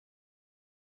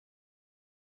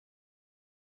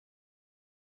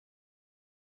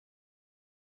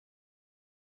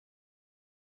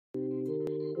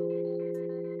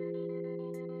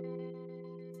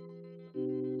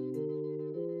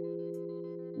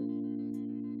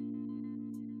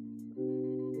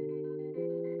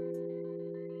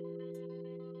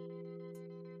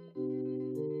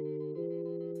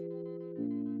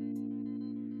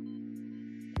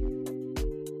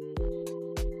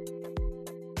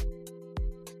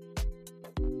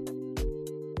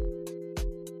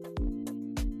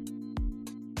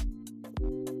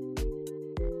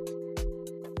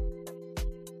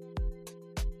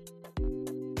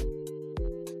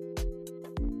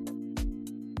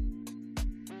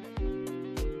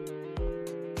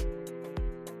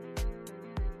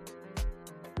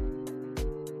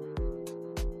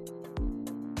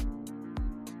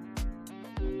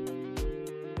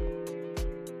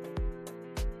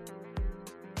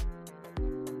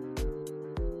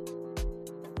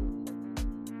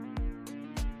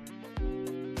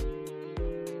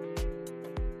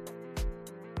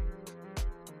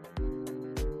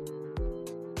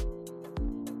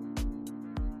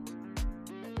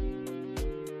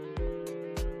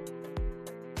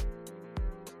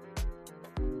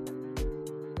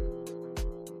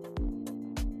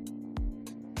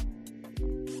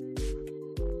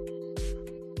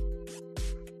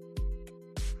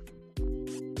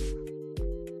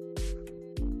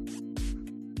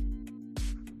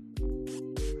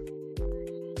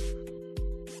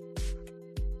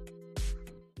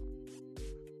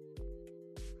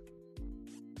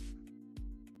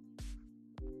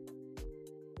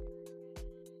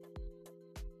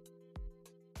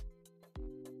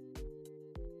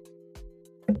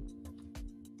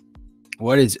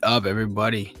What is up,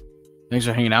 everybody? Thanks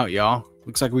for hanging out, y'all.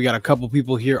 Looks like we got a couple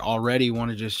people here already.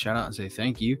 Want to just shout out and say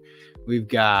thank you. We've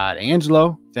got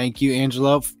Angelo. Thank you,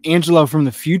 Angelo. Angelo from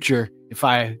the future, if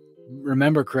I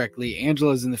remember correctly.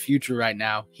 Angelo's in the future right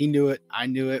now. He knew it. I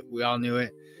knew it. We all knew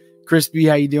it. Crispy,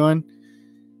 how you doing?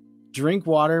 Drink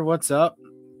water. What's up?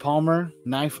 Palmer,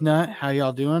 Knife Nut, how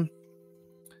y'all doing?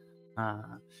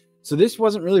 So this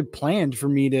wasn't really planned for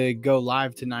me to go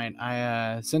live tonight.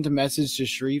 I sent a message to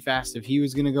Sharif, asked if he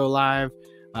was going to go live.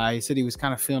 He said he was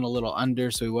kind of feeling a little under,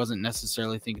 so he wasn't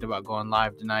necessarily thinking about going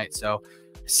live tonight. So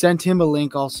I sent him a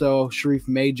link also. Sharif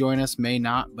may join us, may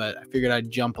not, but I figured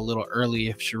I'd jump a little early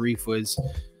if Sharif was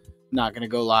not going to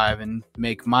go live and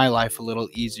make my life a little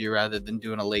easier rather than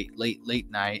doing a late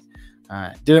night.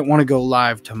 Didn't want to go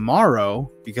live tomorrow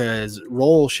because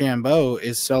Roll Shambo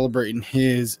is celebrating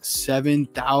his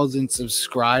 7,000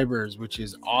 subscribers, which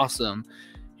is awesome.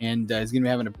 And he's going to be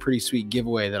having a pretty sweet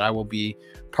giveaway that I will be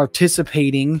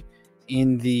participating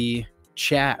in the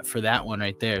chat for that one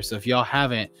right there. So if y'all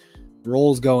haven't,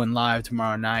 Roll's going live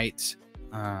tomorrow night,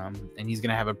 and he's going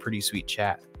to have a pretty sweet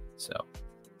chat. So,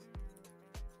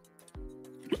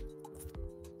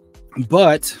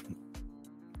 but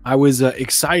I was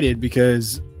excited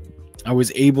because I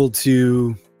was able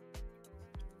to,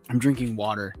 I'm drinking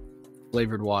water,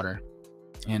 flavored water,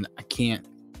 and I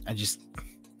just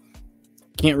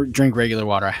can't drink regular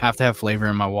water. I have to have flavor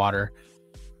in my water,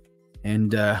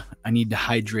 and I need to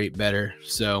hydrate better.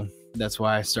 So that's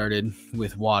why I started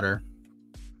with water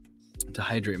to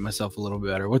hydrate myself a little bit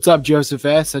better. What's up, Joseph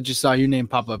S? I just saw your name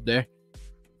pop up there.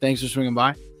 Thanks for swinging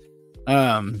by.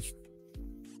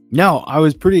 No, I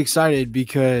was pretty excited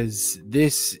because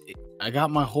I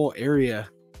got my whole area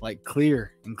like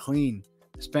clear and clean.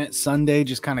 I spent Sunday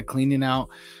just kind of cleaning out.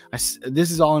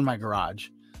 This is all in my garage.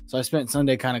 So I spent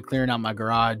Sunday kind of clearing out my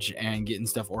garage and getting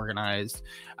stuff organized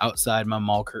outside my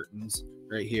mall curtains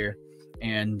right here.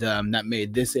 And that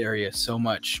made this area so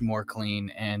much more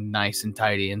clean and nice and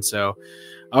tidy. And so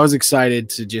I was excited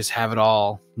to just have it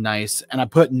all nice. And I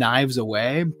put knives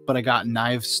away, but I got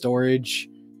knife storage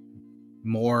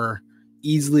more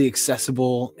easily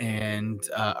accessible and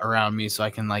around me, so I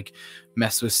can like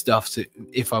mess with stuff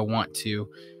if I want to,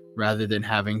 rather than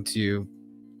having to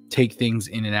take things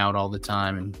in and out all the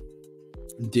time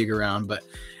and dig around. But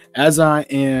as I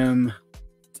am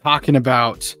talking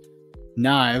about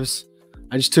knives,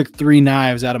 I just took 3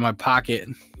 knives out of my pocket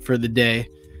for the day.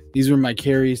 These were my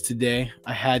carries today.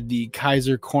 I had the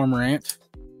Kaiser Cormorant.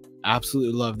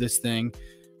 Absolutely love this thing.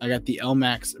 I got the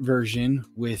LMAX version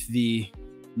with the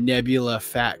Nebula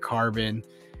Fat Carbon.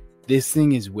 This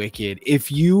thing is wicked.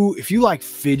 If you like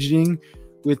fidgeting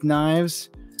with knives,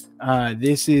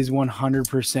 this is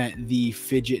 100% the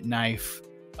fidget knife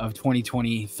of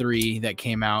 2023 that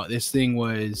came out. This thing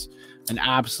was an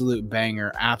absolute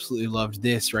banger. Absolutely loved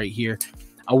this right here.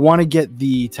 I want to get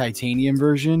the titanium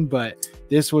version, but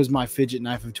this was my fidget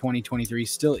knife of 2023.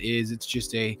 Still is. It's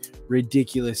just a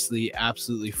ridiculously,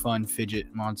 absolutely fun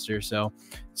fidget monster. So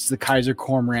it's the Kaiser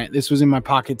Cormorant. This was in my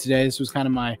pocket today. This was kind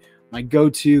of my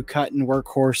go-to cut and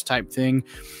workhorse type thing.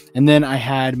 And then I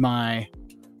had my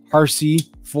Harsey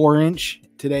 4-inch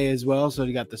today as well. So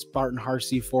you got the Spartan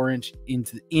Harsey 4-inch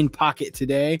in pocket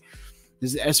today.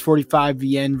 This is the S45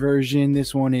 VN version.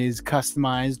 This one is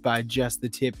customized by Just the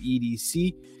Tip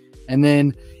EDC. And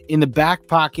then in the back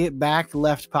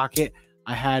left pocket,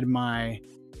 I had my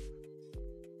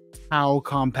Tau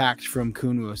Compact from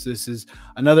Kunwu. So this is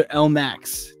another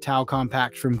LMAX Tau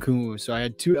Compact from Kunwu. So I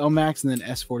had 2 LMAX and then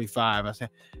S45. I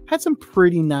had some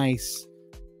pretty nice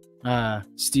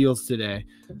steals today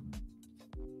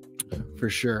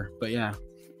for sure. But yeah,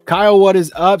 Kyle, what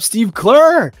is up? Steve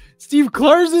Clur. Steve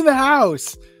Clur's in the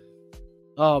house.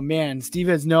 Oh man, Steve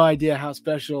has no idea how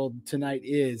special tonight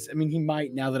is. I mean, he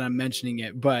might now that I'm mentioning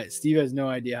it, but Steve has no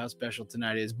idea how special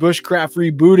tonight is. Bushcraft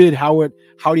rebooted.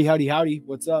 Howdy.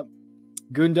 What's up?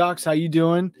 Goondocks, how you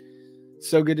doing?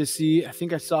 So good to see. I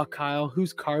think I saw Kyle.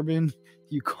 Who's Carbon?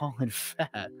 You calling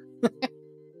fat?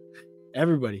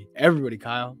 Everybody,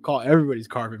 Kyle. Call everybody's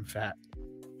Carbon fat.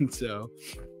 So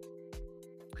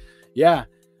yeah.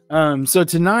 So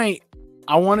tonight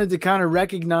I wanted to kind of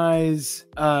recognize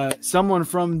someone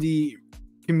from the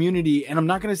community, and I'm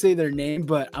not going to say their name,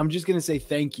 but I'm just going to say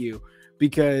thank you,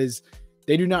 because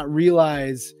they do not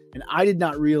realize, and I did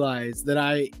not realize, that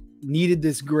I needed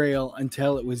this Grail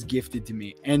until it was gifted to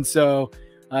me. And so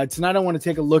tonight I want to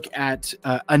take a look at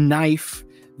a knife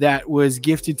that was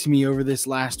gifted to me over this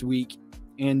last week.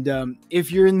 And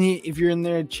if you're in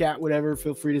the chat, whatever,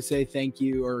 feel free to say thank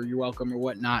you or you're welcome or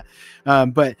whatnot.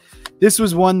 But this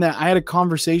was one that I had a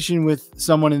conversation with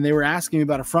someone and they were asking me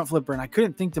about a front flipper and I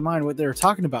couldn't think to mind what they were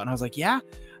talking about. And I was like, yeah,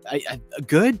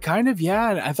 good, kind of.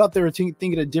 Yeah. I thought they were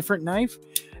thinking a different knife.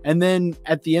 And then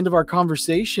at the end of our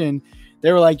conversation,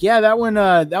 they were like, yeah, that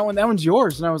one's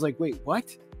yours. And I was like, wait, what?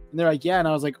 And they're like, yeah. And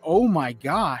I was like, oh my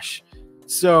gosh.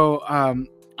 So,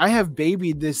 I have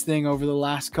babied this thing over the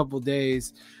last couple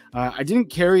days. I didn't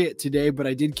carry it today, but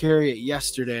I did carry it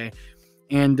yesterday.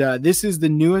 And this is the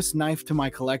newest knife to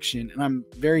my collection. And I'm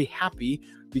very happy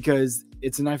because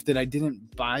it's a knife that I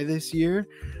didn't buy this year.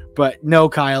 But no,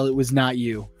 Kyle, it was not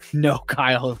you. No,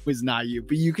 Kyle, it was not you.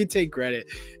 But you could take credit.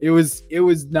 It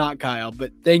was not Kyle.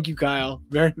 But thank you, Kyle.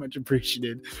 Very much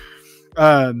appreciated.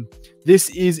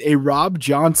 This is a Rob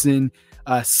Johnson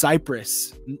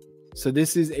Cypress. So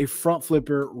this is a front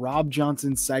flipper Rob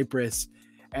Johnson Cypress.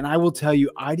 And I will tell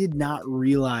you, I did not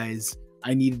realize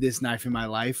I needed this knife in my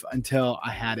life until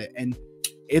I had it. And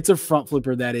it's a front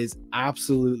flipper that is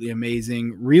absolutely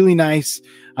amazing. Really nice.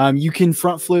 You can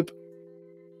front flip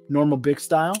normal Bic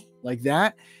style like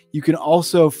that. You can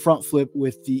also front flip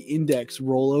with the index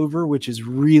rollover, which is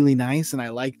really nice. And I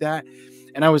like that.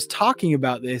 And I was talking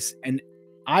about this and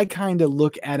I kind of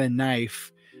look at a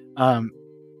knife,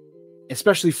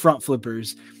 especially front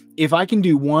flippers. If I can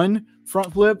do one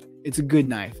front flip, it's a good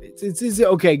knife. It's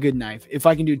okay, good knife. If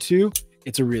I can do two,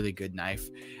 it's a really good knife.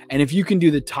 And if you can do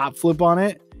the top flip on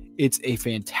it, it's a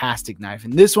fantastic knife.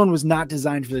 And this one was not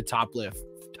designed for the top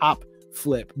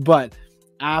flip, but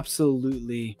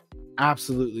absolutely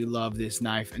love this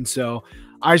knife. And so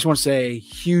I just want to say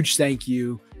huge thank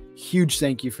you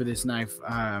for this knife.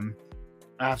 I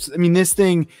mean, this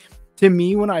thing, to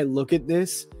me, when I look at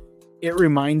this, it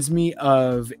reminds me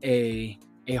of a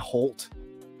Holt.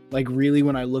 Like, really,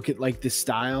 when I look at like the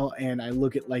style and I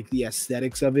look at like the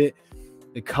aesthetics of it,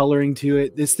 the coloring to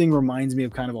it, this thing reminds me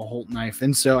of kind of a Holt knife.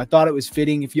 And so I thought it was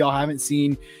fitting. If y'all haven't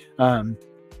seen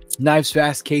Knives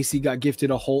Fast, Casey got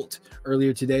gifted a Holt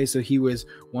earlier today, so he was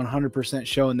 100%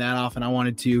 showing that off, and I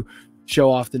wanted to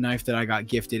show off the knife that I got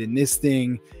gifted. And this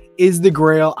thing is the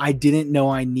Grail I didn't know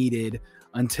I needed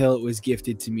until it was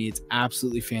gifted to me. It's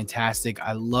absolutely fantastic.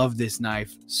 I love this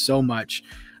knife so much.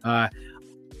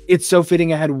 It's so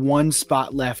fitting. I had one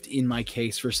spot left in my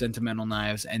case for sentimental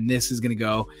knives, and this is going to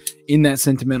go in that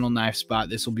sentimental knife spot.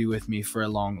 This will be with me for a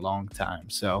long time.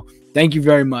 So thank you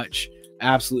very much.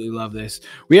 Absolutely love this.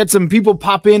 We had some people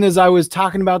pop in as I was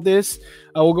talking about this.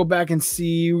 We'll go back and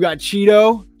see. We got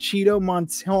Cheeto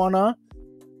Montana.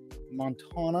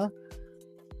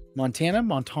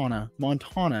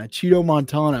 Cheeto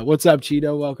Montana. What's up,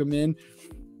 Cheeto? Welcome in.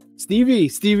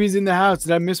 Stevie's in the house.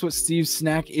 Did I miss what Steve's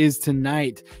snack is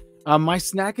tonight? My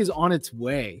snack is on its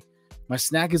way.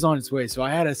 So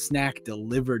I had a snack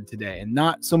delivered today, and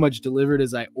not so much delivered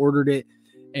as I ordered it,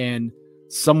 and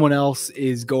someone else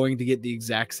is going to get the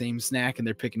exact same snack and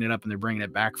they're picking it up and they're bringing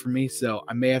it back for me. So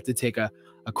I may have to take a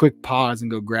quick pause and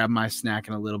go grab my snack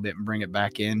in a little bit and bring it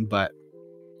back in. But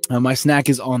my snack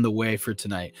is on the way for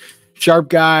tonight. Sharp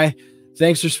Guy,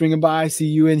 thanks for swinging by. See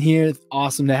you in here.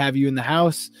 Awesome to have you in the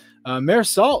house.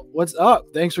 Marisol, what's up?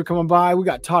 Thanks for coming by. We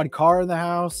got Todd Carr in the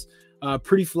house.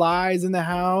 Pretty Flies in the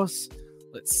house.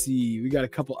 Let's see. We got a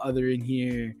couple other in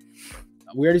here.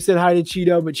 We already said hi to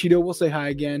Cheeto, but Cheeto, we'll say hi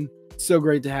again. So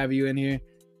great to have you in here.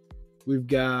 We've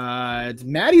got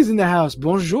Maddie's in the house.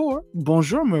 Bonjour.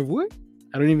 Bonjour, my boy.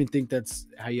 I don't even think that's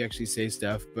how you actually say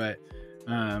stuff, but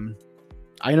I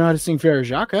know how to sing Frère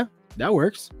Jacques. That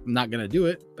works. I'm not going to do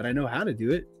it, but I know how to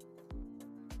do it.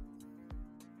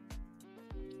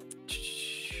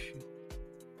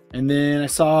 And then I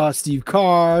saw Steve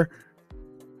Carr,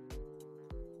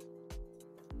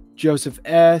 Joseph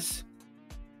S.,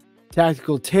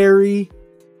 Tactical Terry,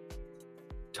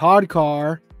 Todd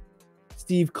Carr,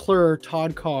 Steve Klur,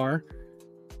 Todd Carr.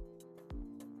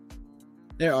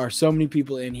 There are so many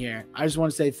people in here. I just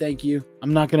want to say thank you.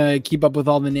 I'm not going to keep up with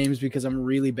all the names because I'm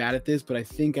really bad at this, but I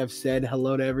think I've said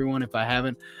hello to everyone. If I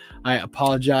haven't, I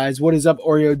apologize. What is up,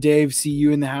 Oreo Dave? See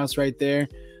you in the house right there.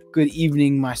 Good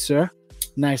evening, my sir.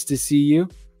 Nice to see you.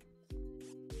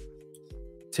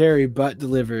 Terry, butt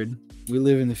delivered. We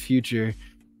live in the future.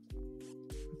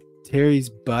 Terry's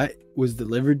butt was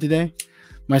delivered today.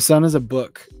 My son has a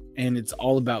book and it's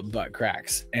all about butt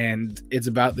cracks, and it's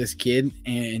about this kid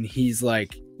and he's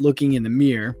like looking in the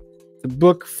mirror. The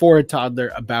book for a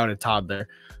toddler about a toddler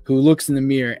who looks in the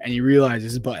mirror and he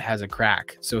realizes his butt has a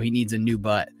crack, so he needs a new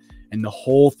butt, and the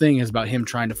whole thing is about him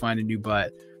trying to find a new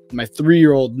butt. My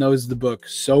 3-year-old knows the book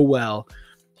so well.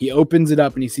 He opens it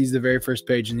up and he sees the very first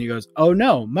page and he goes, "Oh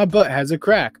no, my butt has a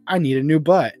crack. I need a new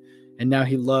butt." And now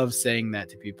he loves saying that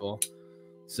to people.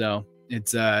 So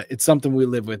it's something we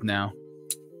live with now.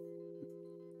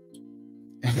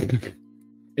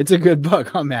 It's a good book,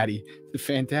 huh, Maddie? It's a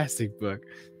fantastic book.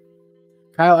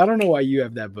 Kyle, I don't know why you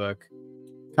have that book.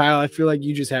 Kyle, I feel like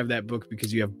you just have that book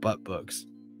because you have butt books.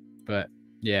 But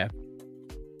yeah.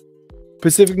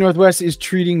 Pacific Northwest is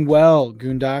treating well,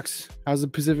 Goondocks. How's the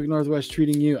Pacific Northwest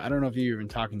treating you? I don't know if you're even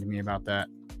talking to me about that.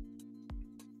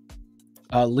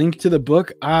 Link to the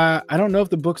book. I don't know if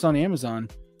the book's on Amazon.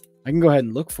 I can go ahead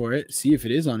and look for it, see if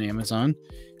it is on Amazon.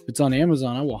 If it's on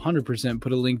Amazon, I will 100%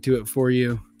 put a link to it for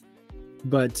you.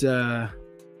 But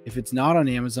if it's not on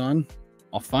Amazon,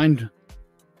 I'll find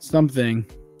something.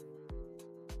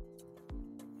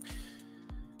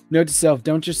 Note to self,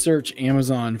 don't just search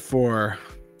Amazon for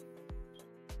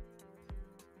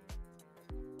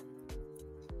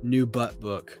new butt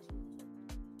book.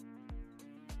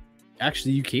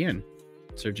 Actually, you can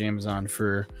search Amazon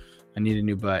for I need a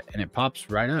new butt and it pops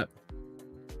right up.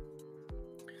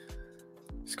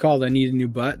 It's called I Need a New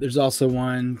Butt. There's also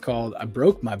one called I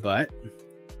Broke My Butt.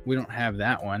 We don't have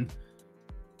that one.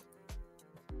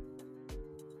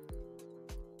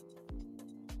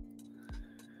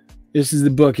 This is the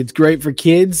book. It's great for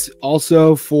kids,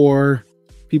 also for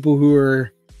people who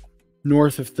are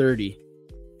north of 30.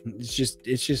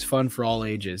 It's just fun for all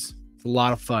ages. It's a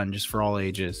lot of fun just for all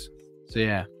ages. So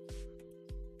yeah.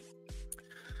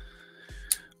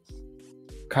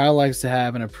 Kyle likes to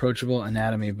have an approachable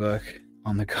anatomy book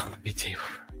on the coffee table.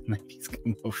 Ladies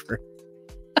come over.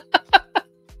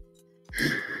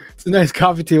 It's a nice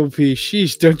coffee table piece.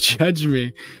 Sheesh, don't judge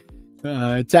me.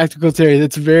 Tactical Terry,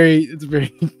 that's very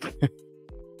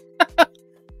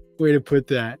way to put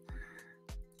that.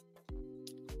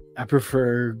 I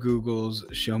prefer Google's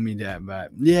show me that,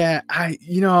 but yeah,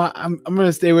 I'm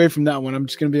gonna stay away from that one. I'm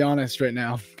just gonna be honest right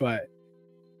now. But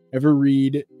ever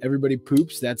read Everybody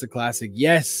Poops? That's a classic.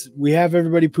 Yes, we have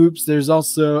Everybody Poops. There's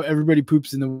also Everybody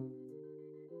Poops in the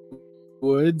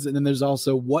Woods, and then there's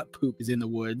also What Poop is in the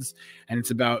Woods, and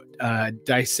it's about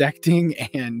dissecting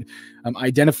and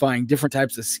identifying different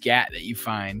types of scat that you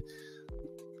find.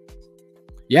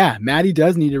 Yeah, Maddie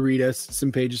does need to read us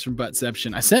some pages from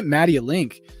Buttception. I sent Maddie a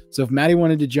link, so if Maddie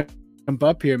wanted to jump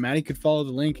up here, Maddie could follow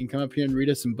the link and come up here and read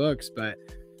us some books. But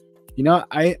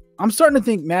I'm starting to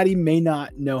think Maddie may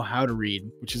not know how to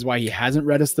read, which is why he hasn't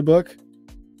read us the book.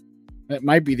 That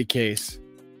might be the case.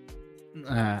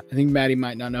 I think Maddie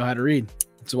might not know how to read.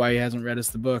 That's why he hasn't read us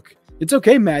the book. It's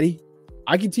okay, Maddie.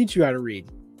 I can teach you how to read.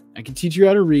 I can teach you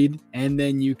how to read, and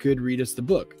then you could read us the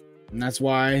book. And that's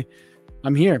why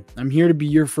I'm here. I'm here to be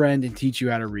your friend and teach you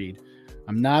how to read.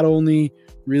 I'm not only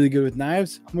really good with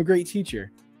knives, I'm a great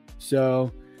teacher.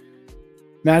 So,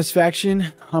 Satisfaction,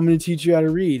 I'm going to teach you how to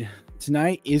read.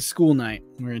 Tonight is school night.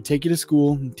 We're going to take you to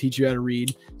school and teach you how to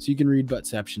read so you can read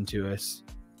Buttception to us.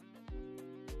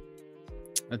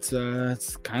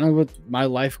 That's kind of what my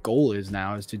life goal is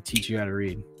now, is to teach you how to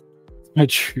read.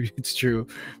 It's true.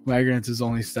 Migrants is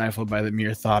only stifled by the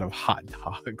mere thought of hot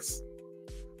dogs.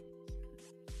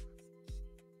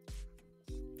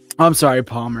 I'm sorry,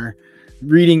 Palmer.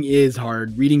 Reading is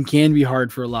hard. Reading can be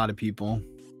hard for a lot of people.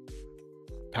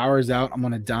 Power's out. I'm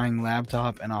on a dying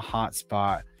laptop and a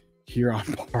hotspot here on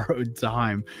borrowed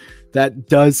time. That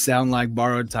does sound like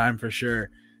borrowed time for sure.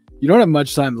 You don't have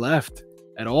much time left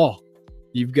at all.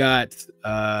 You've got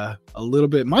a little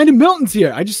bit. Mind and Milton's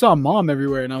here. I just saw Mom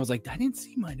everywhere, and I was like, I didn't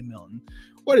see Mind and Milton.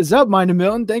 What is up, Mind and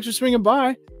Milton? Thanks for swinging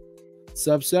by.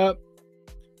 Sup.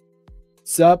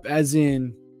 Sup as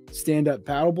in stand-up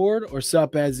paddleboard, or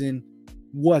sup as in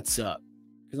what's up?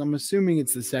 Because I'm assuming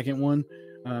it's the second one.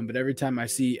 But every time I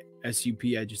see SUP,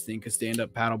 I just think of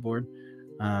stand-up paddleboard.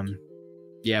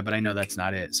 Yeah, but I know that's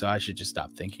not it, so I should just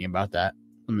stop thinking about that.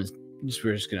 We're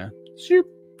just gonna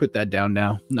put that down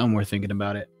now. No more thinking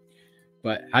about it.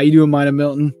 But how you doing, Mida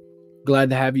Milton?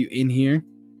 Glad to have you in here.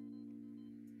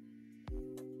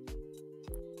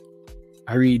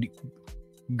 I read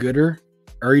Gooder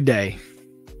every day.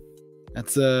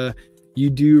 That's you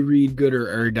do read Gooder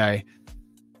every day.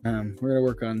 We're gonna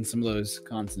work on some of those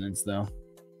consonants though.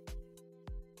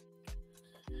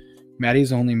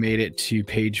 Maddie's only made it to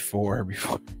page 4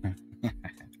 before.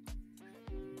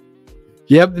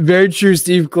 Yep, very true,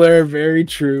 Steve Clare. Very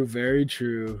true. Very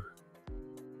true.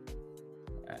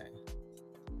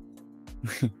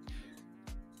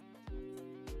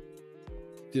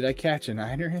 Did I catch a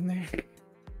niner in there?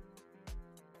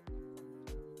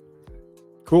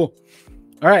 Cool.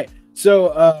 All right.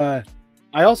 So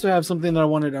I also have something that I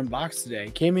wanted to unbox today.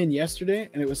 It came in yesterday,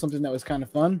 and it was something that was kind of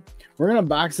fun. We're going to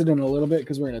unbox it in a little bit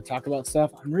because we're going to talk about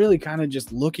stuff. I'm really kind of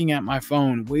just looking at my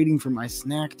phone, waiting for my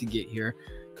snack to get here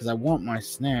because I want my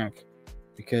snack.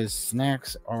 because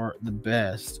snacks are the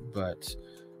best, but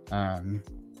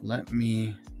let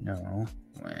me know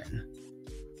when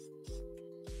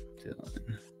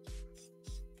Dylan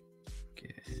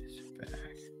gets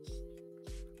back.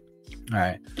 All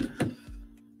right.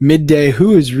 Midday,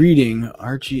 who is reading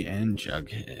Archie and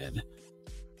Jughead?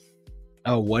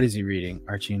 Oh, what is he reading?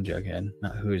 Archie and Jughead,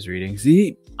 not who is reading.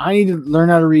 See, I need to learn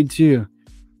how to read too.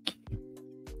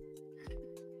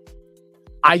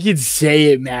 I can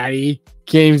say it, Maddie.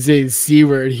 Can't even say the C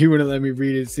word. He wouldn't let me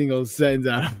read a single sentence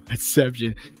out of my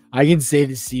exception. I can say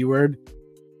the C word.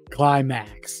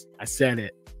 Climax. I said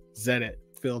it.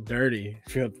 Feel dirty.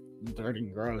 Feel dirty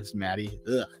and gross, Maddie.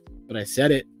 Ugh. But I said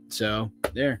it. So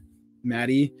there.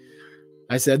 Maddie,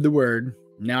 I said the word.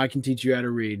 Now I can teach you how to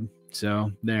read.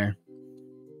 So there.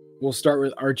 We'll start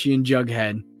with Archie and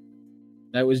Jughead.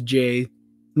 That was Jay.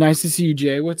 Nice to see you,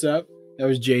 Jay. What's up? That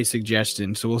was Jay's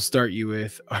suggestion. So we'll start you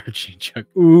with Archie and Jughead.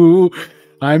 Ooh,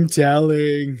 I'm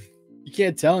telling. You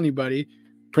can't tell anybody.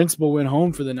 Principal went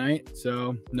home for the night,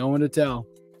 so no one to tell.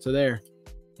 So there.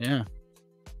 Yeah.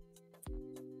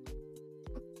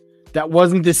 That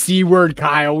wasn't the C word,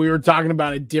 Kyle. We were talking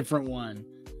about a different one.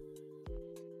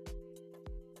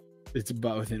 It's a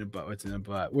butt within a butt within a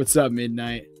butt. What's up,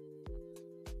 Midnight?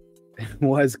 It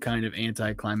was kind of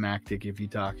anticlimactic if you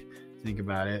think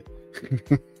about it.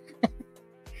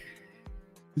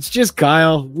 It's just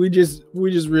Kyle. We just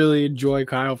really enjoy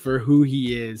Kyle for who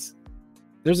he is.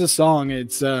 There's a song.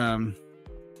 It's I'm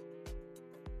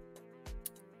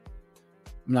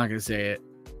not gonna say it.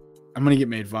 I'm gonna get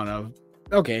made fun of.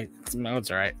 Okay, no,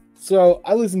 it's all right. So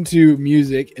I listen to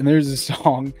music, and there's a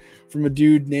song from a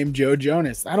dude named Joe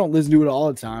Jonas. I don't listen to it all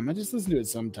the time. I just listen to it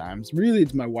sometimes. Really,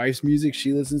 it's my wife's music.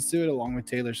 She listens to it along with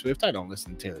Taylor Swift. I don't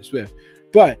listen to Taylor Swift,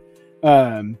 but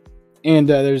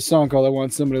there's a song called "I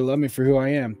Want Somebody to Love Me for Who I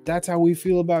Am." That's how we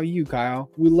feel about you, Kyle.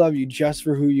 We love you just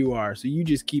for who you are. So you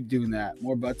just keep doing that.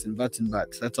 More butts and butts and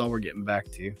butts. That's all we're getting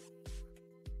back to.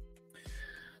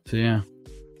 So yeah.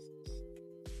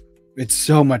 It's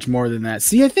so much more than that.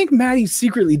 See, I think Maddie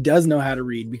secretly does know how to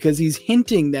read because he's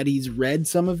hinting that he's read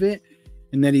some of it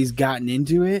and that he's gotten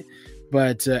into it.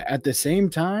 But at the same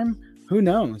time, who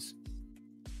knows?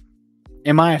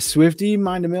 Am I a Swiftie,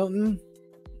 Mind of Milton?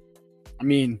 I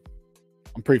mean,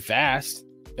 I'm pretty fast.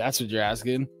 That's what you're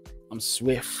asking. I'm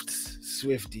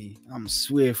Swiftie. I'm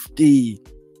Swiftie.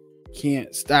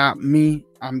 Can't stop me.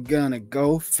 I'm gonna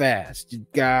go fast. You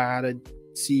gotta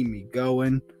see me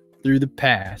going through the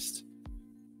past.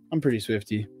 I'm pretty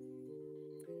Swiftie.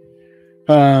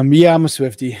 Yeah, I'm a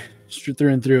Swiftie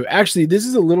through and through. Actually, this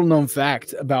is a little known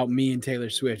fact about me and Taylor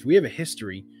Swift. We have a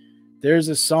history. There's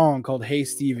a song called Hey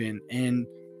Steven, and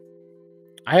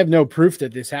I have no proof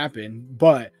that this happened,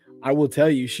 but I will tell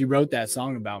you she wrote that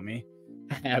song about me.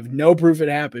 I have no proof it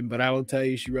happened, but I will tell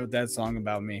you she wrote that song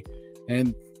about me.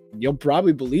 And you'll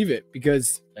probably believe it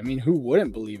because, I mean, who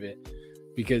wouldn't believe it?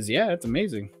 Because, yeah, it's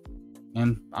amazing.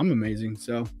 And I'm amazing.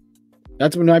 So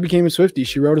that's when I became a Swiftie.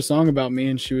 She wrote a song about me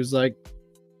and she was like,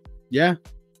 yeah,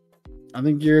 I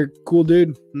think you're a cool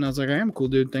dude. And I was like, I am a cool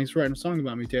dude. Thanks for writing a song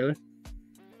about me, Taylor.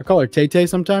 I call her Tay-Tay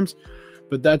sometimes,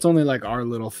 but that's only like our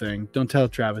little thing. Don't tell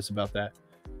Travis about that.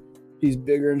 He's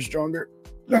bigger and stronger,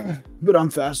 but I'm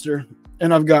faster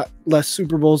and I've got less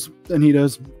Super Bowls than he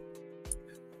does.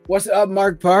 What's up,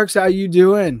 Mark Parks? How you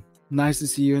doing? Nice to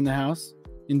see you in the house.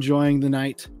 Enjoying the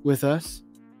night with us.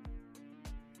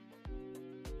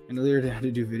 And I literally had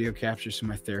to do video captures so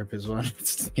my therapist will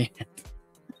understand.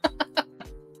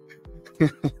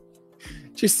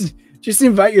 Just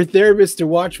invite your therapist to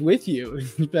watch with you.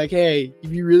 Like, hey,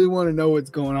 if you really want to know what's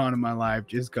going on in my life,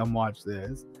 just come watch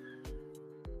this.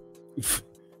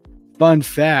 Fun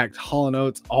fact, Hall &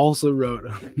 Oates also wrote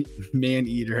Man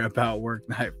Eater about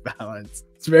work-life balance.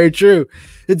 It's very true.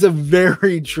 It's a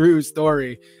very true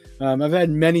story. I've had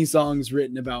many songs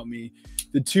written about me.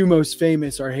 The two most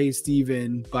famous are Hey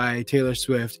Steven by Taylor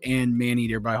Swift and Man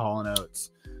Eater by Hall & Oates.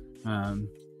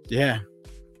 Yeah.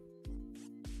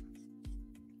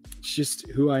 It's just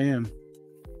who I am.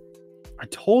 I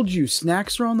told you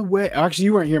snacks are on the way. Actually,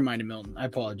 you weren't here, Mind of Milton. I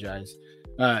apologize.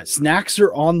 Snacks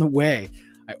are on the way.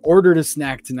 I ordered a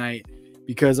snack tonight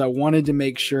because I wanted to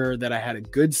make sure that I had a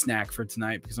good snack for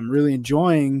tonight because I'm really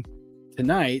enjoying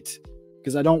tonight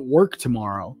because I don't work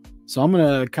tomorrow. So I'm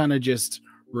going to kind of just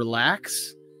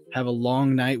relax, have a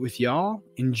long night with y'all,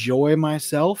 enjoy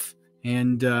myself,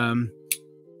 and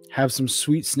have some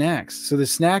sweet snacks. So the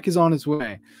snack is on its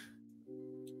way.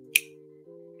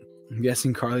 I'm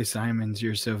guessing Carly Simon's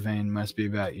You're So Vain must be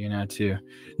about you now too.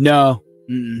 No,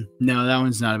 that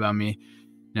one's not about me.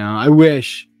 No, I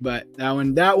wish, but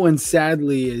that one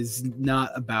sadly is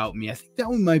not about me. I think that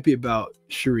one might be about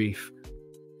Sharif.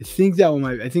 I think that one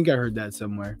might. I think I heard that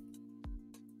somewhere.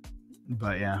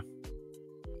 But yeah,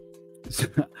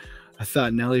 I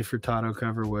thought Nelly Furtado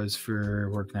cover was for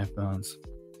Work Knife Bones.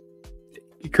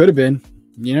 It could have been.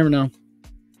 You never know.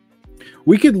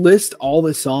 We could list all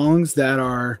the songs that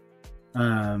are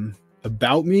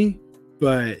about me,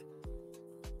 but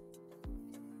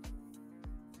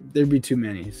there'd be too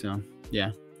many. So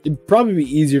yeah, it'd probably be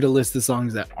easier to list the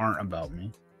songs that aren't about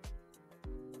me.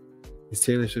 Is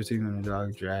Taylor Swift when the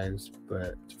dog drags?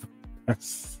 But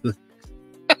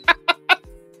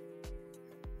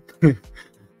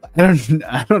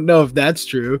I don't know if that's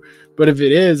true, but if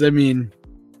it is, I mean,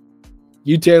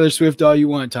 you Taylor Swift all you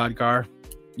want, Todd Carr.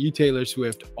 You Taylor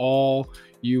Swift all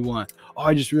you want. Oh,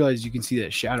 I just realized you can see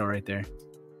that shadow right there.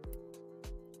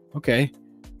 Okay.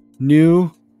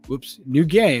 New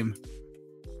game.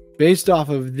 Based off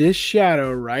of this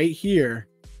shadow right here.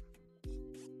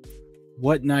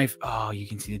 What knife? Oh, you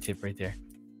can see the tip right there.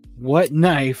 What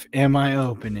knife am I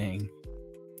opening?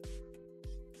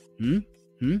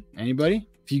 Anybody?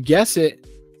 If you guess it,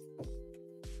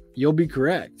 you'll be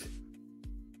correct.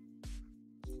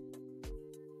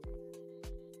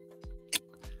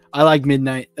 I like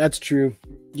Midnight. That's true.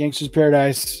 Gangsta's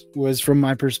Paradise was from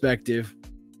my perspective.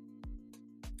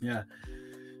 Yeah.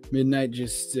 Midnight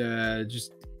just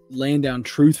laying down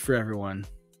truth for everyone.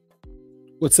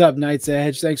 What's up, Night's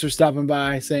Edge? Thanks for stopping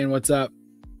by, saying what's up.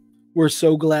 We're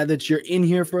so glad that you're in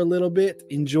here for a little bit.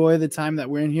 Enjoy the time that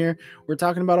we're in here. We're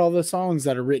talking about all the songs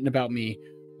that are written about me,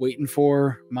 waiting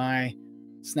for my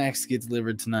snacks to get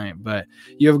delivered tonight. But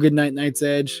you have a good night, Night's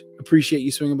Edge. Appreciate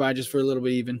you swinging by just for a little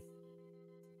bit even.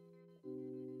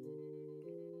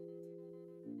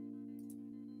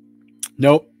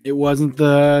 Nope, it wasn't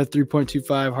the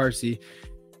 3.25 Harsey.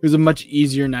 It was a much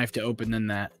easier knife to open than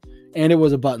that. And it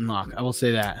was a button lock. I will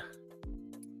say that.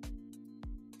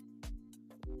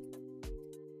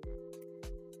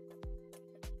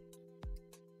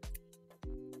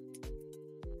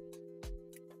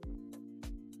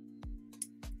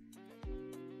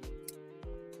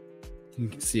 You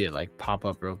can see it like pop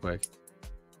up real quick.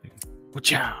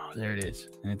 Chow, there it is.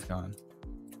 And it's gone.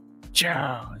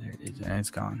 Chow, there it is. And it's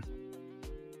gone.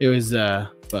 It was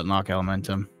button lock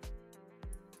Elementum.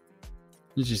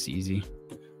 It's just easy.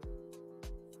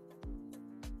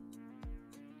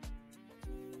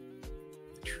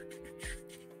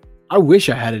 I wish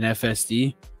I had an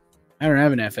FSD. I don't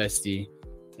have an FSD.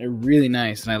 They're really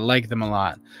nice and I like them a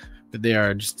lot, but they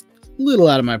are just a little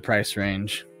out of my price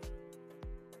range.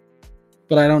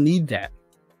 But I don't need that.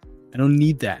 I don't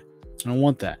need that. I don't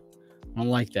want that. I don't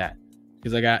like that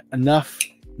because I got enough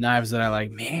knives that I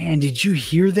like. Man, did you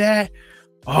hear that?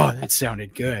 Oh, that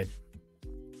sounded good.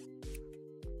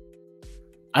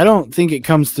 I don't think it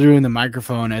comes through in the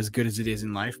microphone as good as it is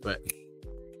in life, but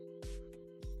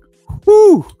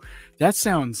whoo, that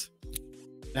sounds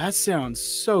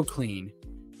so clean.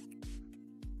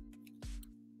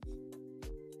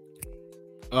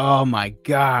 Oh my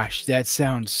gosh, that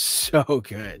sounds so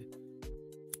good.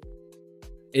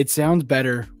 It sounds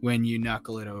better when you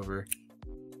knuckle it over.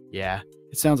 Yeah,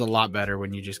 it sounds a lot better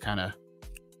when you just kind of...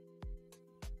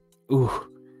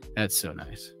 Ooh, that's so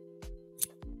nice.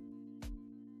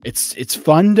 It's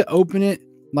fun to open it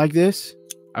like this.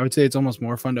 I would say it's almost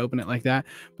more fun to open it like that,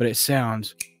 but it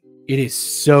is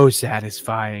so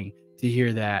satisfying to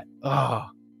hear that. Oh.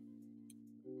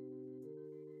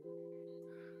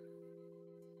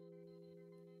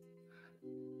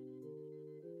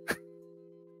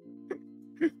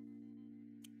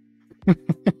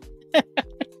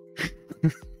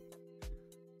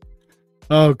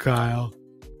 Oh, Kyle.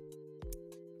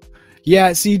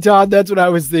 Yeah, see, Todd, that's what I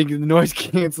was thinking. The noise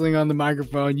canceling on the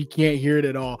microphone, you can't hear it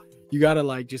at all. You gotta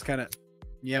like just kind of,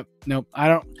 yep, nope. I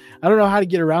don't know how to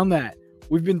get around that.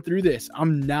 We've been through this.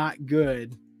 I'm not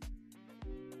good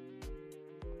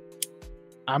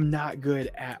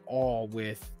at all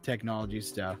with technology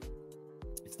stuff.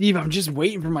 Steve, I'm just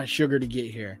waiting for my sugar to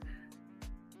get here.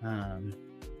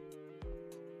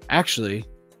 Actually,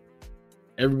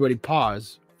 everybody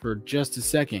pause for just a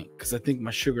second because I think my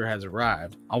sugar has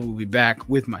arrived. I will be back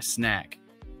with my snack.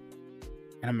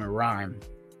 And I'm going to rhyme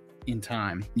in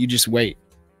time. You just wait.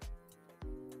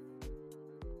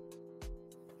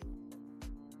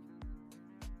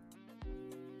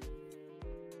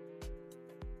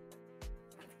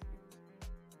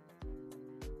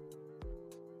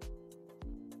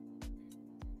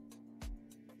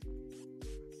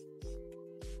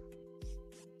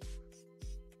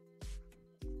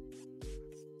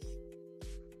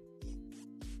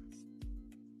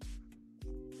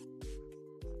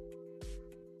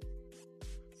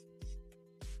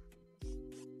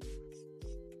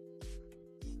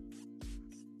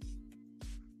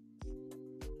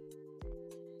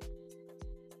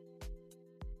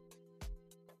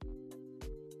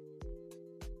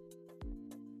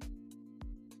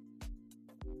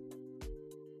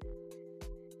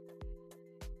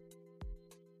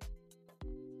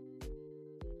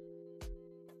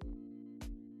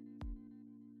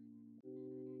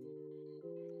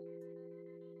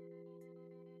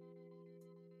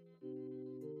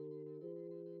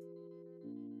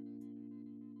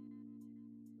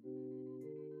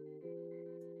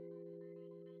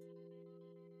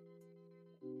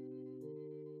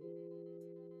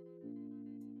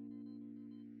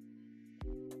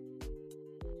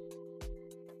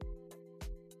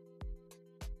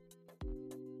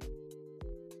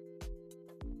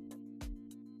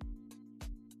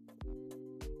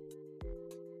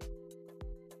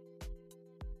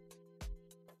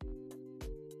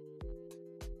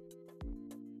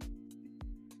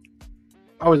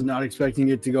 I was not expecting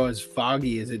it to go as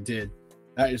foggy as it did.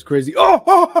 That is crazy.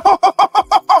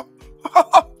 Oh,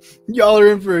 y'all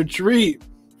are in for a treat.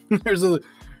 There's a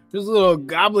little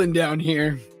goblin down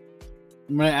here.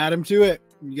 I'm gonna add him to it.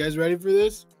 You guys ready for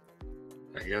this?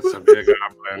 I guess a big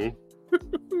goblin.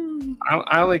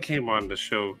 I only came on the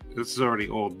show. This is already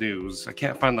old news. I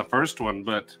can't find the first one,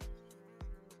 but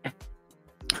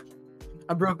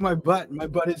I broke my butt. My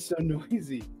butt is so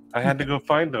noisy. I had to go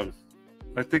find them.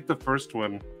 I think the first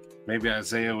one, maybe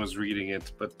Isaiah was reading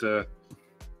it, but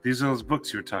these are those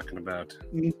books you were talking about.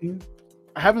 Mm-hmm.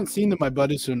 I haven't seen the My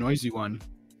Butt Is So Noisy one.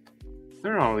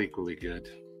 They're all equally good.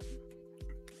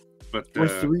 But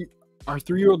our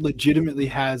 3-year-old legitimately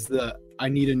has the I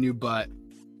need a new butt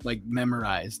like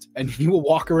memorized, and he will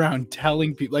walk around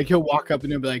telling people, like he'll walk up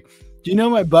and he'll be like, do you know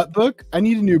my butt book? I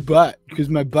need a new butt because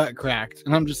my butt cracked.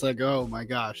 And I'm just like, oh my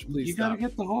gosh, please you stop. gotta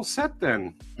get the whole set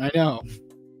then. I know.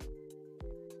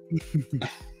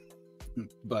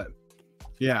 But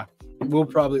yeah, we'll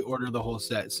probably order the whole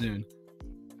set soon.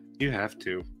 You have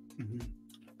to. Mm-hmm.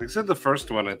 Like I said, the first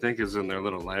one I think is in their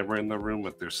little library in the room,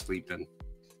 but they're sleeping.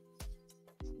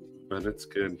 But it's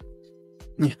good.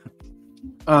 Yeah.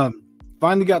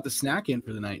 Finally got the snack in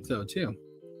for the night though too.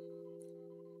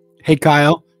 Hey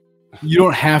Kyle, you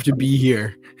don't have to be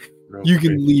here. Real You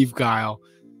quick. can leave, Kyle.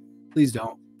 Please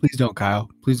don't. Please don't, Kyle.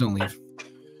 Please don't leave.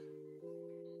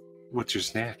 What's your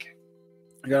snack?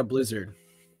 I got a Blizzard.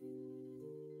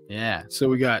 Yeah. So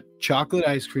we got chocolate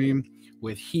ice cream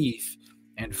with Heath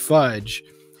and fudge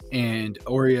and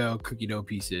Oreo cookie dough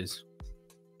pieces.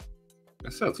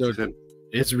 That sounds So good.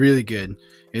 it's really good.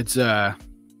 It's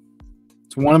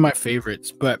one of my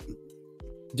favorites, but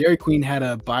Dairy Queen had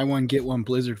a buy one get one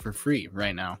Blizzard for free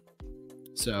right now.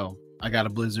 So I got a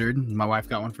Blizzard and my wife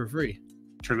got one for free.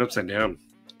 Turn it upside down.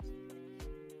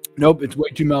 Nope, it's way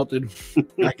too melted.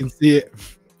 I can see it.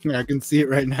 I can see it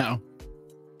right now.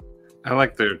 I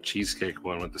like their cheesecake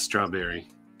one with the strawberry.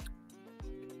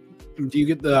 Do you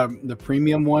get the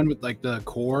premium one with like the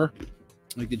core,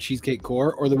 like the cheesecake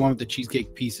core, or the one with the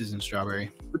cheesecake pieces and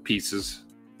strawberry? The pieces.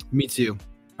 Me too.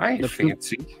 I ain't The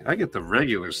fancy. I get the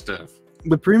regular stuff.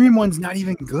 The premium one's not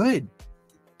even good.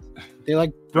 They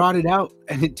like brought it out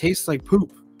and it tastes like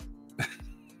poop.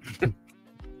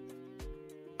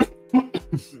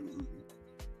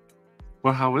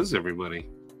 Well, how is everybody?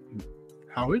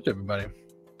 How is everybody?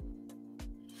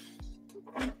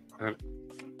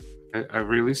 I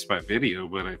released my video,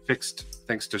 but I fixed,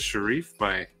 thanks to Sharif,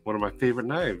 one of my favorite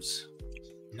knives.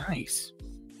 Nice.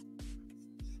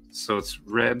 So it's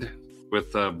red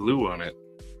with blue on it.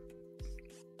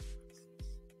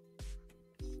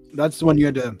 That's the one you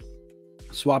had to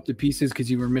swap the pieces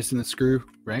because you were missing the screw,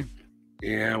 right?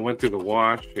 Yeah, I went through the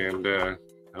wash, and that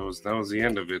was the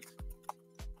end of it.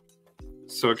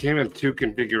 So it came in two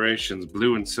configurations,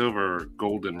 blue and silver, or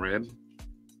gold and red.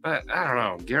 But I don't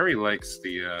know. Gary likes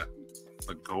the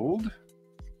gold.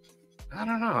 I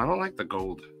don't know. I don't like the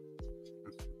gold.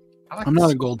 I'm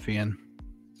not a gold fan.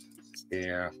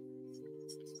 Yeah.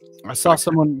 I saw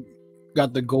someone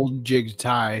got the gold jigged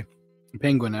tie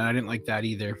penguin, and I didn't like that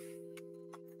either.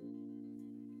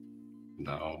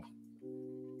 No.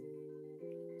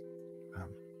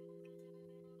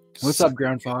 What's up,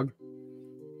 Ground Fog?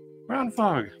 Ground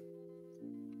Fog.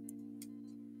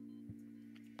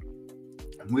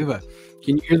 We have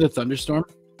can you hear the thunderstorm?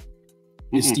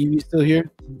 Is Stevie still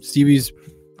here? Stevie's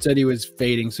said he was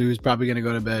fading, so he was probably going to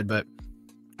go to bed, but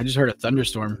I just heard a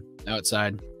thunderstorm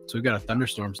outside. So we've got a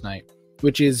thunderstorm tonight,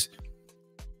 which is,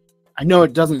 I know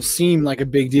it doesn't seem like a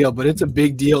big deal, but it's a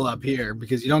big deal up here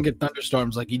because you don't get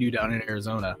thunderstorms like you do down in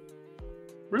Arizona.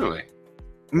 Really?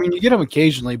 I mean, you get them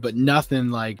occasionally, but nothing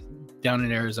like down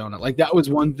in Arizona. Like that was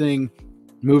one thing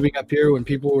moving up here when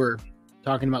people were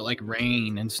talking about like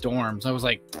rain and storms. I was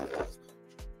like,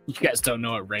 you guys don't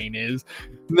know what rain is.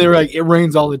 And they were like, it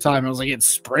rains all the time. I was like, it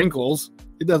sprinkles.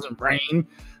 It doesn't rain.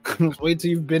 Wait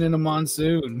till you've been in a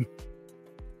monsoon.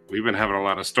 We've been having a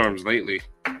lot of storms lately.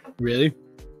 Really?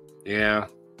 Yeah.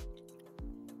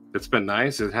 It's been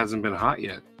nice. It hasn't been hot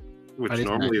yet, which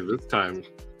normally at this time,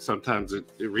 sometimes it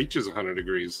reaches 100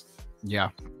 degrees. Yeah.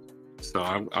 So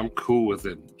I'm cool with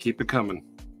it. Keep it coming.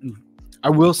 I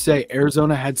will say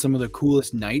Arizona had some of the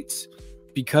coolest nights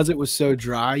because it was so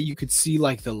dry. You could see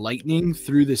like the lightning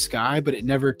through the sky, but it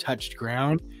never touched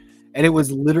ground. And it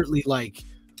was literally like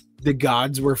the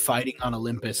gods were fighting on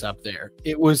Olympus up there.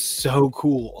 It was so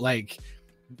cool. Like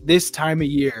this time of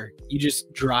year, you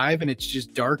just drive and it's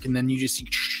just dark, and then you just see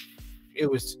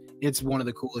it's one of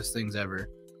the coolest things ever.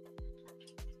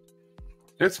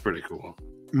 It's pretty cool.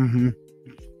 Mm-hmm.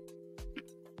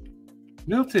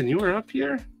 Milton, you were up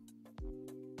here?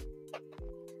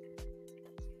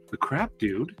 The crap,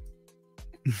 dude.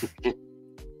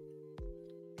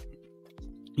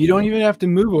 You don't even have to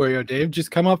move, Oreo Dave. Just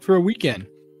come up for a weekend.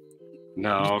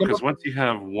 No, because once you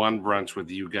have one brunch with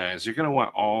you guys, you're gonna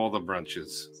want all the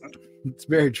brunches. It's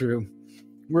very true.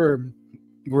 We're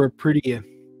a pretty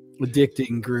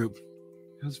addicting group.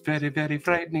 It was very, very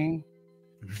frightening.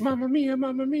 Mamma mia,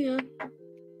 mamma mia.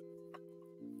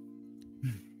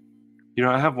 You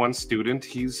know, I have one student.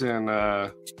 He's in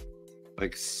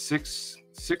like sixth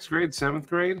grade, 7th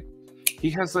grade. He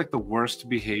has like the worst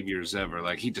behaviors ever.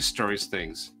 Like he destroys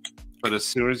things. But as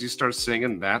soon as you start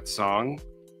singing that song,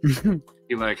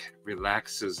 he like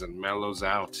relaxes and mellows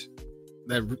out.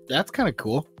 That's kind of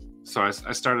cool. So I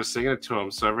started singing it to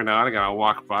him. So every now and again I'll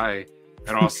walk by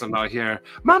and all of a sudden I'll hear,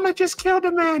 "Mama just killed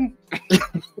a man."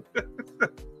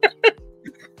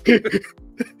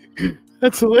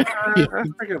 That's hilarious. I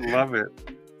freaking love it.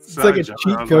 It's like a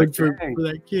cheat code for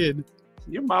that kid.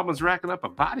 Your mom was racking up a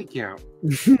body count.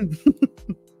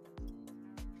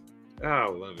 Oh, I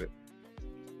love it.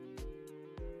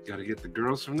 Got to get the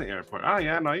girls from the airport. Oh,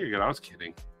 yeah, no, you're good. I was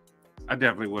kidding. I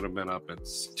definitely would have been up at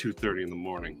 2:30 in the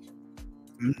morning.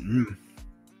 Mm-hmm.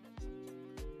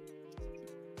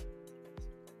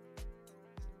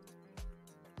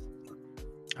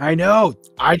 I know.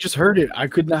 I just heard it. I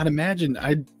could not imagine.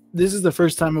 This is the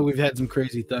first time we've had some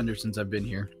crazy thunder since I've been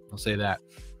here. I'll say that.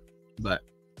 But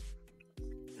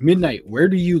Midnight, where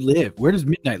do you live? Where does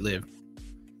Midnight live?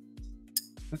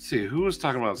 Let's see. Who was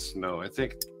talking about snow? I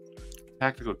think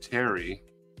Tactical Terry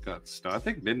got snow. I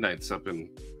think Midnight's up in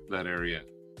that area.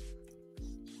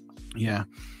 Yeah.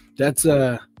 That's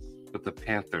But the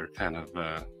Panther kind of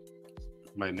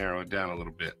might narrow it down a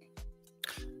little bit.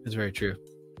 That's very true.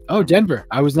 Oh, Denver.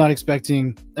 I was not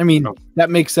expecting. I mean,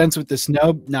 that makes sense with the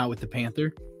snow, not with the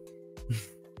Panther.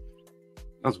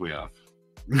 I was way off.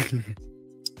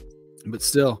 But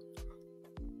still.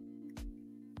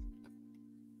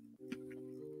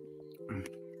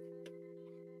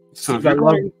 So if I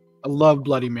love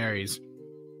Bloody Marys.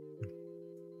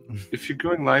 If you're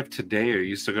going live today, are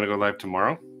you still going to go live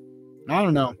tomorrow? I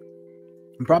don't know.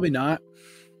 Probably not.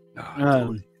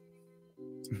 No,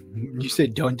 you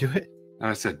said don't do it?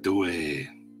 I said do it.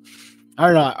 I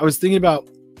don't know. I was thinking about,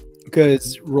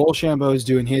 because Roll Shampoo is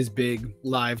doing his big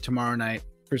live tomorrow night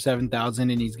for 7,000,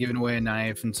 and he's giving away a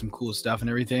knife and some cool stuff and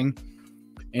everything.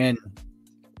 And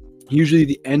usually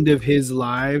the end of his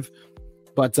live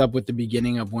butts up with the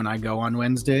beginning of when I go on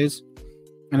Wednesdays.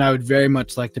 And I would very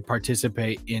much like to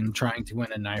participate in trying to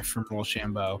win a knife from Roll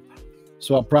Shampoo.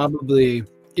 So I'll probably,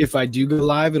 if I do go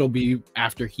live, it'll be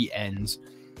after he ends.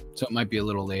 So it might be a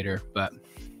little later, but.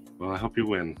 Well, I hope you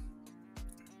win.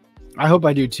 I hope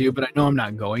I do too, but I know I'm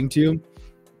not going to.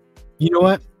 You know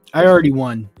what? I already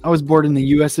won. I was born in the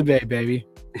US of A, baby.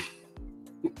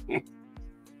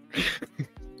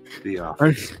 The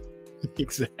office.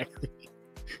 Exactly.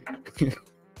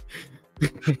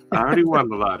 I already won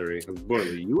the lottery. I was born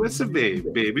in the US of A,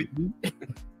 baby.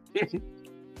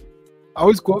 I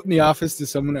was quoting The Office to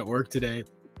someone at work today,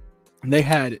 and they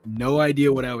had no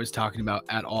idea what I was talking about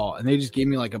at all. And they just gave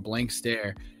me like a blank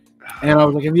stare. And I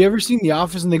was like, have you ever seen The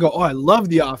Office? And they go, oh, I love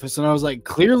The Office. And I was like,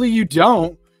 clearly you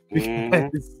don't.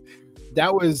 Because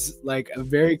that was like a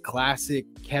very classic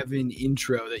Kevin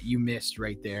intro that you missed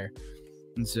right there.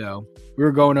 And so we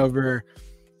were going over,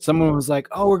 someone was like,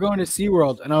 oh, we're going to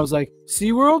SeaWorld. And I was like,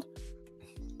 SeaWorld?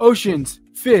 Oceans,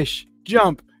 fish,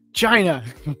 jump, China.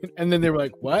 And then they were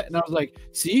like, what? And I was like,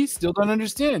 see, still don't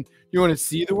understand. You want to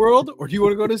see the world or do you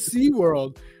want to go to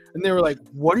SeaWorld? And they were like,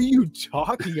 what are you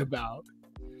talking about?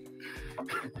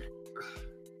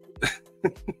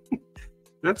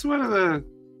 That's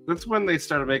when they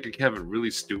started making Kevin really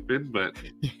stupid, but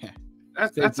yeah,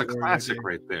 that's a classic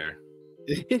right there.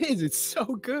 It is. It's so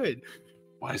good.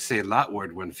 Why say a lot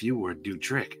word when few word do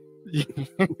trick?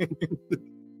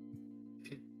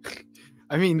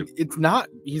 I mean,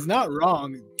 he's not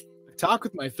wrong. I talk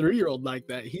with my 3-year-old like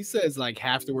that. He says like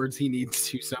half the words he needs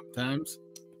to sometimes.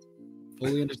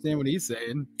 Fully understand what he's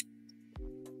saying.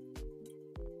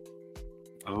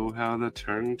 Oh, how the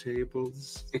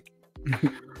turntables.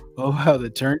 Oh, how the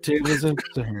turntables have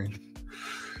turned.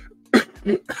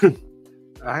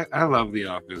 I love The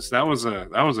Office. That was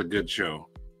a good show.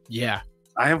 Yeah.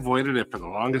 I avoided it for the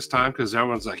longest time because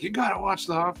everyone's like, you gotta watch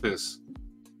The Office.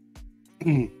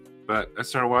 But I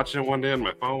started watching it one day on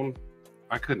my phone.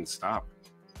 I couldn't stop.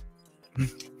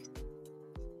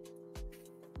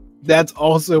 That's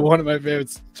also one of my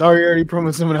favorites. Sorry, I already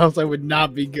promised someone else I would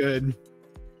not be good.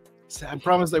 I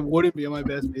promised I wouldn't be on my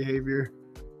best behavior.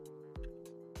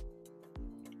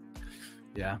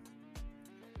 Yeah.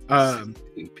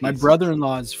 My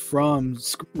brother-in-law is from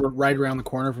right around the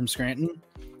corner from Scranton.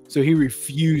 So he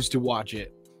refused to watch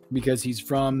it because he's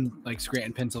from like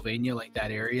Scranton, Pennsylvania, like that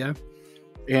area.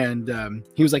 And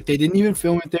he was like, they didn't even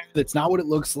film it there. That's not what it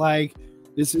looks like.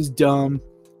 This is dumb.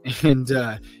 And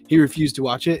he refused to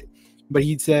watch it. But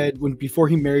he said before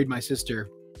he married my sister,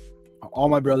 all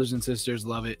my brothers and sisters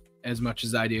love it as much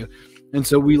as I do. And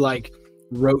so we like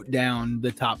wrote down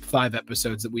the top 5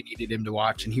 episodes that we needed him to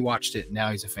watch, and he watched it. And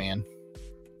now he's a fan.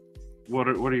 What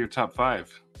are your top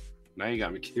 5? Now you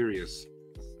got me curious.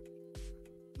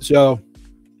 So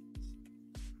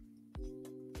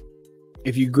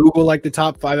if you Google like the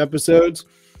top 5 episodes,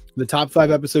 the top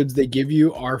 5 episodes they give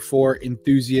you are for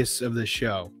enthusiasts of the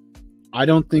show. I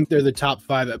don't think they're the top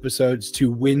 5 episodes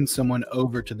to win someone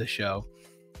over to the show,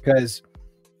 because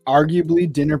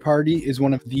arguably Dinner Party is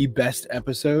one of the best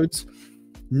episodes,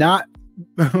 not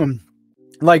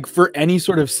like for any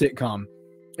sort of sitcom.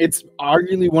 It's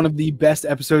arguably one of the best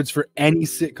episodes for any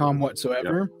sitcom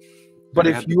whatsoever. Yep. But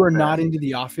if you are not into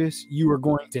The Office, you are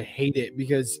going to hate it,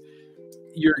 because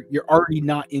you're already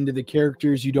not into the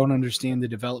characters. You don't understand the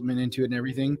development into it and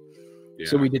everything. Yeah.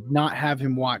 So we did not have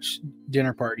him watch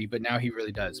Dinner Party, but now he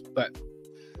really does. But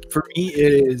for me,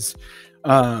 it is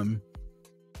the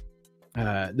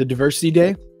Diversity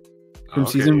Day from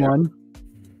season 1,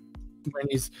 when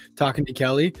he's talking to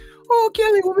Kelly. Oh,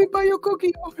 Kelly, let me buy your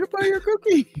cookie. Let me buy your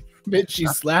cookie. Then she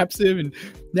slaps him, and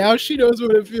now she knows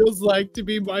what it feels like to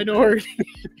be minority.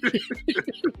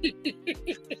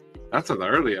 That's in the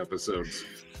early episodes.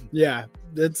 Yeah,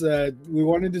 that's we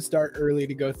wanted to start early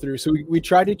to go through, so we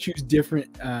tried to choose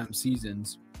different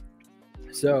seasons.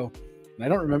 So I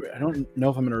don't know if I'm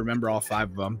going to remember all 5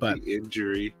 of them, but the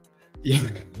injury. Yeah,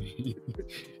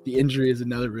 the injury is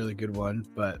another really good one.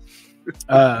 But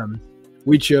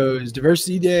we chose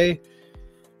Diversity Day.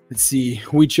 Let's see.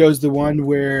 We chose the one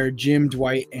where Jim,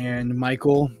 Dwight, and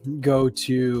Michael go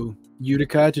to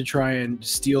Utica to try and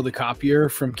steal the copier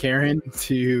from Karen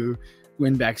to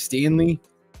win back Stanley.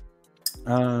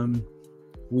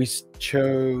 We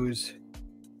chose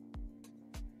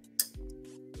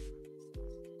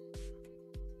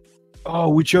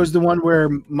the one where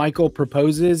Michael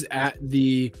proposes at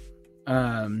the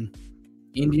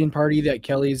Indian party that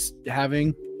Kelly's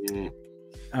having.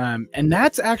 And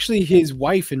that's actually his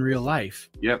wife in real life.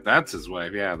 Yep, that's his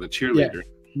wife. Yeah, the cheerleader. Yeah,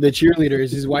 the cheerleader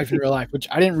is his wife in real life, which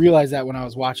I didn't realize that when I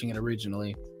was watching it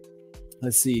originally.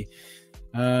 Let's see.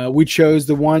 We chose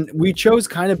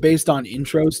kind of based on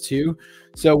intros too.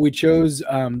 So we chose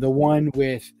the one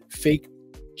with Fake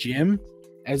Jim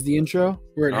as the intro,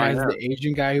 where it has the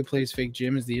Asian guy who plays Fake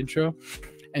Jim as the intro.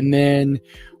 And then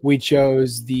we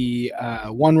chose the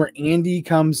one where Andy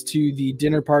comes to the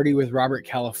dinner party with Robert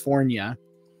California.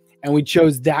 And we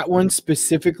chose that one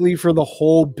specifically for the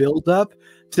whole buildup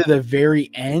to the very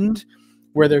end,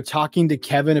 where they're talking to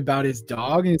Kevin about his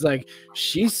dog. And he's like,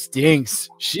 she stinks.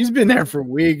 She's been there for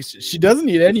weeks. She doesn't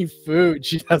eat any food.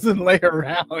 She doesn't lay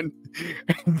around.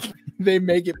 They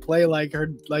make it play like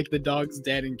the dog's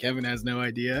dead, and Kevin has no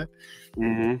idea.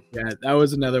 Mm-hmm. Yeah, that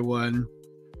was another one.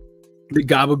 The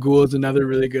Gabagool is another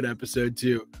really good episode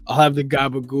too. I'll have the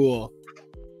Gabagool.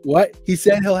 What? He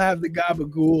said he'll have the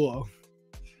Gabagool.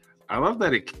 I love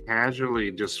that it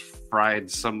casually just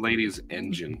fried some lady's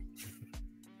engine.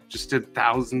 Just did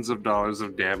thousands of dollars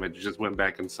of damage. Just went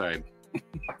back inside.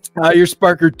 Your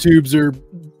sparker tubes are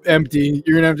empty.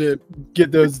 You're gonna have to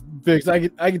get those fixed. I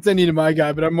can send you to my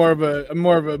guy, but I'm more of a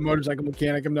motorcycle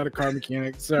mechanic. I'm not a car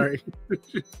mechanic. Sorry.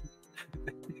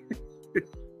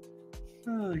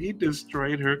 Oh, he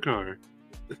destroyed her car.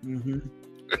 Mm-hmm.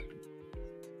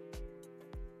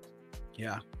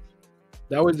 Yeah,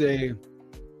 that was a.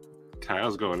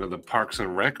 Kyle's going to the Parks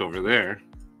and Rec over there.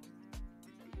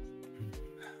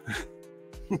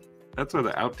 That's where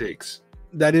the outtakes.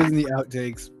 That is in the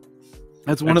outtakes.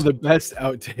 That's one of the best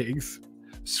outtakes.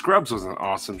 Scrubs was an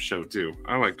awesome show too.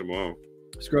 I liked them all.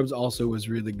 Scrubs also was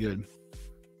really good.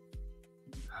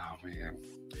 Oh man.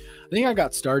 I think I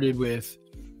got started with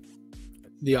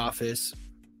The Office,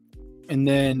 and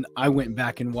then I went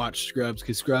back and watched Scrubs,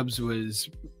 because Scrubs was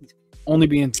only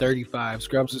being 35.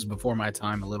 Scrubs was before my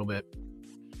time a little bit.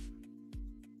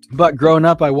 But growing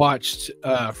up, I watched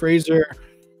Frasier,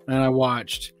 and I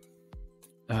watched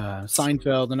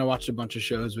Seinfeld, and I watched a bunch of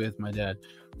shows with my dad.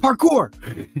 Parkour!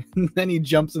 And then he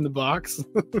jumps in the box.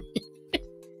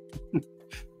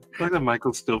 Like that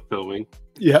Michael's still filming.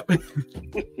 Yep.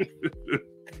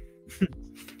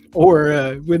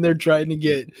 Or when they're trying to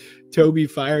get Toby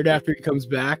fired after he comes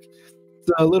back.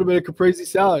 It's a little bit of caprese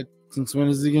salad. Since when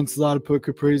is it against the law to put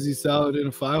caprese salad in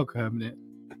a file cabinet?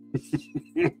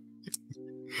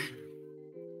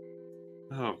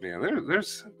 Oh man,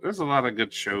 there's a lot of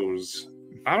good shows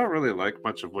I don't really like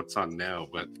much of what's on now,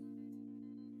 but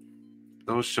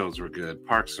those shows were good.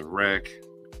 Parks and Rec,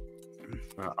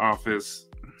 Office,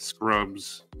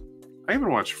 Scrubs. I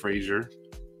even watched Frasier.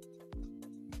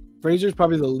 Frasier's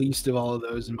probably the least of all of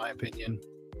those, in my opinion.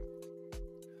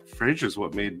 Frasier's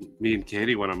what made me and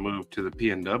Katie want to move to the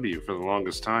PNW for the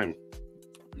longest time.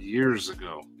 Years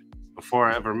ago. Before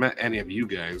I ever met any of you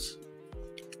guys.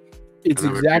 It's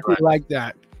exactly like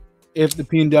that. If the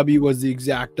PNW was the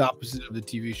exact opposite of the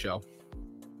TV show.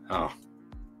 Oh.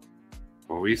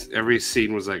 Well, every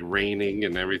scene was like raining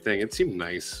and everything. It seemed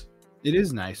nice. It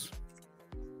is nice.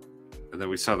 And then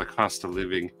we saw the cost of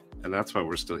living, and that's why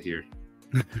we're still here.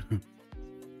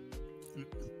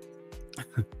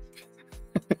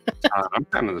 I'm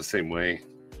kind of the same way.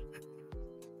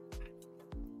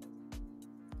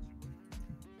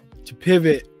 To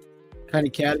pivot kind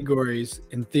of categories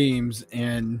and themes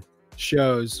and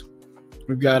shows,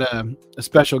 we've got a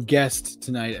special guest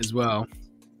tonight as well.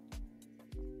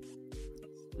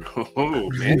 Oh,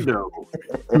 Mando.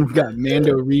 We've got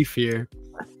Mando Reef here.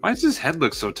 Why does his head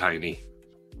look so tiny?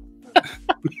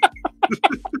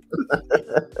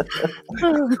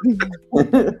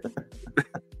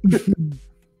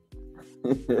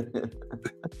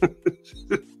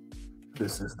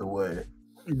 This is the way.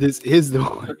 This is the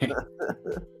way.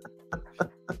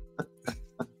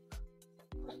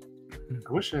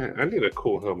 I wish I need a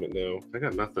cool helmet now. I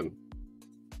got nothing.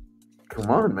 Come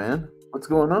on, man. What's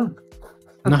going on?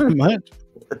 Not much.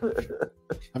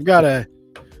 I've got a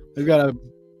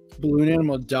balloon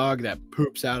animal dog that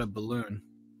poops out a balloon.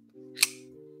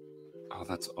 Oh,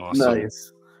 that's awesome.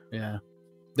 Nice. Yeah.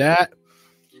 That,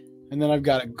 and then I've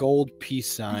got a gold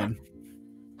peace sign.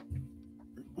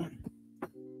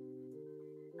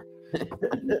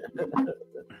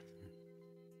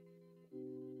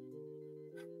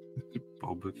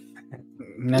 Boba Fett.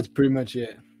 And that's pretty much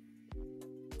it.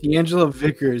 D'Angelo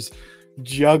Vickers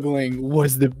juggling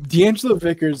was D'Angelo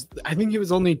Vickers. I think it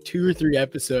was only 2 or 3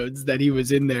 episodes that he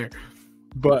was in there,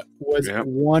 but was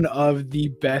one of the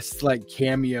best like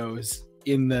cameos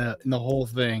in the whole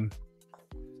thing.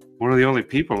 One of the only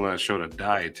people in that show to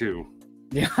die too.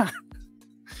 Yeah.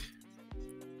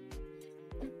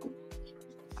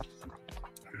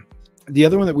 The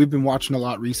other one that we've been watching a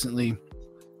lot recently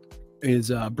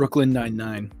is Brooklyn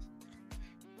Nine-Nine.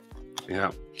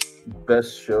 Yeah.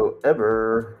 Best show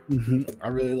ever. Mm-hmm. I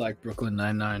really like Brooklyn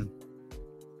Nine-Nine.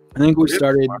 I think we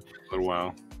started a little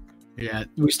while. Yeah,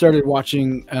 we started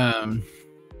watching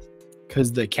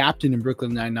because the captain in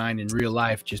Brooklyn Nine-Nine in real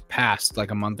life just passed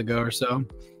like a month ago or so.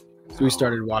 So we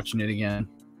started watching it again.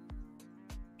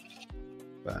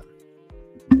 But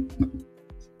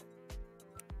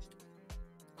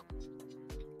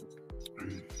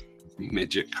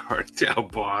Midget cartel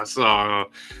boss. Oh,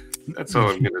 that's all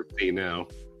I'm gonna see now.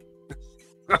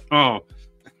 Oh.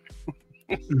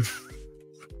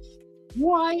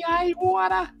 Why I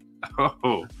wanna?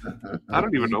 Oh, I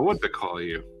don't even know what to call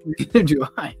you. Neither do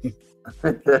I.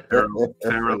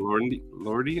 Farrah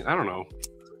Lordy? I don't know.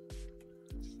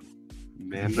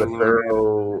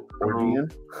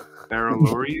 Mandalorian. Farrah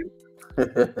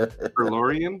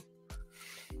Lorian?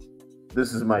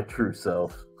 This is my true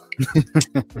self.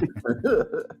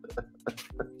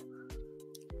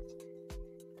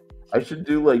 I should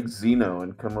do like Xeno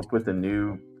and come up with a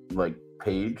new like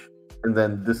page, and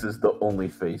then this is the only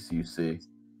face you see.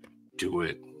 Do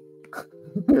it.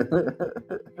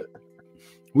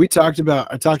 I talked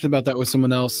about that with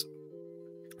someone else.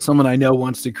 Someone I know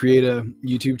wants to create a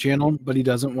YouTube channel, but he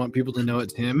doesn't want people to know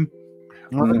it's him.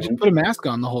 Just put a mask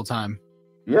on the whole time.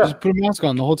 Yeah. Just put a mask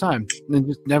on the whole time. And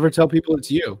just never tell people it's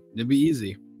you. It'd be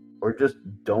easy. Or just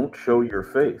don't show your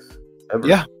face ever.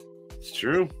 Yeah. It's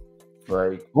true.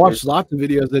 Like watch lots of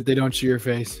videos that they don't show your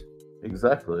face.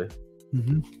 Exactly.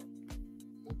 Mm-hmm.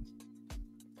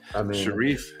 I mean,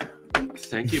 Sharif,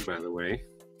 thank you, by the way.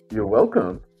 You're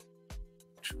welcome.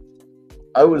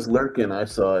 I was lurking. I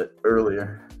saw it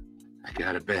earlier. I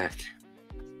got it back.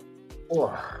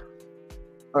 Oh.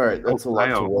 All right, that's a lot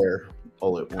to wear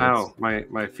all at once. Kyle,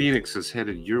 my Phoenix is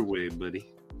headed your way,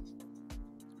 buddy.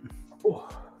 Oh.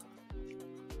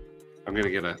 I'm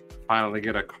gonna finally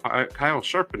get a Kyle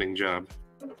sharpening job.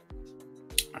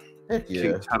 Heck yeah.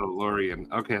 King Tuttlorian.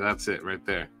 Okay, that's it right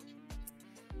there.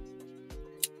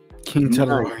 King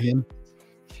Tuttlorian.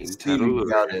 King Steve, you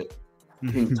got it.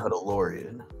 King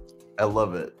Tuttlorian. I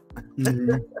love it.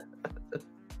 Mm-hmm.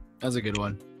 That's a good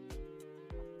one.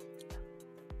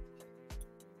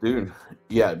 Dude,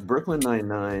 yeah, Brooklyn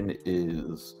Nine-Nine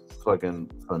is fucking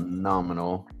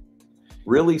phenomenal.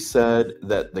 Really sad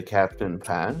that the captain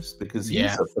passed because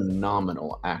he's a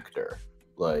phenomenal actor.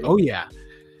 Like, oh yeah.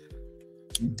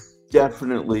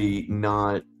 definitely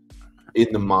not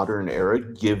in the modern era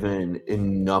given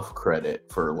enough credit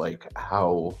for like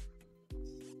how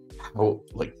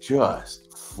like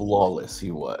just flawless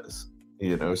he was,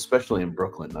 you know, especially in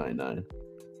Brooklyn Nine-Nine.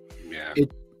 Yeah.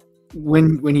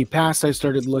 When he passed, I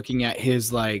started looking at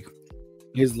his length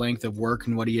of work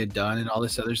and what he had done and all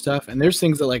this other stuff. And there's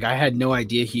things that like I had no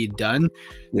idea he had done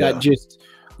that just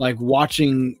like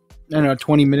watching, I don't know,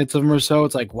 20 minutes of him or so.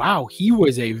 It's like, wow, he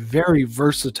was a very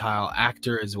versatile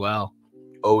actor as well.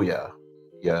 Oh yeah.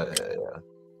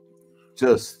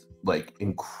 Just like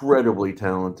incredibly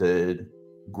talented,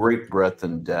 great breadth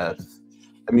and depth.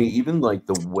 I mean, even like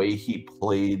the way he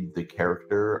played the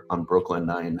character on Brooklyn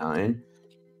Nine-Nine,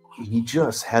 he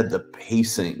just had the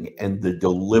pacing and the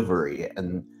delivery,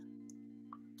 and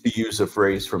to use a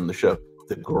phrase from the show,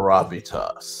 the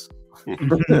gravitas.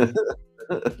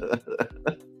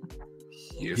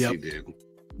 Yes, Yep. he did.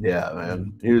 Yeah,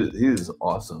 man, he was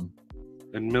awesome.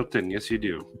 And Milton, yes, you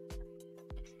do.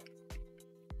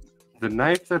 The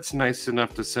knife that's nice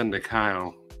enough to send to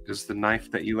Kyle is the knife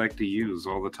that you like to use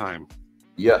all the time.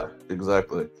 Yeah,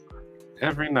 exactly.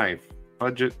 Every knife,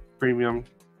 budget, premium,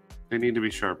 they need to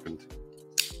be sharpened.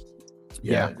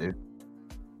 Yeah, dude.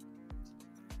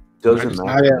 Doesn't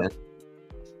matter, man.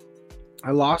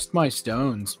 I lost my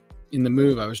stones in the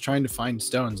move. I was trying to find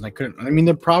stones and I couldn't. I mean,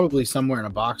 they're probably somewhere in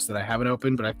a box that I haven't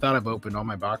opened, but I thought I've opened all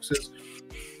my boxes.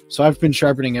 So I've been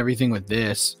sharpening everything with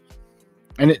this,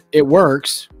 and it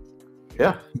works.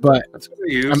 Yeah, but that's what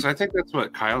I use. I think that's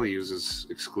what Kyle uses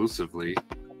exclusively.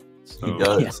 So. He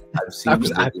does. Yeah. I've seen the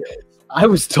videos. I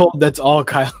was told that's all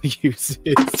Kyle uses.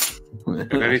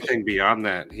 And anything beyond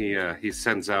that, he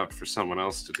sends out for someone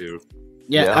else to do.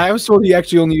 Yeah, I was told he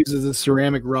actually only uses a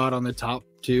ceramic rod on the top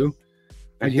too.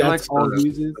 And he likes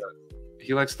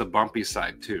he likes the bumpy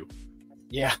side too.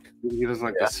 Yeah, he doesn't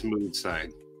like the smooth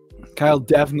side. Kyle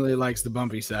definitely likes the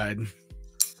bumpy side.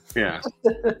 Yeah.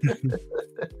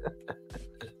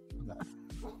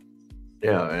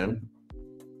 Yeah, man.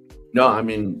 No, I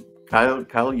mean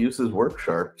Kyle uses work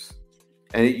sharps,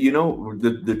 and you know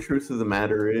the truth of the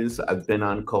matter is I've been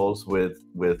on calls with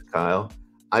Kyle.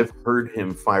 I've heard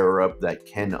him fire up that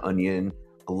Ken Onion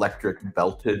electric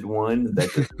belted one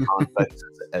that just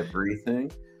convexes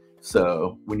everything.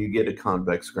 So when you get a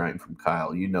convex grind from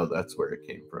Kyle, you know that's where it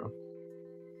came from.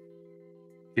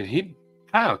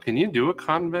 Kyle, can you do a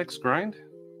convex grind?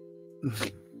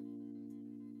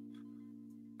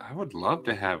 I would love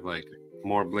to have like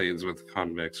more blades with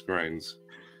convex grinds.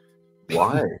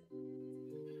 Why?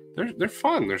 They're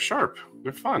fun. They're sharp.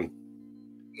 They're fun.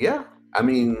 Yeah, I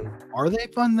mean, are they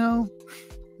fun though?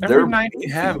 Every knife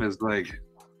you have is like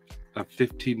a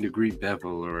 15-degree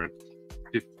bevel or a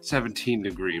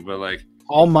 17-degree, but like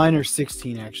all mine are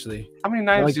 16 actually. How many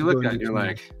knives do you look at and you're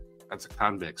like, that's a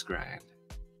convex grind,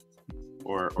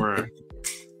 or a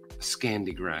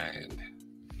Scandi grind?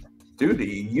 Dude,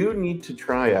 you need to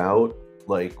try out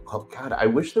like, oh God, I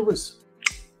wish there was.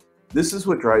 This is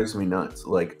what drives me nuts.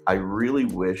 Like, I really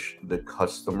wish the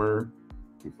customer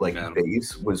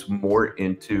base was more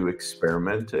into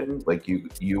experimenting, like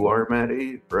you are,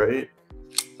 Maddie, right?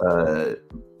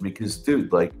 Because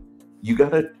dude, like, you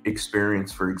gotta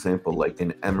experience, for example, like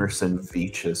an Emerson V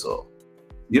chisel.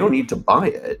 You don't need to buy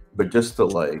it, but just to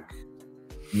like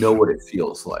know what it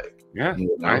feels like. Yeah,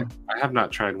 you know? I have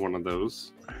not tried one of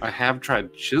those. I have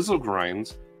tried chisel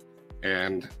grinds,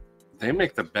 and they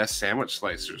make the best sandwich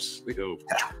slicers. They go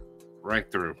right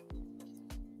through.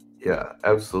 Yeah,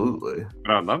 absolutely.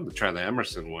 But I'd love to try the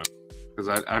Emerson one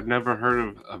because I've never heard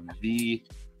of a V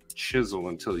chisel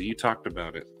until you talked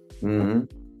about it. Mm-hmm.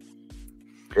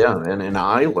 Yeah, and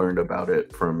I learned about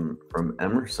it from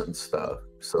Emerson stuff.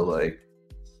 So like,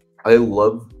 I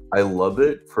love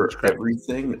it for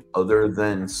everything other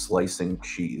than slicing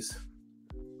cheese.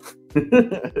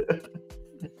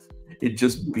 It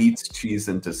just beats cheese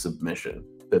into submission.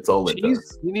 That's all it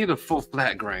does. You need a full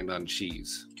flat grind on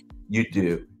cheese. You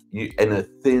do. And a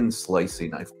thin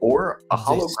slicing knife or a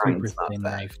hollow grind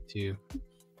knife too.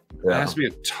 Yeah. It has to be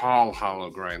a tall hollow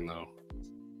grind though.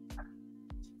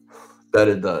 That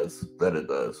it does.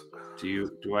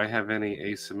 Do I have any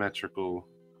asymmetrical?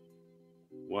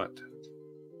 What?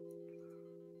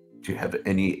 Do you have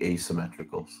any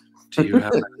asymmetricals? Do you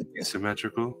have any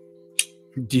asymmetrical?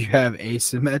 Do you have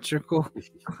asymmetrical?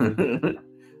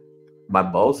 My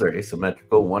balls are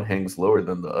asymmetrical. One hangs lower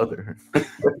than the other.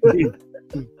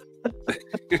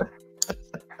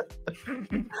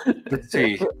 Let's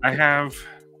see. I have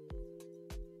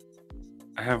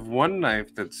one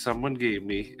knife that someone gave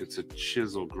me. It's a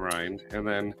chisel grind, and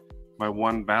then my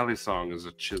one bally song is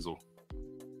a chisel.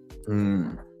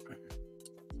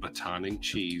 batoning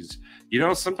cheese. You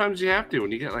know, sometimes you have to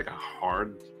when you get like a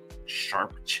hard,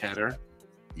 sharp cheddar.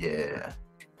 Yeah.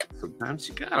 Sometimes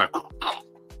you gotta.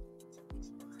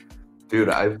 Dude,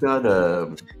 I've got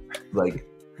like,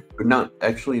 not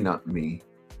me.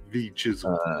 The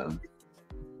chisel.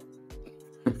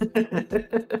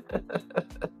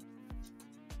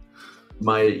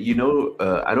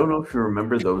 I don't know if you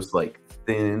remember those like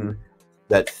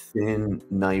that thin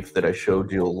knife that I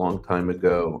showed you a long time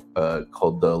ago,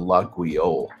 called the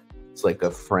Laguiole. It's like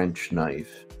a French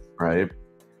knife, right?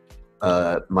 My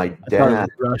I thought it dad,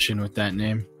 was Russian with that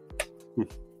name.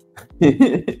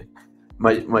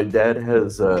 my dad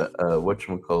has a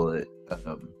whatchamacallit,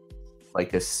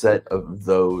 like a set of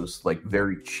those, like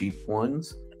very cheap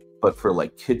ones, but for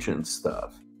like kitchen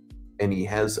stuff. And he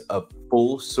has a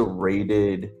full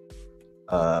serrated,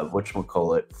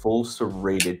 full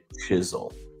serrated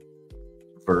chisel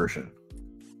version.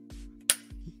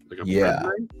 Like a Yeah.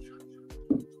 bread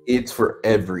knife? It's for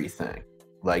everything.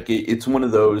 Like it's one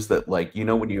of those that, like, you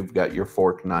know, when you've got your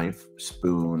fork, knife,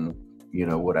 spoon, you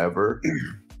know, whatever.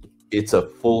 It's a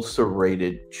full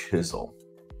serrated chisel.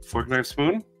 Fork, knife,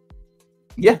 spoon?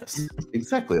 Yes,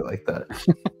 exactly like that.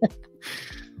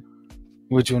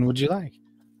 Which one would you like?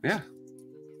 Yeah.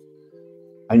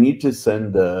 I need to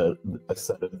send a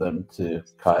set of them to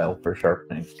Kyle for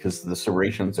sharpening, because the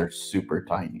serrations are super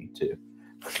tiny too.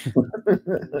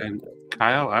 And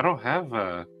Kyle, I don't have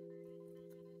a.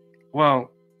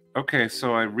 Well, okay,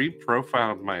 so I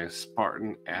reprofiled my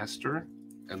Spartan Aster,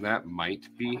 and that might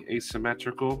be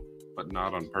asymmetrical, but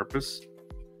not on purpose.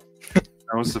 That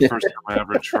was the first time I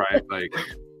ever tried like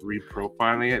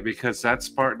reprofiling it, because that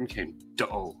Spartan came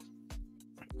dull.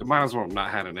 It might as well have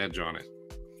not had an edge on it.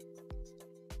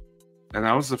 And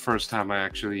that was the first time I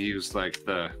actually used like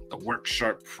the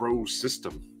WorkSharp Pro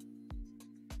system.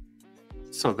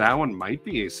 So that one might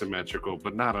be asymmetrical,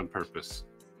 but not on purpose.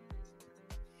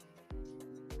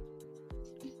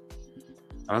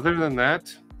 Other than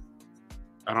that,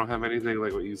 I don't have anything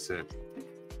like what you said.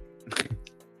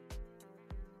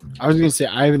 I was gonna say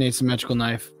I have an asymmetrical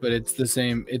knife, but it's the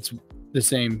same. It's the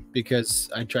same because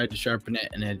I tried to sharpen it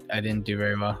and I didn't do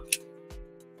very well.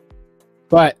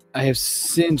 But I have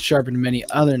since sharpened many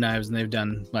other knives and they've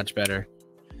done much better.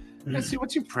 Yeah, see,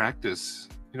 once you practice,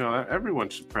 you know, everyone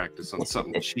should practice on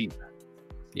something cheap.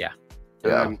 Yeah.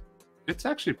 And it's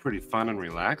actually pretty fun and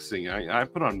relaxing. I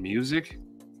put on music,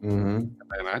 and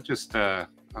I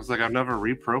was like, I've never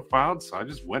reprofiled, so I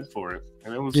just went for it.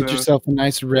 And it was Get yourself a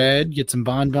nice red, get some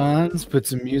bonbons, put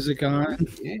some music on.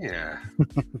 Yeah.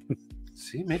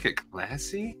 See, make it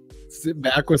classy. Sit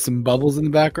back with some bubbles in the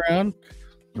background.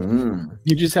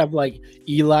 You just have like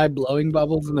Eli blowing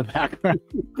bubbles in the background.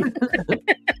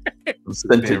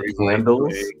 Scented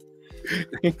candles.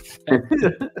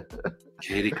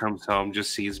 Katie comes home,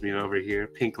 just sees me over here,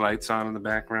 pink lights on in the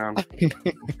background.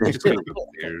 Just gonna go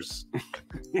upstairs.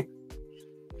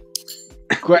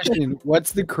 Question: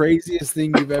 what's the craziest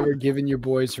thing you've ever given your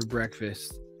boys for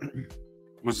breakfast?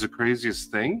 Was the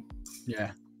craziest thing?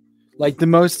 Yeah, like the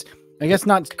most. I guess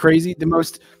not crazy. The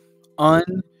most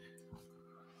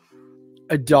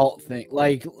adult thing,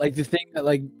 like the thing that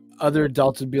like other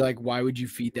adults would be like, why would you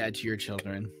feed that to your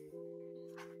children?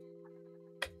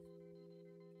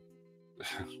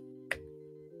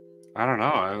 I don't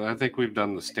know. I think we've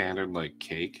done the standard like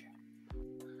cake.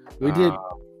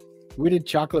 We did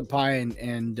chocolate pie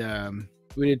and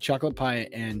we did chocolate pie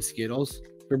and Skittles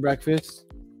for breakfast.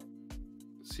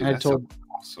 See, I that told sounds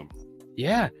awesome.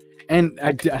 Yeah, and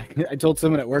I told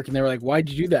someone at work and they were like, why'd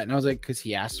you do that? And I was like, because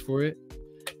he asked for it.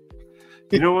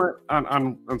 You know what?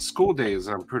 On school days,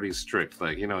 I'm pretty strict.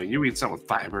 Like, you know, you eat something with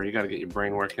fiber, you got to get your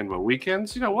brain working. But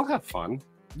weekends, you know, we'll have fun.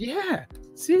 Yeah.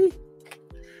 See,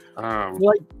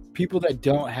 like people that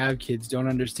don't have kids don't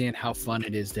understand how fun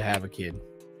it is to have a kid.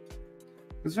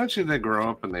 Eventually, they grow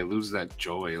up and they lose that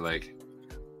joy. Like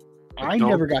I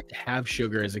never got to have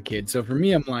sugar as a kid, so for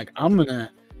me, I'm like,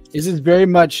 This is very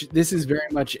much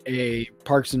a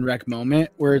Parks and Rec moment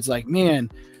where it's like, man,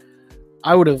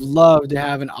 I would have loved to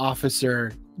have an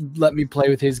officer let me play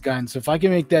with his gun. So if I can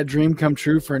make that dream come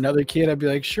true for another kid, I'd be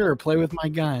like, sure, play with my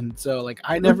gun. So like,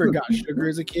 I never got sugar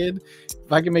as a kid.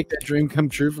 If I can make that dream come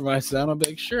true for my son, I'll be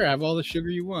like, sure, have all the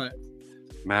sugar you want.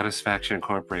 Mattisfaction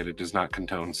Incorporated does not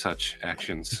condone such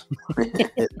actions. I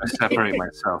separate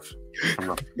myself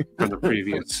from the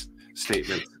previous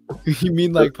statement. You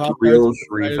mean like Pop Real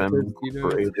Shreve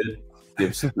Incorporated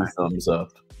gives 2 thumbs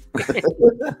up.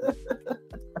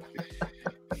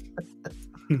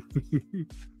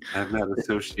 I'm not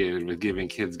associated with giving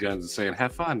kids guns and saying,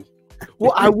 have fun.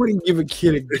 Well, I wouldn't give a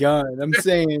kid a gun. I'm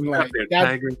saying like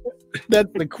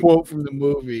that's the quote from the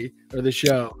movie or the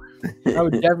show. I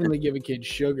would definitely give a kid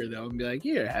sugar though and be like,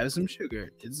 here, have some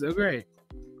sugar. It's so great.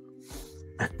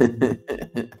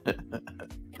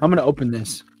 I'm gonna open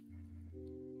this.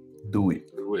 Do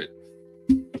it. Do it.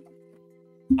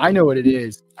 I know what it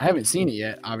is. I haven't seen it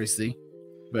yet, obviously,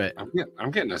 but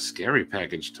I'm getting a scary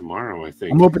package tomorrow. I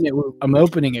think I'm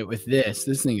opening it with this.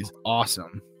 This thing is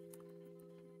awesome.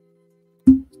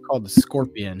 It's called the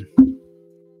Scorpion.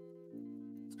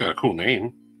 It's got a cool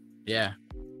name. Yeah.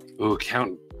 Oh,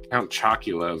 Count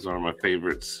Chocula is one of my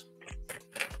favorites.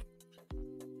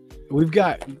 We've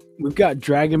got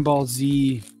Dragon Ball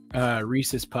Z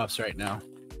Reese's Puffs right now.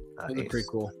 Those are pretty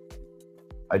cool.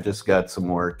 I just got some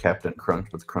more Captain Crunch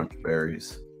with Crunch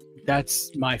Berries.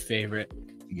 That's my favorite.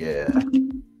 Yeah.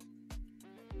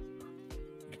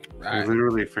 I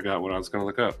literally forgot what I was going to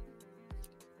look up.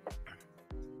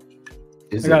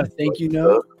 I got a thank you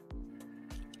note.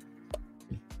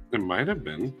 It might have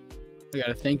been. I got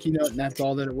a thank you note, and that's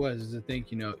all that it was, is a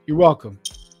thank you note. You're welcome.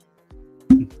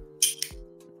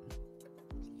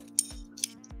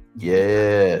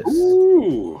 Yes.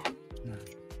 Ooh.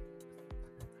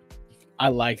 I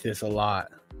like this a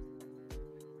lot.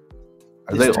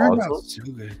 Are they awesome? So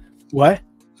good. What?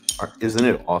 Isn't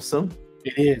it awesome?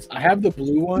 It is. I have the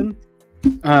blue one.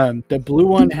 The blue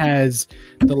one has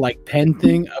the like pen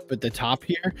thing up at the top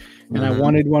here, and I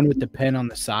wanted one with the pen on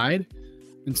the side,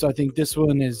 and so I think this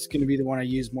one is going to be the one I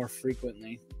use more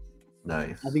frequently.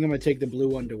 Nice. I think I'm going to take the blue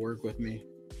one to work with me.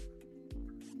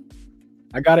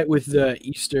 I got it with the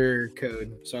Easter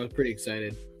code, so I was pretty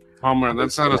excited. Palmer,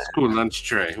 that's not a school lunch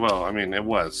tray. Well, I mean, it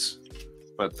was,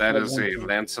 but that is a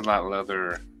Lancelot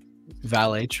leather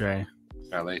valet tray.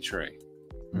 Valet tray.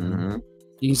 Mm-hmm.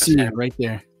 You can see it right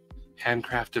there.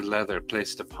 Handcrafted leather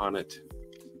placed upon it.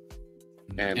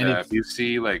 And And if you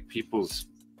see like people's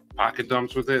pocket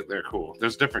dumps with it, they're cool.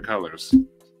 There's different colors.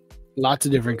 Lots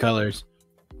of different colors.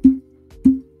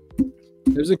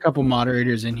 There's a couple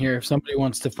moderators in here. If somebody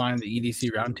wants to find the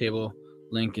EDC Roundtable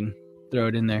link and throw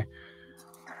it in there,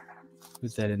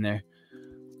 put that in there.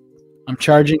 I'm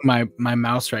charging my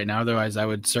mouse right now. Otherwise, I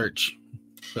would search.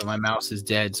 But my mouse is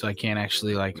dead, so I can't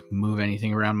actually like move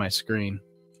anything around my screen.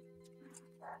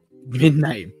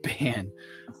 Midnight ban.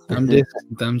 Thumb discs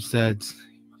and thumb studs.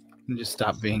 And just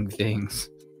stop being things.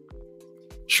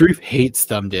 Sharif hates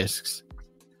thumb discs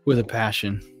with a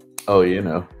passion. Oh, you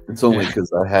know, it's only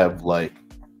because I have like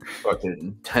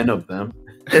fucking 10 of them.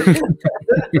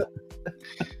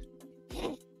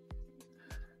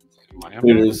 It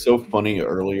was so funny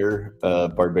earlier.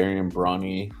 Barbarian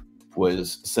Brawny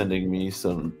was sending me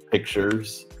some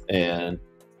pictures, and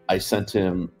I sent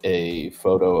him a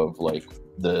photo of like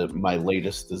my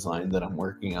latest design that I'm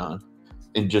working on,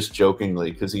 and just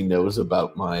jokingly, because he knows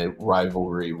about my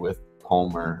rivalry with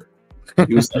Palmer,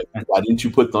 he was like, "Why didn't you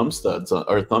put thumb studs on,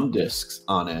 or thumb discs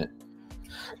on it?"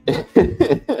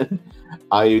 And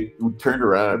I turned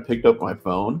around, I picked up my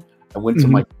phone, I went to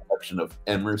my collection of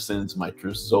Emerson's, my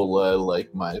Drusilla,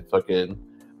 like my fucking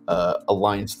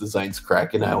Alliance Designs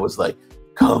crack, and I was like,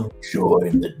 "Come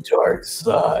join the dark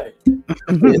side.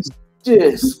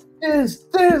 This,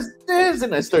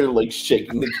 and I started like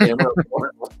shaking the camera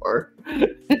more and more.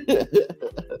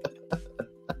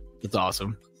 It's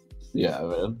awesome. Yeah,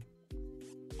 man.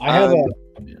 I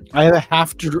have a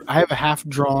half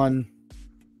drawn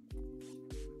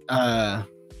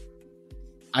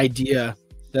idea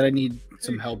that I need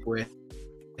some help with,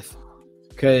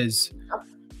 because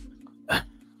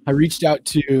I reached out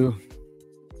to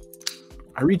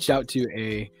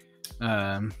a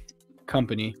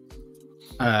company.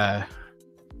 I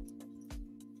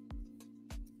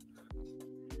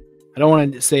don't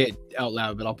want to say it out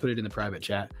loud, but I'll put it in the private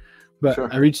chat. But sure.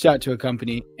 I reached out to a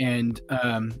company, and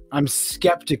I'm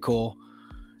skeptical,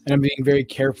 and I'm being very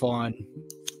careful on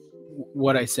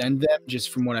what I send them,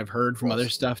 just from what I've heard from other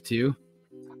stuff too.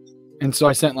 And so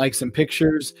I sent like some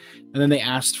pictures, and then they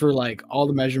asked for like all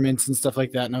the measurements and stuff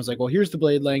like that. And I was like, well, here's the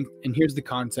blade length, and here's the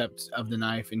concept of the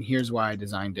knife, and here's why I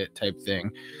designed it, type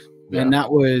thing. Yeah. And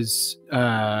that was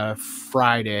last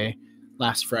Friday.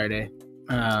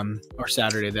 Or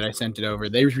Saturday that I sent it over.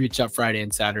 They reached out Friday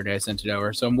and Saturday I sent it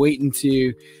over. So I'm waiting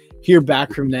to hear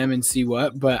back from them and see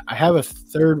what. But I have a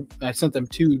third. I sent them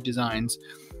 2 designs.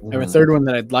 I have a third one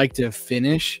that I'd like to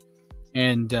finish.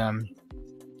 And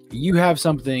you have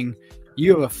something.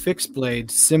 You have a fixed blade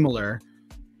similar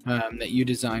that you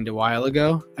designed a while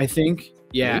ago, I think.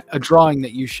 Yeah, a drawing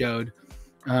that you showed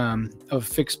of a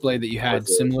fixed blade that you had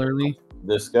similarly.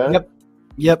 This guy?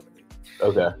 Yep.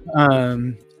 Okay.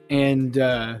 And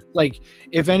like,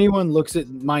 if anyone looks at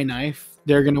my knife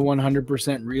they're gonna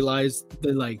 100% realize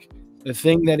that like the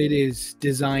thing that it is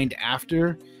designed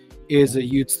after is a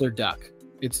Utzler duck.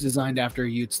 It's designed after a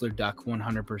Utzler duck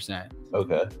 100%.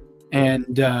 Okay.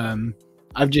 And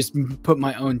I've just put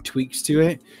my own tweaks to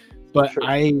it, but Sure.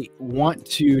 I want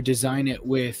to design it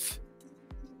with,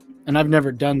 and I've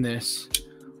never done this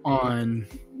on,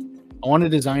 I want to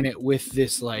design it with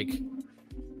this like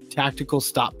tactical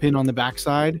stop pin on the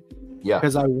backside. Yeah.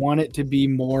 Because I want it to be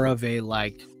more of a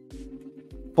like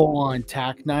full on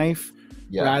tack knife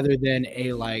rather than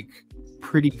a like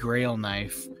pretty Grail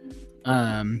knife.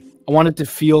 I want it to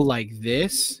feel like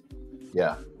this.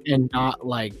 Yeah. And not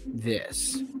like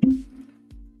this.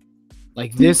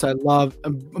 Like this, I love.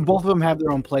 Both of them have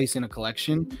their own place in a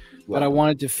collection, but I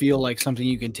want it to feel like something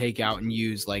you can take out and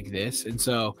use like this. And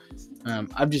so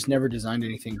I've just never designed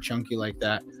anything chunky like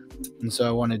that. And so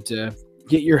I wanted to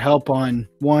get your help on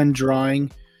one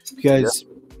drawing, because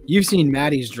you've seen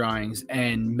Maddie's drawings,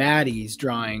 and Maddie's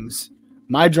drawings,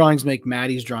 my drawings make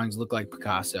Maddie's drawings look like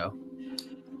Picasso.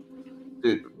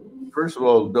 Dude, first of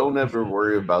all, don't ever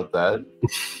worry about that.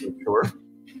 For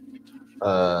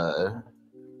sure.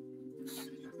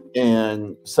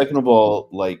 And second of all,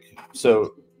 like,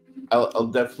 so I'll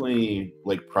definitely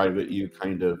like private you,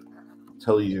 kind of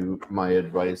tell you my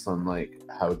advice on like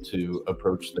how to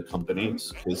approach the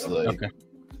companies, because like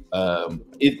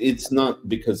it's not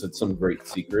because it's some great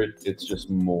secret, it's just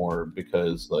more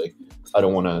because like I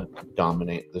don't want to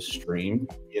dominate the stream,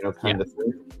 you know, kind of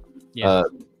thing.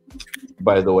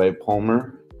 By the way,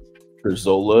 Palmer,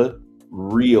 Trizola,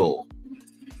 real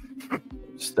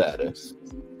status.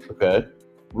 Okay,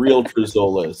 real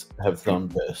Trizolas have thumb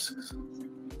discs.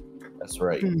 That's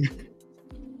right.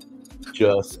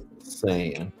 Just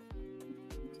saying.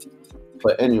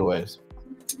 But anyways,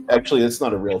 actually, it's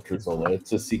not a real Trizola.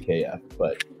 It's a CKF,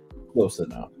 but close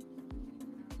enough.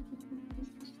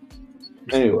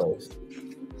 Anyways,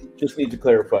 just need to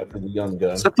clarify for the young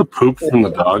gun. Is that the poop from the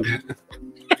dog?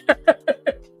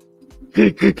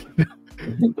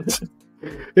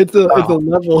 It's a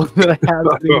level that I have.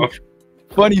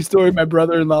 Funny story, my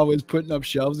brother-in-law was putting up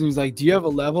shelves and he was like, "Do you have a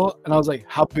level?" And I was like,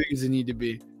 "How big does it need to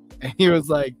be?" And he was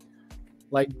like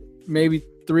maybe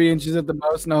 3 inches at the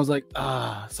most. And I was like,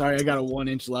 sorry, I got a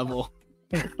 1-inch level.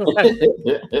 He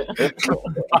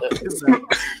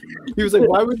was like,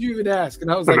 "Why would you even ask?" And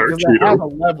I was like, "Because I have a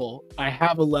level. I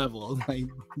have a level." Like,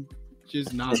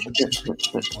 just not.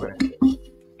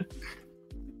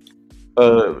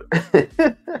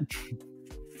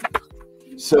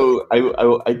 So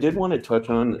I did want to touch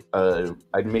on,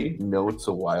 I made notes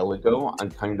a while ago on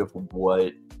kind of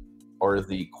what are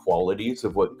the qualities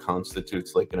of what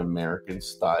constitutes like an American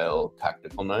style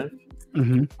tactical knife.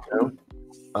 Mm-hmm. You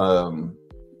know?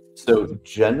 So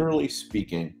generally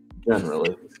speaking,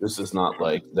 this is not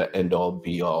like the end all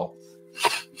be all.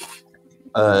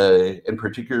 And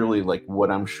particularly like what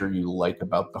I'm sure you like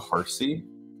about the Harsey,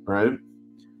 right?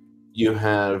 You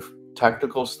have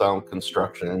tactical style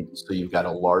construction, so you've got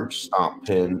a large stop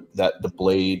pin that the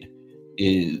blade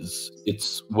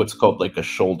it's what's called like a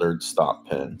shouldered stop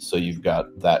pin. So you've got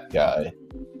that guy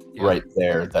right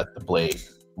there that the blade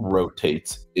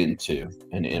rotates into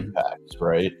and impacts,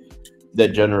 right? That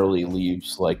generally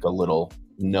leaves like a little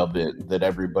nubbin that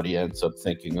everybody ends up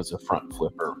thinking is a front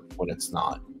flipper when it's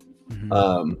not.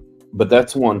 Mm-hmm. But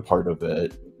that's one part of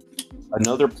it.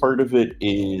 Another part of it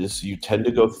is you tend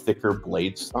to go thicker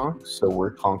blade stock. So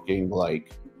we're talking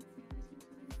like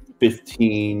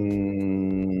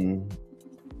 15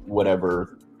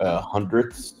 whatever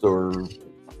hundredths or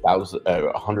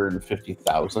 150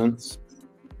 thousandths,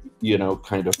 you know,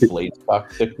 kind of blade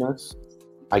stock thickness.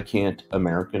 I can't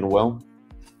American well.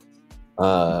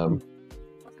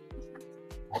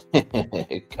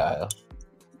 Kyle.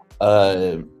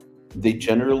 They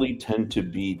generally tend to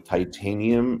be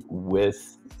titanium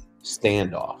with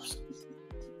standoffs,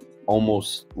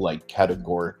 almost like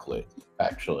categorically,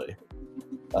 actually.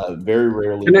 Very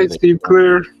rarely. Good night, Steve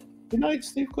Clare. Good night,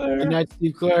 Steve Clare. Good night,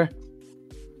 Steve Clare.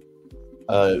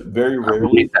 Very I will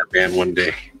rarely. meet that man one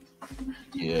day.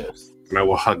 Yes. And I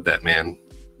will hug that man.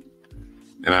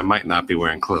 And I might not be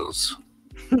wearing clothes.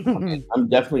 I'm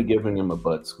definitely giving him a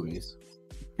butt squeeze.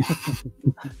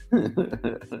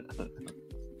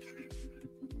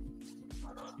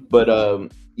 But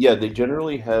yeah, they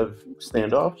generally have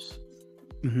standoffs.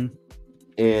 Mm-hmm.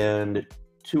 And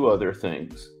two other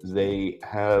things. They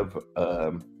have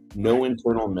no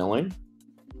internal milling,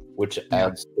 which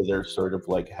adds to their sort of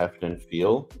like heft and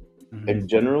feel. Mm-hmm. And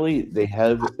generally they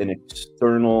have an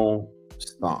external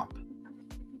stomp,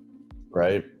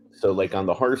 right? So like on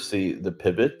the Harsey, the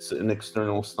pivot's an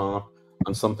external stomp.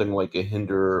 On something like a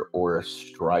Hinder or a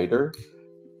Strider,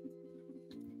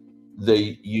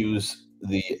 they use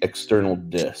the external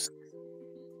disc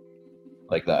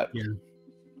like that. Yeah.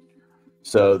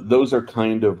 So those are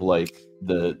kind of like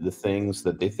the things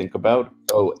that they think about.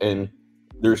 Oh, and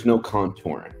there's no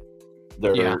contouring.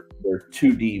 They're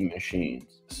 2D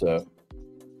machines. So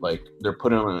like they're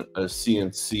put on a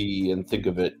CNC and think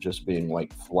of it just being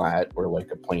like flat or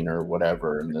like a planer or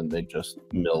whatever, and then they just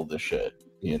mill the shit,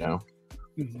 you know?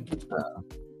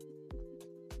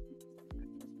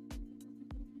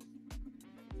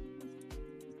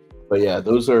 But yeah,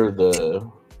 those are the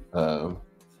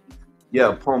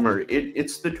Palmer.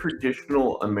 It's the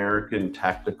traditional American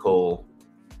tactical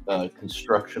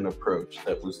construction approach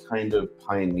that was kind of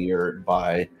pioneered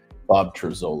by Bob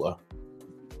Trezzola.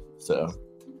 So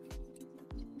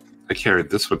I carried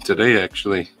this one today,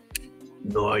 actually.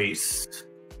 nice.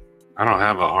 I don't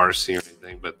have a RC or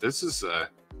anything, but this is a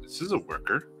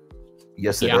worker.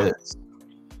 Yes, it Yeah. is.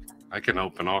 I can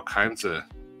open all kinds of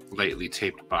lightly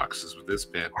taped boxes with this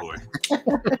bad boy.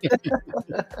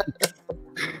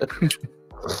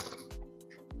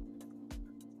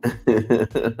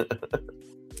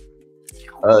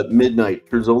 Midnight.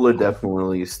 Trezzola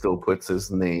definitely still puts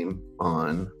his name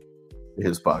on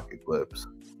his pocket clips.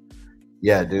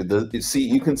 Yeah, dude.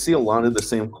 You can see a lot of the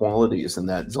same qualities in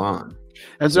that Zon.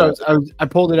 That's what I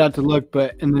pulled it out to look,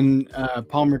 and then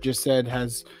Palmer just said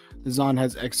the Zon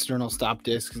has external stop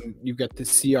discs, and you've got the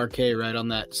CRK right on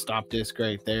that stop disc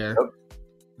right there.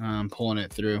 Yep. Pulling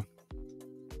it through.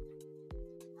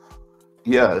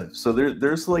 Yeah, so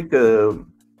there's like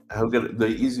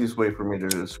the easiest way for me to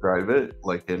describe it,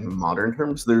 like in modern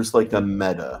terms, there's like a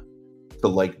meta to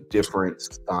like different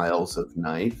styles of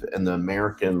knife, and the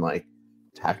American like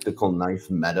tactical knife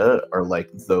meta are like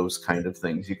those kind of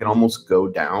things. You can almost go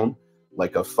down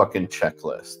like a fucking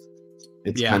checklist.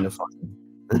 It's kind of fun.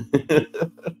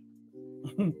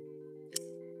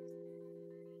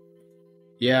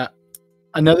 Yeah.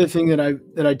 Another thing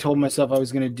that I told myself I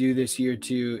was going to do this year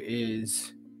too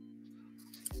is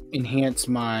enhance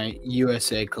my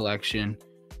USA collection.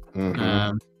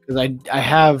 Because I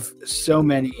have so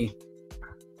many.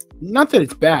 Not that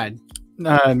it's bad.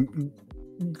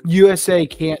 USA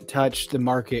can't touch the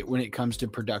market when it comes to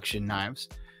production knives.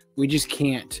 We just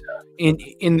can't. In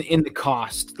the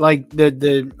cost, like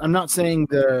the I'm not saying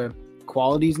the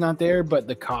quality's not there, but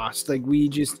the cost, like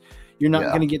you're not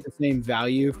going to get the same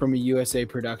value from a USA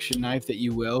production knife that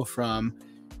you will from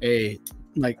a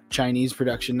like Chinese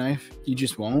production knife. You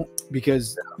just won't,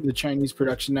 because the Chinese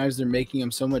production knives, they're making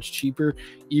them so much cheaper.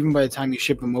 Even by the time you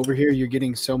ship them over here, you're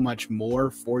getting so much more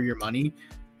for your money.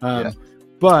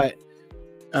 But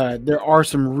there are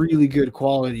some really good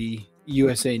quality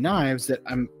USA knives that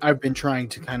I've been trying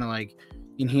to kind of like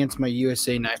enhance my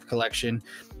USA knife collection.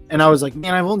 And I was like,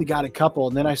 man, I've only got a couple.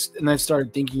 And then I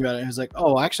started thinking about it. I was like,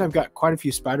 oh, actually, I've got quite a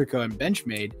few Spyderco and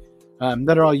Benchmade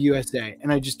that are all USA.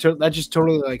 And that just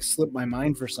totally like slipped my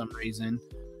mind for some reason.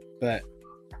 But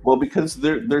well, because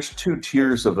there's two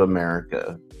tiers of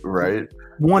America, right?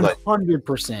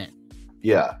 100%.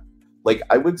 Yeah, like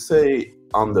I would say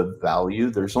on the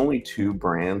value, there's only two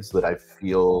brands that I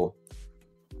feel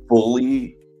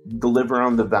fully deliver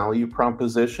on the value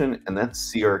proposition, and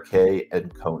that's CRK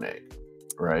and Koenig,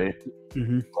 right?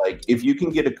 Like if you can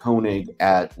get a Koenig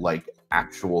at like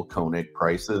actual Koenig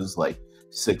prices, like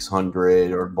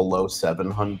 600 or below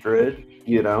 700,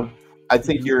 you know, I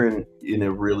think you're in a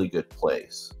really good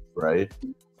place, right?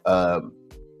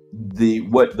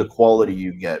 The quality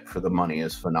you get for the money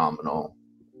is phenomenal.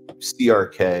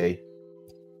 CRK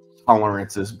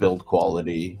tolerances, build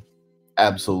quality,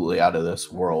 absolutely out of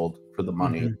this world for the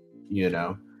money, you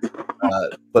know.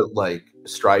 But like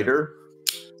Strider,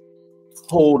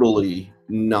 totally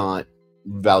not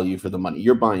value for the money.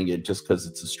 You're buying it just because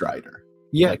it's a Strider.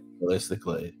 Yeah, like,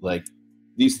 realistically, like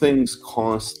these things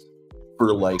cost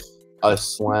for like a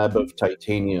slab of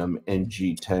titanium and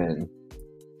G10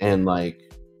 and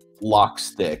like lock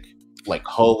stick, like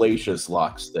hellacious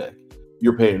lock stick.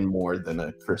 You're paying more than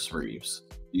a Chris Reeves,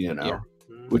 you know,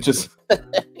 which is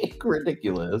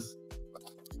ridiculous.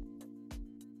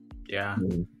 Yeah.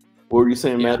 What were you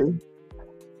saying, Maddie?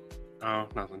 Oh,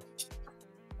 nothing.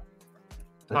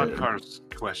 Todd Carr's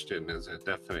question is a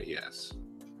definite yes.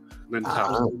 Then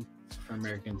Tom. For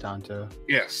American Tonto.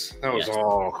 Yes, that was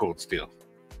all cold steel.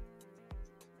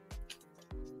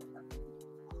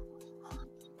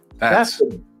 That's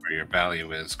where your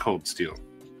value is, cold steel.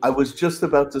 I was just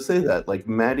about to say that. Like,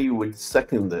 Maddie would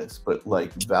second this, but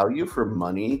like value for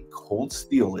money, cold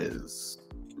steel is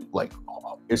like,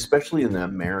 especially in the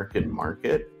American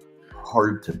market,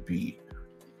 hard to beat.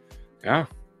 Yeah.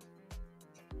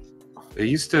 They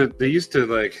used to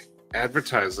like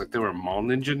advertise like they were Mall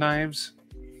Ninja knives.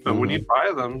 But when you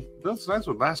buy them, those knives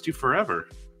would last you forever.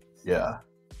 Yeah.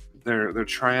 Their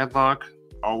triad lock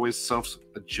always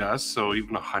self-adjusts, so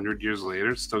even 100 years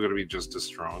later, it's still going to be just as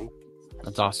strong.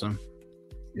 That's awesome.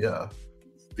 Yeah.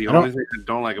 The only thing I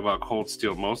don't like about cold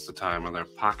steel most of the time are their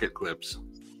pocket clips.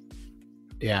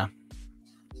 Yeah.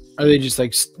 Are they just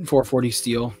like 440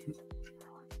 steel?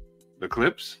 The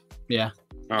clips? Yeah.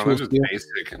 Oh, they're just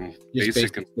basic and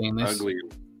stainless. ugly.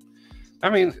 I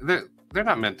mean, they're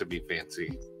not meant to be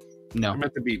fancy. No. They're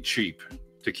meant to be cheap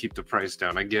to keep the price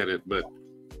down. I get it, but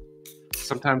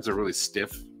sometimes they're really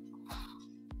stiff.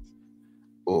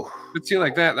 Oh. But see,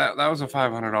 like that was a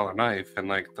 $500 knife, and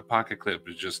like the pocket clip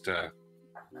is just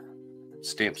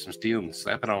stamp some steel and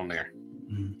slap it on there.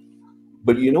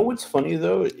 But you know what's funny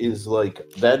though is like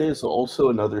that is also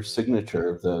another signature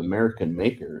of the American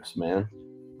makers, man.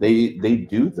 They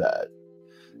do that.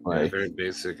 Like, yeah, very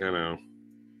basic, I know.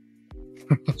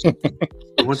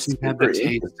 Once you have the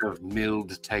taste of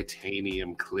milled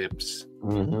titanium clips,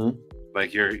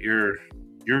 like your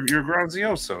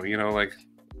Grazioso, you know, like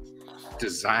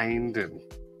designed and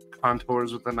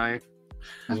contours with the knife.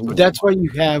 That's why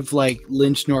you have like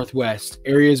Lynch Northwest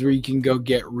areas where you can go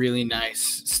get really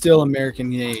nice, still American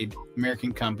made,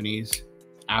 American companies,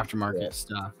 aftermarket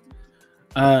stuff.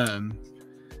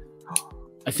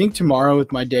 I think tomorrow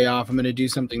with my day off, I'm going to do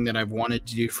something that I've wanted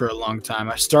to do for a long time.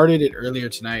 I started it earlier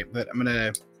tonight, but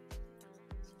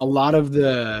a lot of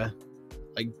the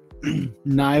like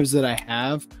knives that I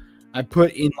have, I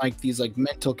put in like these like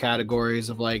mental categories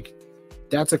of like,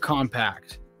 that's a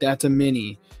compact, that's a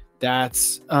mini,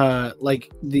 that's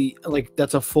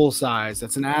that's a full size,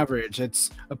 that's an average,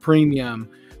 that's a premium,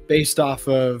 based off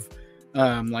of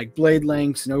like blade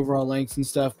lengths and overall lengths and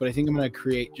stuff. But I think I'm going to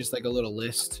create just like a little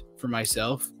list for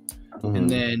myself and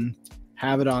then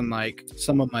have it on like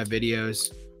some of my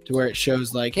videos to where it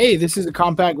shows like, hey, this is a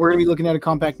compact. We're going to be looking at a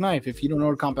compact knife. If you don't know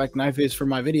what a compact knife is for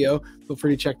my video, feel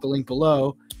free to check the link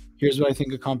below. Here's what I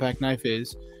think a compact knife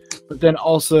is. But then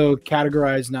also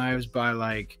categorize knives by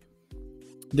like,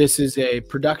 this is a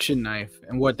production knife.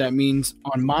 And what that means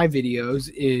on my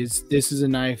videos is this is a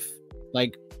knife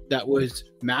like that was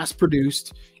mass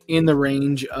produced in the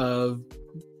range of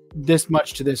this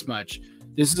much to this much.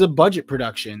 This is a budget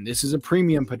production. This is a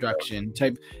premium production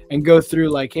type, and go through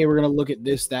like, hey, we're going to look at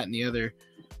this, that, and the other.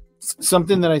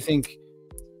 Something that I think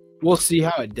we'll see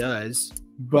how it does.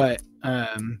 But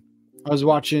I was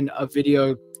watching a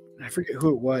video, I forget who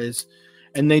it was,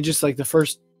 and they just like the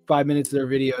first 5 minutes of their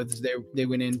video, they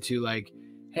went into like,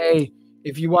 hey,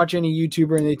 if you watch any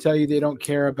YouTuber and they tell you they don't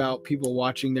care about people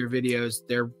watching their videos,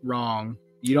 they're wrong.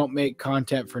 You don't make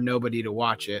content for nobody to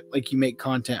watch it. Like you make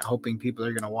content hoping people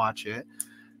are going to watch it.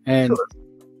 And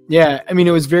yeah, I mean,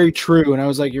 it was very true. And I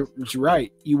was like, you're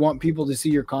right. You want people to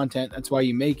see your content. That's why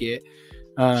you make it.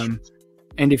 And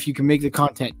if you can make the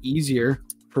content easier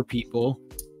for people,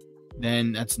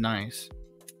 then that's nice.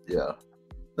 Yeah.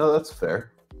 No, that's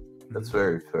fair. That's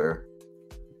very fair.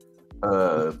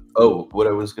 What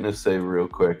I was going to say real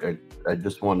quick, I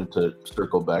just wanted to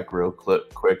circle back real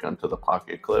quick onto the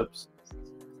pocket clips.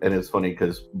 And it's funny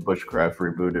because Bushcraft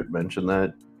Rebooted mentioned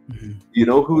that. You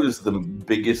know who is the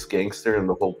biggest gangster in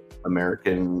the whole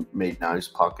American made knives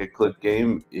pocket clip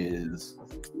game is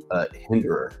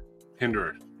Hinderer.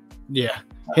 Yeah,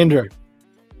 Hinderer.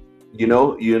 You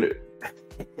know,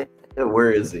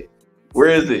 where is he?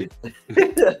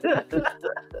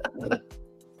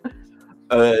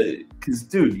 Because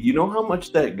dude, you know how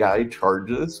much that guy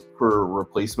charges for a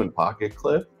replacement pocket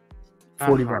clip?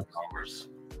 $45.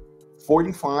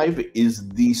 45 is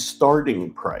the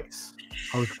starting price.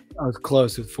 I was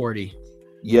close with 40.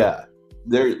 Yeah,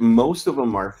 most of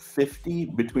them are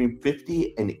between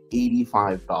 $50 and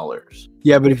 $85.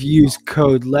 Yeah, but if you use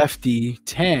code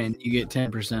Lefty10, you get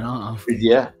 10% off.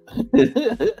 Yeah.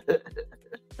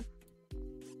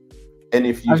 And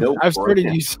if you I've started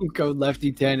using code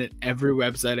Lefty10 at every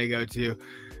website I go to.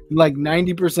 Like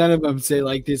 90% of them say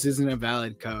like this isn't a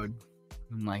valid code.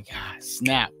 I'm like,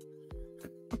 snap.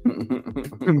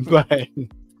 But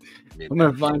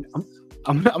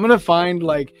I'm gonna find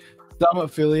like some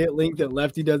affiliate link that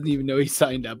Lefty doesn't even know he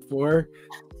signed up for.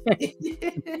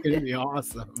 It's gonna be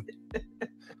awesome.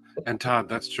 And Todd,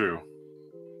 that's true.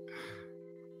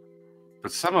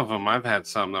 But some of them, I've had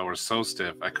some that were so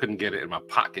stiff I couldn't get it in my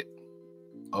pocket.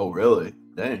 Oh, really?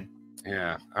 Dang.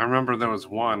 Yeah, I remember there was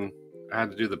one I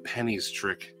had to do the pennies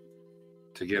trick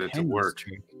to get it to work.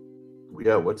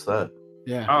 Yeah, what's that?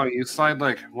 Yeah. Oh, you slide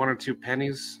like 1 or 2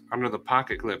 pennies under the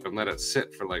pocket clip and let it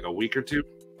sit for like a week or two.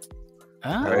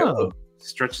 Oh.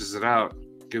 Stretches it out,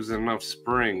 gives it enough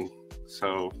spring.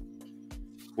 So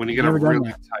when you get a really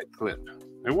tight clip,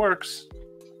 it works.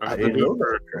 I The didn't V know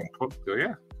for that. quote,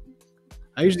 yeah.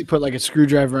 I usually put like a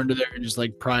screwdriver under there and just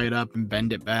like pry it up and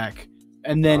bend it back,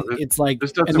 and then it's like,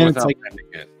 This does and it then it's without like, bending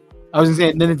it. I was gonna say,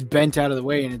 and then it's bent out of the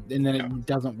way, and then Yeah. it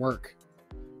doesn't work.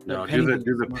 No, The do pennies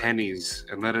the are smart. pennies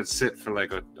and let it sit for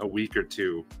like a week or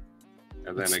two, and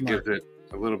then That's it smart. gives it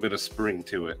a little bit of spring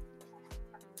to it.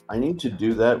 I need to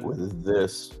do that with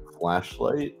this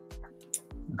flashlight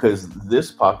because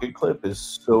this pocket clip is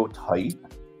so tight.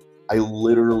 I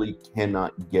literally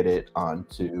cannot get it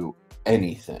onto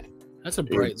anything. That's a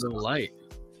bright It's- little light.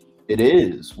 It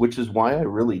is, which is why I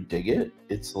really dig it.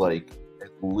 It's like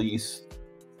at least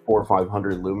 400 or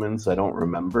 500 lumens. I don't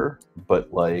remember,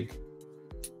 but like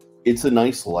it's a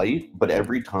nice light. But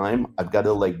every time I've got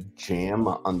to like jam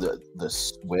on the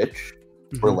switch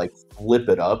or Mhm. like flip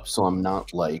it up so I'm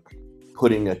not like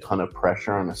putting a ton of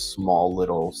pressure on a small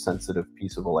little sensitive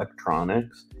piece of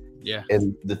electronics. Yeah.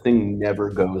 And the thing never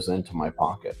goes into my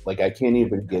pocket. Like I can't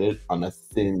even get it on a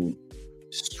thin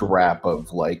strap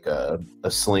of like a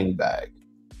sling bag.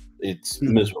 It's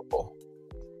Hmm. miserable.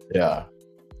 Yeah.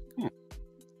 Hmm.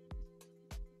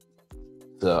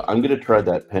 So I'm gonna try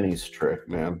that pennies trick,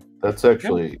 man. That's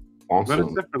actually Let it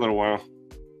awesome. sit for a little while.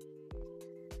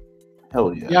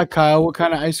 Hell yeah. Yeah, Kyle, what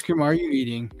kind of ice cream are you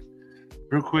eating?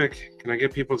 Real quick, can I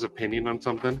get people's opinion on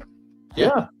something?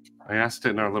 Yeah. I asked it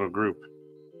in our little group.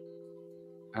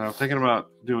 And I'm thinking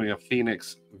about doing a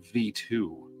Phoenix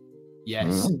V2,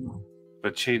 Yes. Mm.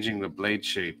 but changing the blade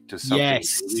shape to something.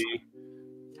 Yes. Really...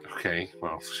 Okay,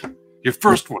 well, your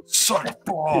first one sucked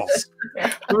balls.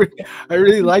 I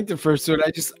really like the first one.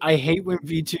 I hate when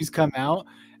V2s come out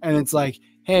and it's like,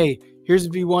 hey, here's a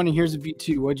V1 and here's a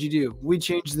V2. What'd you do? We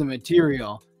changed the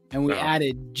material and we Oh.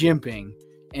 added jimping,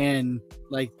 and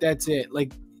like that's it.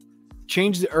 Like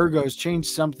change the ergos, change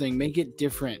something, make it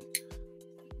different.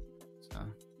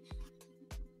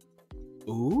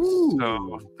 Ooh.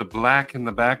 So the black in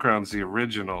the background's the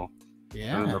original, and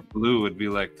then Yeah. the blue would be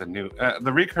like the new.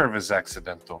 The recurve is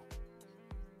accidental,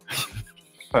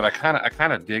 but I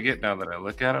kind of dig it now that I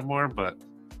look at it more. But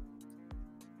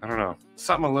I don't know,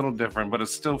 something a little different, but it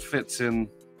still fits in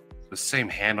the same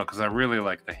handle because I really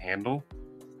like the handle.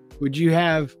 Would you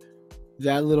have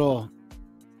that little?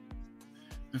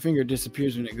 My finger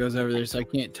disappears when it goes over there, so I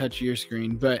can't touch your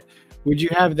screen. But would you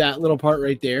have that little part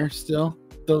right there still?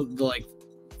 The like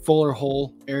fuller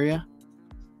hole area?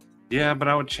 Yeah, but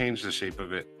I would change the shape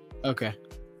of it Okay.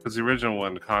 because the original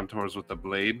one contours with the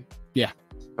blade. Yeah.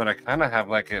 But I kind of have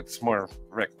like it's more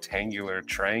rectangular,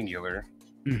 triangular.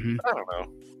 Mm-hmm. I don't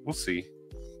know. We'll see.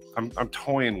 I'm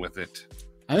toying with it,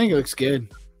 I think it looks good.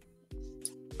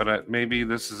 but maybe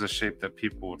this is a shape that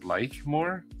people would like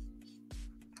more.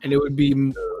 And it would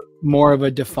be more of a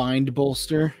defined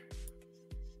bolster.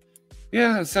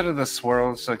 Yeah, instead of the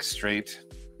swirl, it's like straight.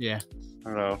 Yeah. I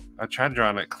don't know. I tried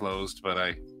drawing it closed, but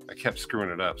I kept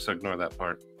screwing it up, so ignore that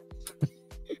part.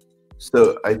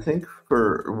 So I think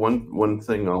for one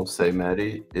thing I'll say,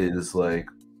 Maddie, is like,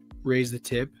 Raise the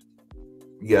tip.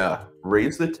 yeah,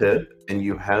 raise the tip and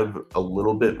you have a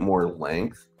little bit more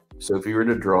length. So if you were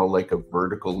to draw like a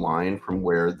vertical line from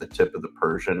where the tip of the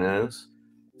Persian is,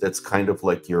 that's kind of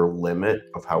like your limit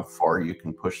of how far you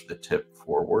can push the tip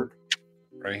forward.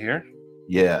 Right here?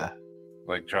 Yeah.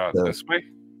 Like draw it So- this way?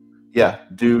 Yeah,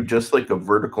 do just like a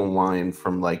vertical line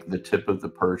from like the tip of the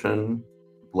Persian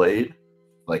blade,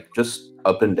 like just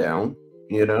up and down,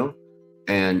 you know?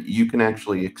 And you can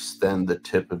actually extend the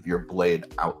tip of your blade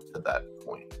out to that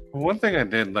point. Well, one thing I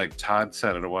did, like Todd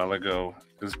said it a while ago,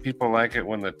 is people like it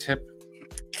when the tip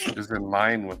is in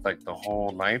line with like the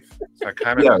whole knife. So I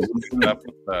kind of Yeah, picked it up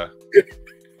with the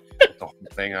whole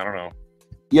thing. I don't know.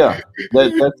 Yeah,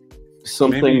 that's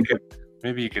something.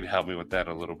 Maybe you could help me with that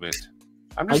a little bit.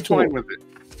 I'm I just can. toying with it.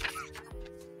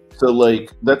 So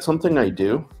like that's something I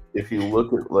do. If you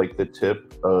look at like the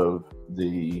tip of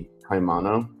the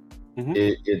Kaimano, Mhm.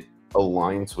 it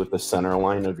aligns with the center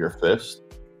line of your fist.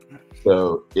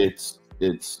 So it's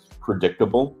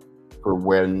predictable for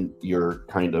when you're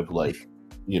kind of like,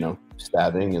 you know,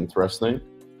 stabbing and thrusting,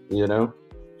 you know.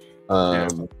 Yeah.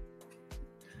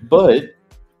 But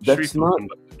that's Shriek not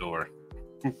opened up the door.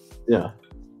 yeah.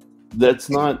 That's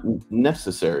not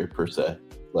necessary per se.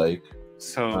 Like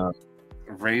So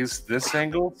raise this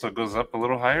angle so it goes up a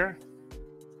little higher.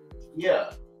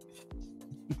 yeah.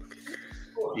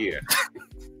 Yeah.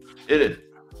 It is.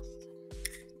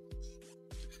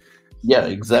 Yeah,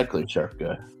 exactly, Shark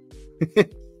Guy.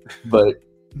 But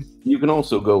you can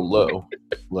also go low,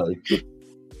 like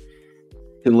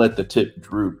can let the tip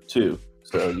droop too.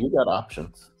 So you got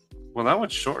options. Well, that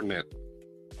would shorten it.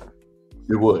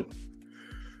 It would.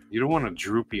 You don't want it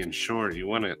droopy and short. You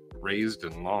want it raised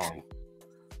and long.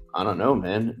 I don't know,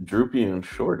 man. Droopy and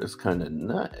short is kind of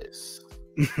nice.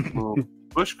 Well,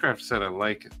 Bushcraft said I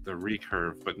like the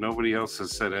recurve, but nobody else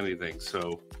has said anything,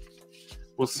 so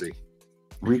we'll see.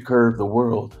 Recurve the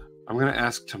world. I'm gonna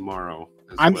ask tomorrow.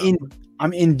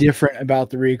 I'm indifferent about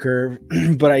the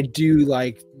recurve, but I do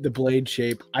like the blade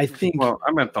shape. I think. Well,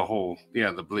 I meant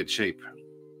the blade shape.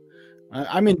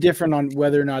 I'm indifferent on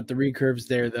whether or not the recurve's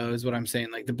there, though, is what I'm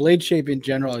saying. Like the blade shape in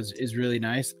general is really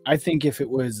nice. I think if it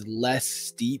was less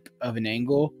steep of an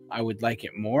angle, I would like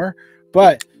it more.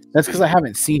 But that's because I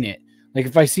haven't seen it. Like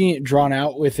if I see it drawn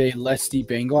out with a less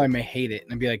steep angle, I may hate it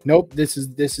and I'd be like, nope, this is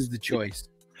the choice.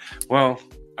 Well,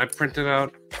 I printed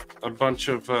out a bunch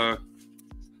of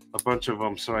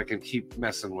them so I can keep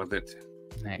messing with it.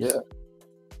 Nice. Yeah.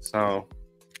 So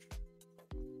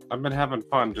I've been having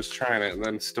fun just trying it and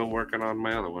then still working on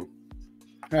my other one.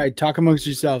 All right, talk amongst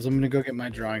yourselves. I'm gonna go get my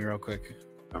drawing real quick.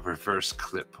 A reverse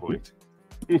clip point.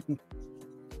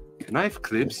 Knife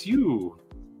clips you.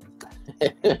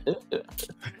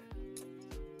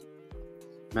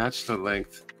 Match the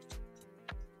length.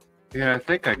 Yeah, I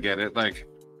think I get it. Like,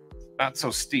 not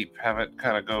so steep. Have it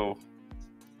kind of go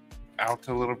out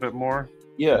a little bit more.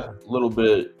 Yeah, a little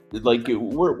bit. Like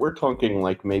we're talking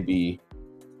like maybe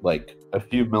like a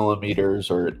few millimeters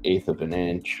or an eighth of an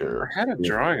inch. Or I had a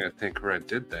drawing, I think, where I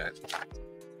did that,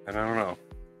 and I don't know.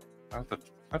 I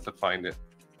have to find it.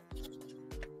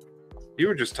 You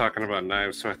were just talking about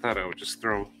knives, so I thought I would just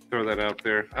throw that out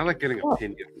there. I like getting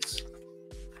opinions.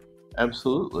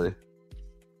 Absolutely.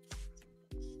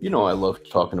 You know, I love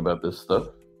talking about this stuff.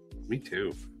 Me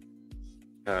too.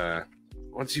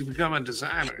 Once you become a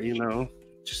designer, you know,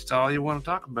 just all you want to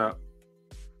talk about.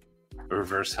 A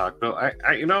reverse hawkbill.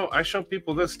 I show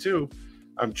people this too.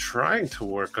 I'm trying to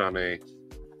work on a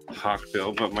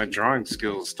hawkbill, but my drawing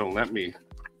skills don't let me.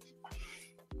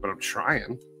 But I'm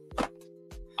trying.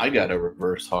 I got a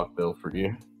reverse hawkbill for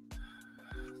you.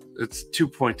 It's too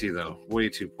pointy though, way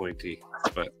too pointy.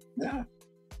 But yeah,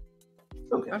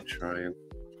 okay. I'm trying.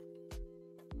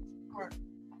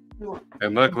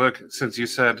 And look! Since you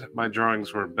said my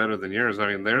drawings were better than yours,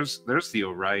 I mean, there's the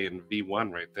Orion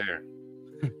V1 right there.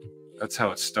 That's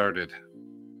how it started.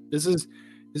 This is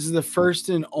the first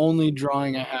and only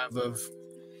drawing I have of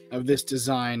this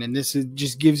design, and this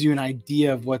just gives you an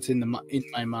idea of what's in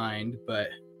my mind. But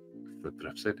flip it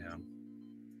upside down.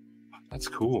 That's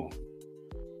cool.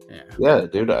 Yeah,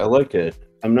 dude, I like it.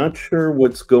 I'm not sure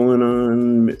what's going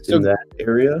on in that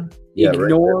area. Yeah,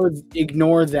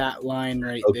 ignore that line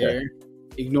right there.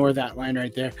 Ignore that line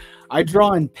right there. I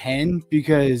draw in pen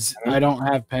because I don't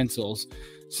have pencils.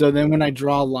 So then when I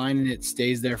draw a line and it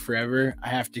stays there forever, I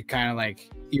have to kind of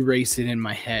like erase it in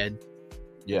my head.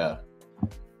 Yeah.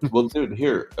 Well, dude,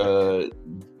 here. I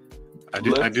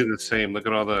do the same. Look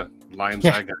at all the lines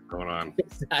I got going on.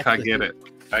 Exactly.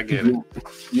 I get it.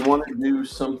 You want to do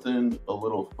something a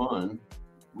little fun?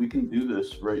 We can do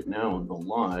this right now in the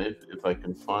live if I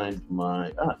can find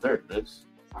my... there it is.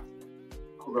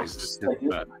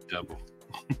 Double.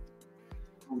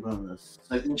 Hold on a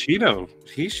second. Cheeto,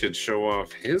 he should show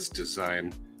off his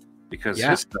design because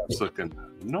his stuff's looking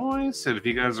nice. And if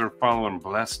you guys are following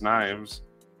Blessed Knives,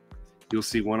 you'll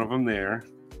see one of them there.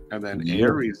 And then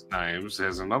Aries Knives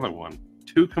has another one.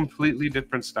 Two completely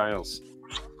different styles.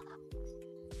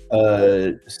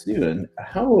 Steven,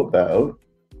 how about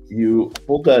you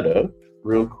hold that up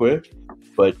real quick,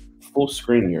 but full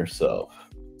screen yourself.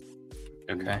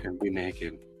 And be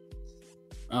naked.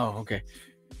 Oh, okay.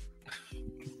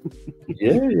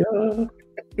 Yeah.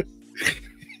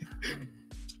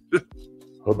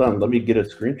 Hold on, let me get a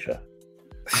screenshot.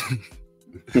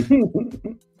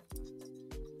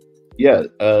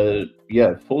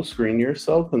 Full screen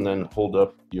yourself and then hold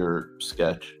up your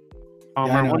sketch.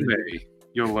 One day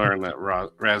you'll learn that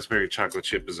raspberry chocolate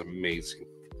chip is amazing.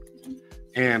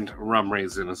 And rum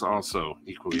raisin is also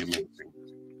equally amazing.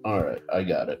 All right, I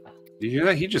got it. Did you hear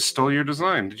that? He just stole your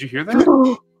design. Did you hear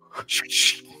that?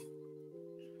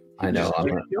 I know.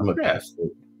 I'm a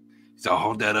bastard. So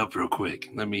hold that up real quick.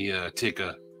 Let me take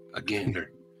a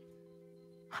gander.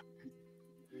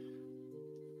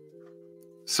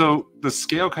 So the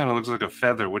scale kind of looks like a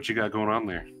feather. What you got going on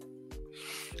there?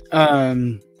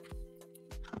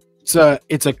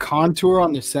 It's a contour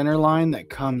on the center line that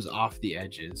comes off the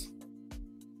edges.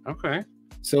 Okay.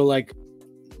 So like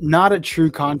not a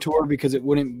true contour because it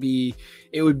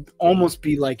would almost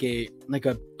be like a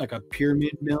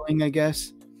pyramid milling, I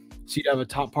guess. So you'd have a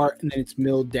top part and then it's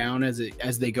milled down as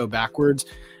they go backwards,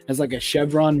 as like a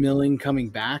chevron milling coming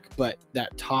back, but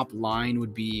that top line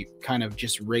would be kind of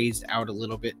just raised out a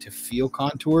little bit to feel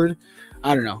contoured.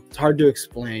 I don't know. It's hard to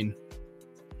explain.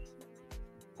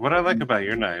 What I like about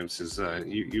your knives is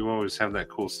you always have that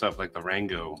cool stuff like the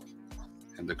Rango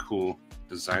and the cool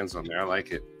designs on there. I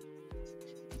like it.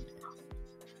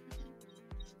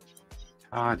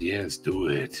 God, yes, do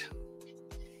it.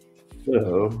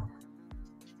 So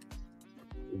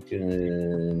we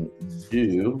can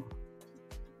do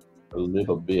a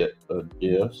little bit of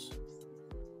this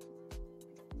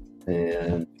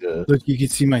and just Look, you can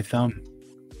see my thumb.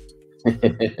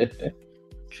 Can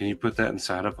you put that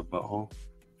inside of a butthole?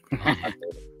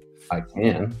 I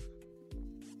can.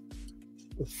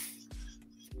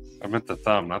 I meant the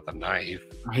thumb, not the knife.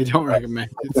 I don't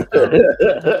recommend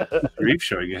it. Sharif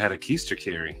showing you how to keister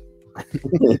carry.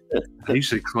 I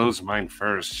usually close mine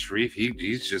first. Sharif,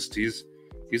 he's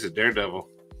a daredevil.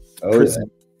 Oh, yeah.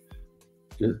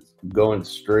 Just going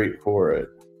straight for it.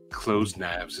 Closed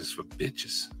knives is for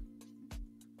bitches.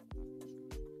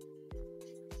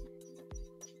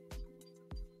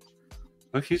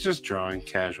 Look, he's just drawing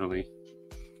casually.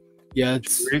 Yeah,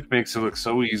 it's. Sharif makes it look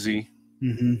so easy.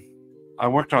 Mm-hmm. I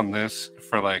worked on this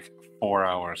for like 4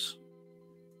 hours.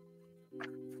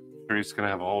 Sharif's gonna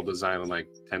have a whole design in like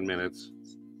 10 minutes.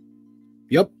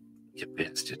 Yep. You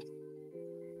bastard.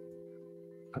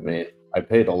 I mean, I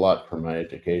paid a lot for my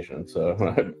education, so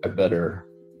I better.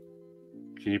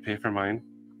 Can you pay for mine?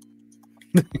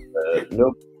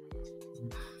 Nope.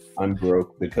 I'm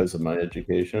broke because of my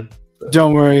education. So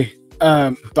Don't worry.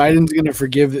 Biden's gonna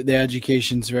forgive the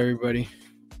educations for everybody.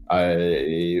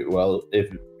 well,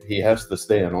 if he has to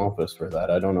stay in office for that,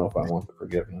 I don't know if I want the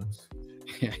forgiveness.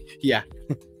 Yeah.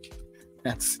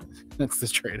 That's the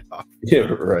trade-off. Yeah,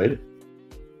 right.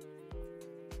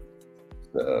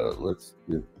 So let's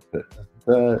do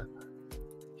that.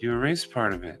 You erased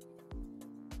part of it.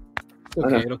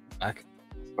 Okay, it'll come back.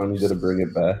 I'm gonna bring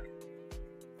it back.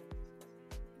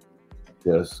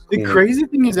 Just The clean it. crazy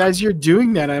thing is, as you're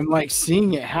doing that, I'm like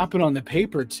seeing it happen on the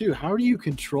paper too. How do you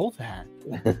control that?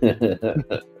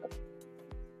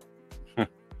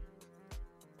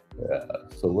 Yeah,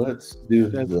 so let's do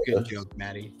That's this. a good joke,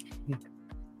 Maddie.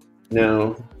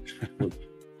 Now,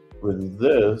 with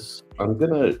this, I'm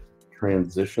gonna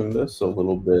transition this a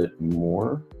little bit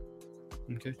more,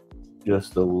 Okay.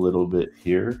 just a little bit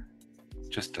here.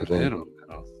 Just a little.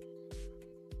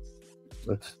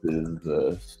 Let's do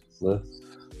this. Let's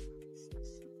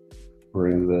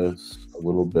bring this a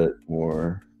little bit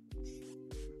more.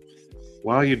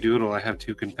 While you doodle, I have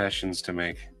 2 confessions to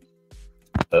make.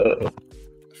 Uh,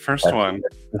 First one,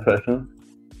 confession.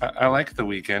 I like The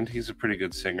Weeknd. He's a pretty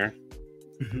good singer.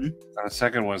 Mm-hmm. And the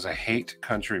second was I hate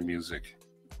country music.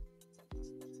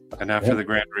 And after the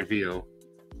grand reveal,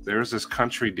 there's this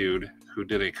country dude who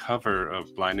did a cover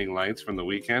of Blinding Lights from The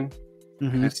Weeknd.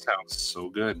 Mm-hmm. It sounds so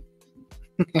good.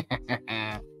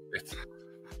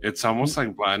 It's almost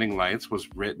like Blinding Lights was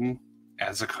written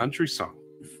as a country song.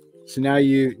 So now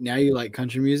you like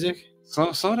country music?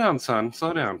 Slow down, son.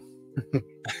 Slow down.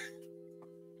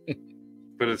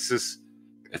 But it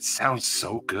sounds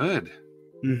so good.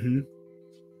 Mm-hmm.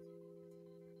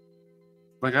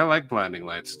 Like, I like Blinding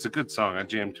Lights. It's a good song. I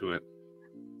jam to it.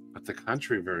 But the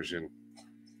country version,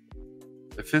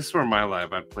 if this were my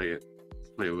live, I'd play a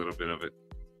little bit of it.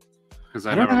 Because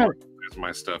I never want to use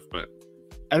my stuff, but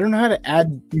I don't know how to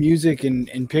add music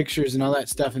and pictures and all that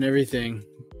stuff and everything.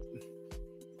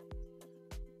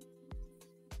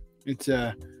 It's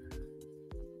I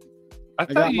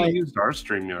thought you used our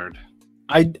StreamYard.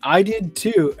 I did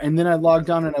too, and then I logged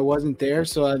on and I wasn't there,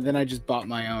 so then I just bought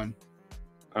my own.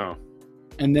 Oh.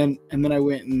 And then I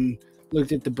went and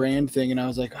looked at the brand thing, and I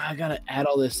was like, oh, I gotta add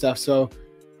all this stuff. So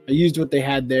I used what they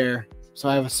had there. So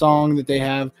I have a song that they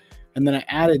have, and then I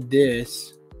added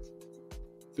this,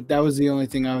 but that was the only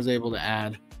thing I was able to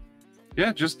add.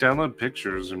 Yeah, just download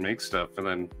pictures and make stuff, and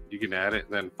then you can add it.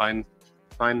 And then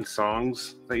find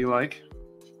songs that you like.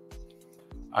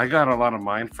 I got a lot of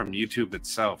mine from YouTube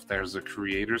itself. There's a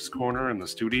creators corner in the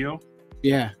studio.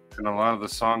 Yeah. And a lot of the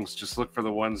songs, just look for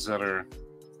the ones that are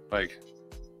like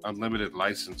unlimited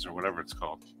license or whatever it's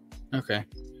called. Okay.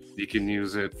 You can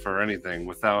use it for anything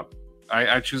without.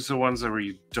 I choose the ones where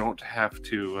you don't have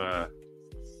to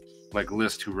like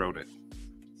list who wrote it.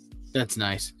 That's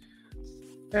nice.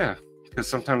 Yeah, because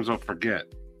sometimes I'll forget.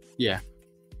 Yeah.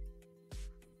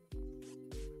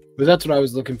 But that's what I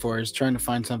was looking for, is trying to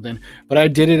find something. But I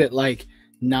did it at like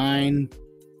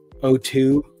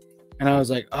 9:02, and I was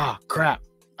like, oh, crap.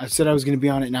 I said I was going to be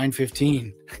on at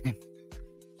 9:15.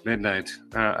 Midnight.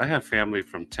 I have family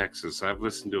from Texas. I've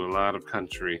listened to a lot of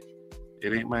country.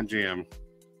 It ain't my jam.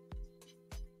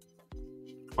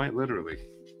 Quite literally.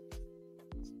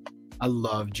 I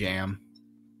love jam.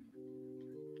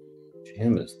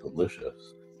 Jam is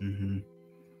delicious. Mm-hmm.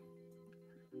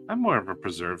 I'm more of a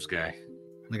preserves guy.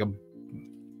 Like a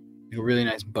really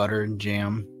nice butter and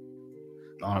jam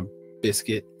on a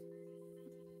biscuit.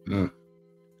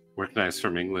 Work nice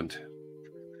from England.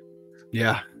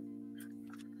 Yeah.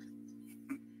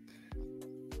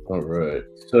 All right.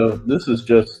 So this is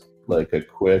just like a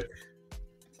quick,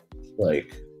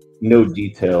 like, no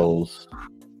details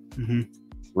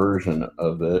version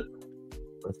of it.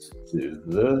 Let's do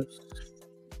this.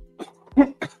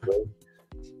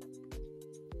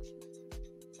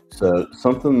 So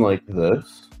something like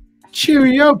this.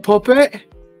 Cheerio, puppet.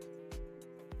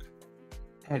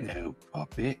 Hello,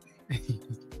 puppet.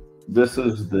 This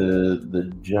is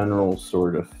the general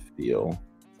sort of feel.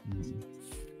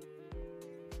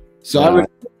 So I would.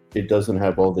 It doesn't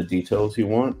have all the details you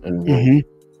want, and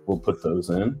we'll put those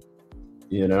in.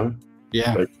 You know.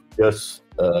 Yeah. But just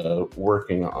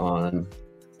working on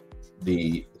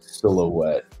the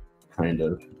silhouette kind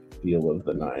of feel of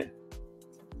the knife.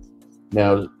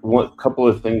 Now, one couple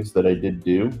of things that I did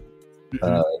do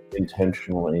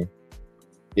intentionally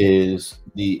is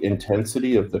the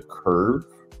intensity of the curve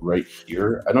right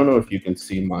here. I don't know if you can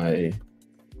see my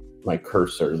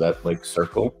cursor, that like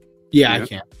circle. Yeah, I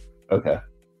can. Okay.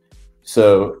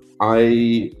 So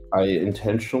I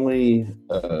intentionally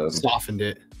Softened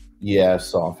it. Yeah,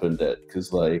 softened it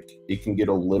because like it can get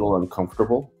a little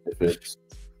uncomfortable if it's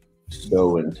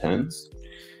so intense.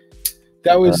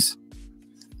 That was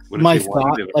my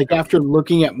thought. Like after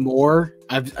looking at more,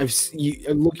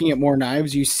 looking at more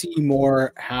knives, you see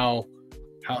more how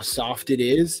soft it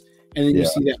is, and then you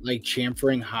see that like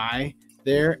chamfering high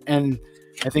there. And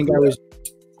I think I was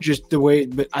just the way,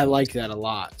 but I like that a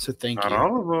lot. So thank you. Not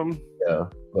all of them. Yeah,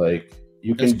 like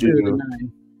you can do.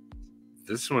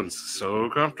 This one's so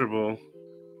comfortable.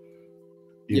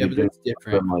 You but it's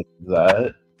different. Like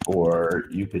that, or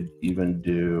you could even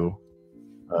do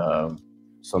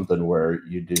something where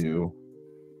you do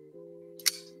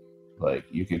like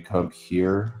you could come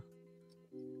here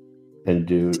and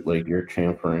do like your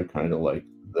chamfering kind of like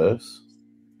this.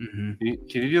 Can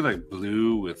you do like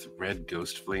blue with red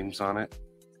ghost flames on it?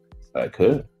 I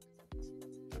could.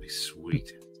 That'd be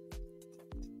sweet.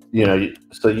 You know,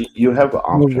 so you have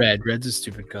options. Red's a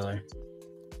stupid color.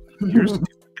 You're a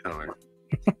stupid color.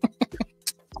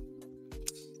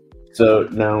 So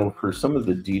now for some of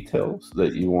the details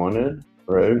that you wanted,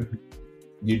 right?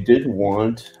 You did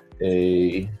want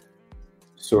a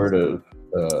sort of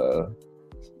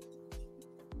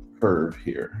curve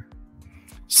here.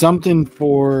 Something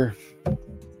for...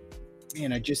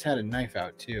 Man, I just had a knife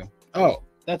out too. Oh,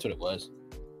 that's what it was.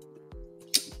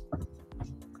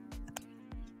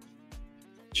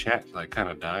 Chat like kind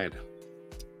of died.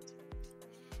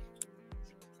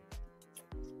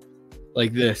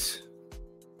 Like this.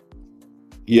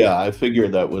 Yeah, I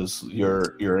figured that was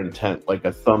your intent, like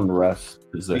a thumb rest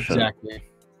position. Exactly.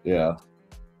 Yeah.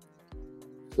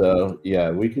 So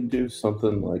yeah, we could do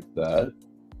something like that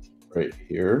right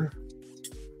here.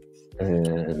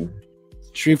 And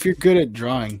Sure, if you're good at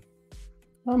drawing.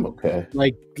 I'm okay.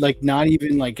 Like not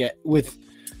even like with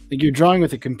like you're drawing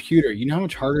with a computer. You know how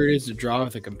much harder it is to draw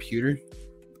with a computer?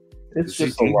 It's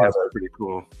just a pretty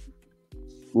cool.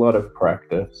 lot of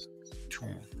practice.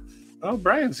 Yeah. Oh,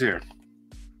 Brian's here.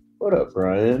 What up,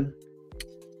 Brian?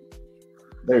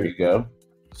 There you go.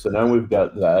 So now we've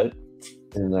got that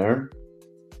in there.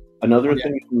 Another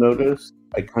thing you notice,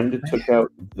 I kind of took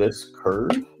out this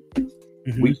curve.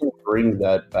 We can bring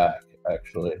that back,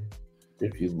 actually,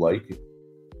 if you'd like.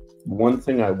 One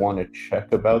thing I want to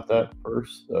check about that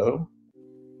first, though,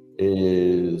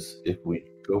 is if we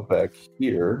go back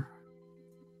here,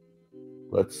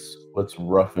 let's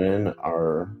rough in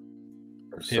our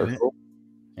circle.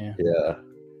 Yeah.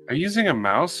 Are you using a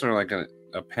mouse or like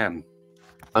a pen?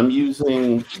 I'm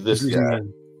using this guy.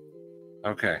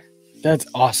 Okay. That's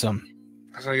awesome.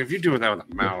 I was like, if you do that with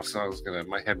a mouse,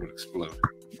 my head would explode.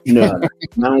 No,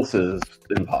 mouse is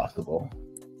impossible.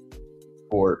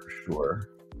 For sure.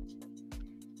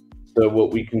 So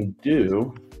what we can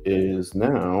do is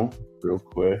now, real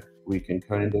quick, we can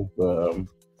kind of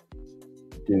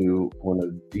do one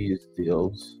of these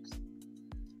deals.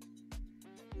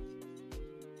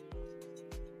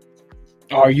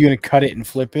 Oh, are you going to cut it and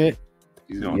flip it?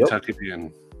 He's going to tuck it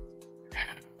in.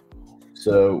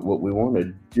 So what we want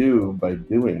to do by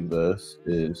doing this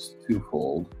is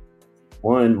twofold.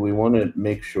 One, we want to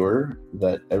make sure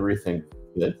that everything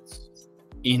fits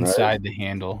inside the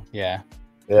handle. Yeah.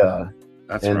 Yeah.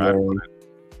 That's right.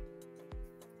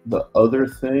 The other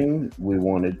thing we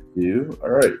want to do,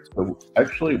 all right, so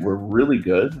actually we're really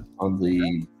good on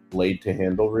the blade to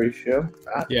handle ratio.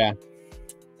 Yeah.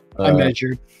 I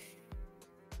measured.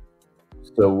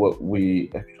 So what we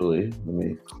actually, let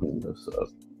me clean this up.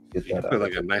 Get You that put out.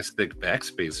 like a nice thick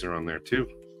backspacer on there too.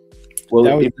 Well,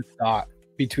 That was it, the thought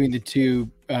between the two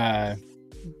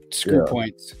screw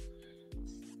points.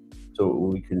 so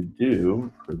what we can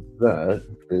do for that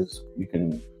is you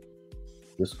can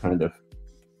just kind of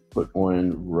put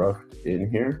one roughed in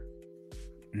here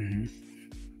Mm-hmm.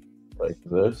 like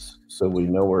this, so we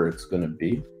know where it's going to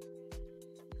be.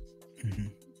 Mm-hmm.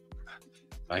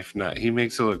 Knife nut. He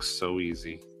makes it look so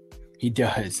easy. He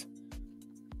does.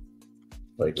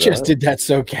 Like Just that. did that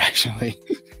so casually.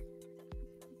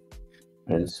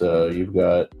 And so you've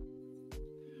got,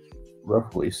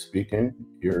 roughly speaking,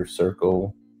 your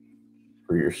circle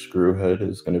for your screw head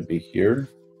is going to be here.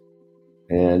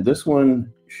 And this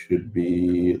one should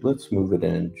be, let's move it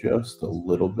in just a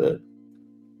little bit.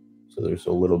 So there's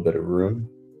a little bit of room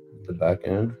at the back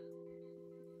end,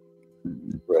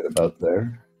 right about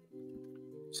there.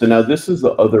 So now this is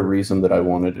the other reason that I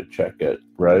wanted to check it,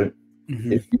 right?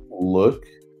 Mm-hmm. If you look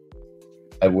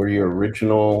at where your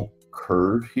original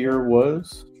curve here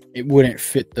was, It wouldn't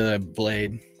fit the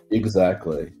blade.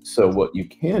 exactly. So what you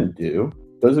can do,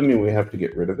 doesn't mean we have to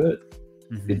get rid of it.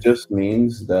 Mm-hmm. It just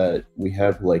means that we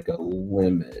have like a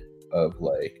limit of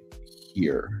like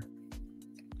here,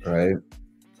 right?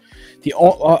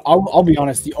 I'll be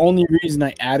honest. The only reason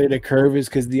I added a curve is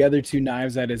because the other two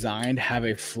knives I designed have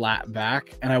a flat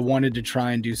back, and I wanted to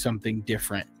try and do something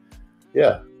different.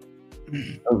 Yeah,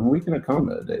 we can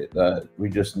accommodate that.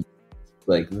 We just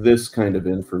like this kind of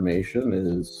information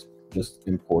is just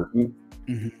important,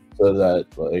 Mm-hmm. so that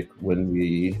like when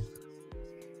we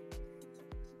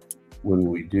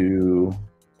do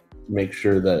make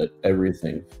sure that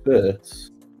everything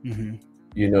fits, Mm-hmm.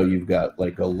 you know, you've got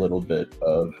like a little bit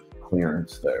of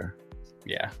clearance there.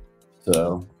 Yeah.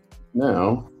 So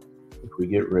now if we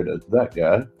get rid of that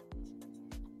guy,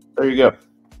 there you go.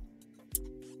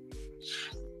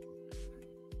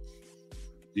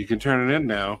 You can turn it in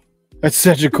now. That's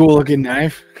such a cool looking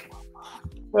knife.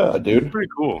 Yeah, dude. Pretty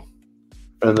cool.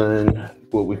 And then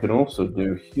what we can also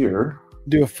do here,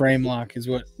 Do a frame lock is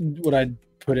what I'd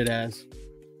put it as.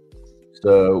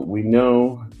 so we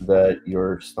know that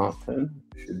your stomp pin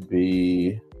should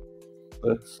be,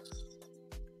 all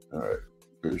right,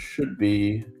 it should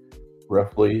be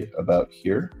roughly about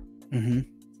here, Mm-hmm.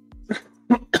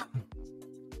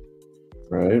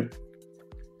 right?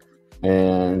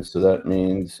 And so that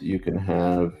means you can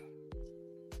have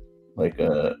like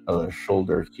a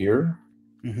shoulder here,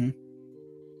 Mm-hmm.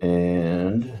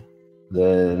 and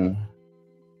then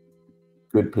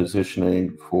good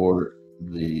positioning for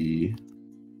the,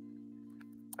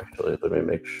 actually let me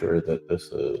make sure that this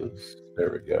is,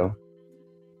 there we go,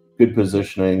 good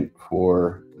positioning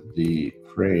for the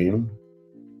frame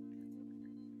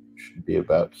should be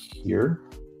about here.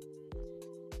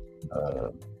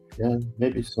 Yeah,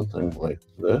 maybe something like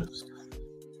this,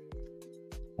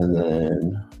 and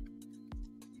then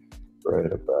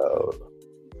right about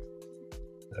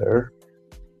there.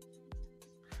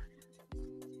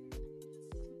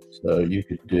 So you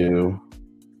could do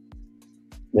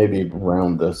maybe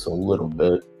round this a little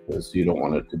bit because you don't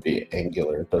want it to be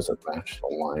angular. It doesn't match the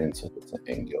lines if it's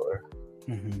angular.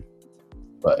 Mm-hmm.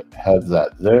 But have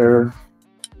that there.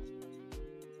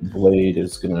 Blade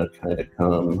is going to kind of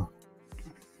come,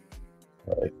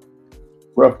 like,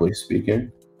 roughly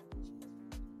speaking,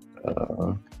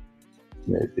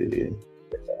 maybe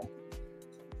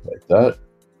like that.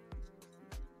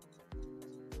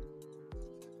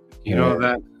 You know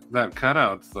that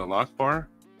cutout, the lock bar,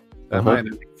 that might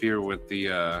interfere with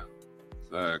the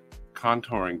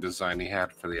contouring design he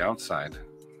had for the outside.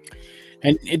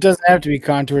 And it doesn't have to be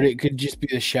contoured. It could just be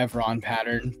the chevron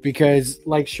pattern because,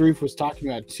 like Sharif was talking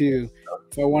about too,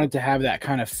 if I wanted to have that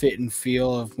kind of fit and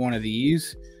feel of one of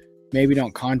these, maybe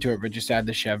don't contour it, but just add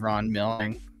the chevron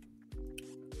milling.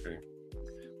 Okay.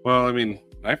 Well, I mean,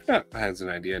 Knife Nut has an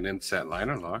idea, an inset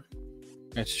liner lock.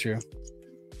 That's true.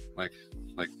 Like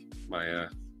my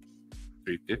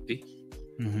 350.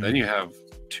 Mm-hmm. Then you have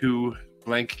two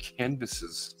blank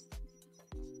canvases.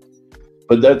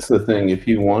 But that's the thing. If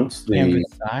he wants Canvas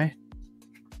thigh.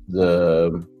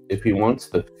 if he wants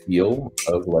the feel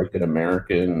of like an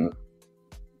American,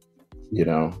 you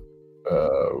know,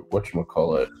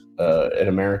 whatchamacallit, an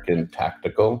American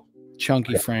tactical.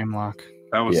 Chunky frame lock.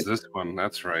 That was this one.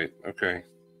 That's right. Okay.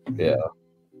 Yeah.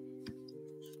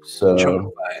 So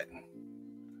Chunk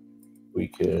we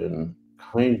can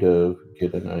kind of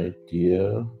get an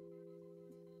idea.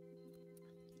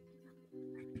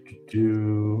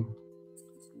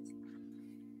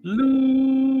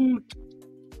 Loot.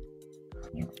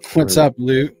 What's up,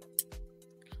 Loot?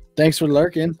 Thanks for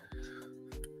lurking.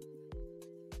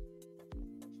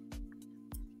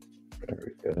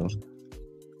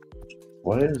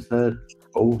 Why is that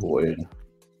ovoid?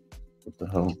 What the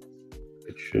hell?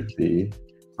 It should be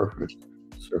perfect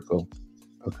circle.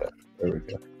 Okay, there we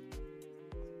go.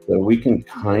 So we can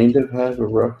kind of have a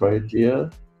rough idea.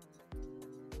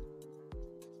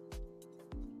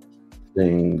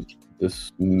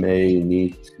 This may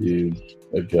need to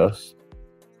adjust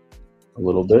a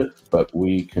little bit, but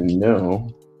we can know,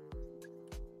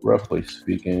 roughly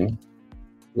speaking,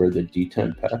 where the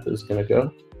D10 path is going to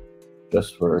go,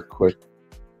 just for a quick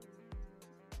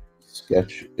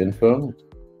sketch info,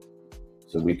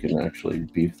 so we can actually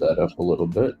beef that up a little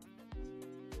bit,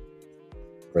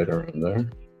 right around there.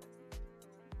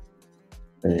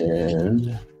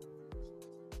 And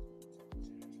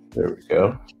there we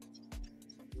go.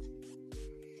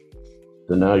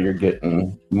 So now you're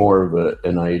getting more of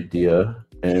an idea.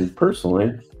 And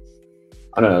personally,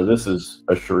 I don't know, this is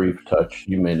a Sharif touch.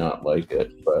 You may not like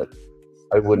it, but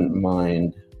I wouldn't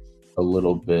mind a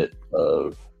little bit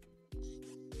of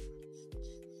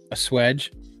A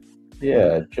swedge.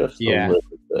 Yeah, just a little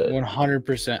bit.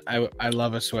 100%. I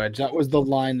love a swedge. That was the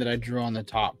line that I drew on the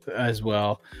top as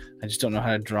well. I just don't know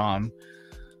how to draw them.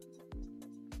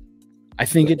 I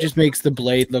think it just makes the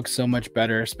blade look so much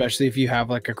better, especially if you have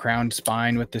like a crowned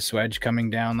spine with the swedge coming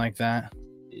down like that.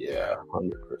 Yeah,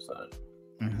 100%.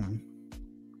 Mm-hmm.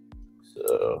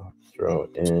 So throw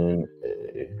in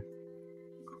a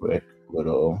quick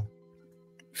little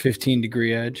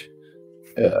 15-degree edge.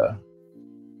 Yeah.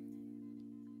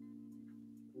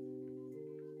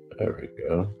 There we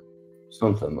go.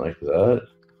 Something like that.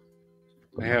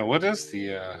 Yeah, what is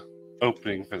the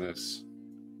opening for this?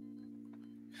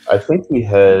 I think we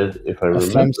had, if I A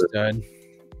remember. thumb stud.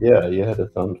 Yeah, you had a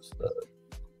thumb stud.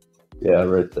 Yeah,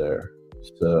 right there.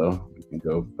 So we can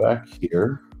go back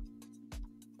here.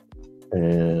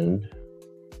 And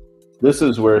this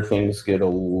is where things get a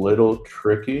little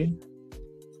tricky.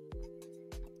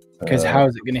 Because how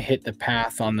is it going to hit the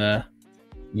path on the...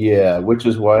 Yeah, which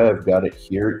is why I've got it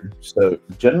here. So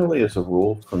generally, as a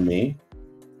rule for me,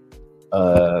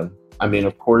 I mean,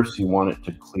 of course, you want it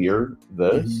to clear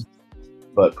this,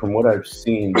 but from what I've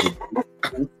seen,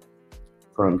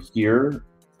 from here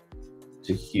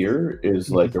to here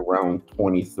is like around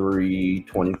 23,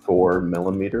 24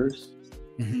 millimeters,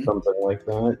 something like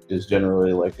that, is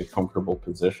generally like a comfortable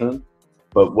position.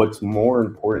 But what's more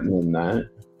important than that,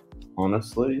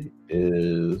 honestly,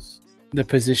 is the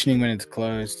positioning when it's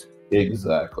closed.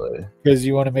 Exactly. Because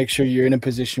you want to make sure you're in a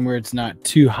position where it's not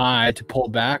too high to pull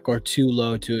back or too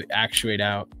low to actuate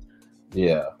out.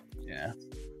 Yeah. Yeah.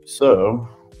 So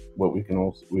what we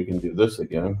can do this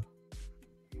again.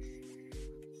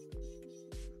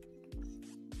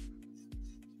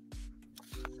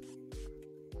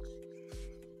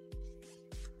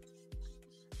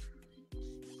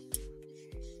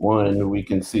 One we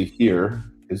can see here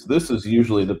is this is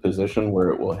usually the position where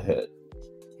it will hit.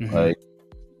 Like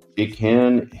it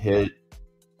can hit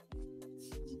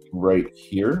right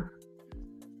here,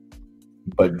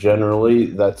 but generally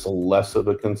that's less of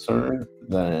a concern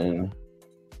than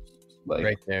like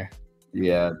right there.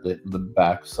 Yeah, the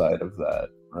back side of that,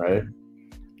 right?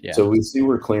 Yeah. So we see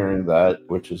we're clearing that,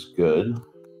 which is good.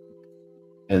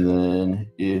 And then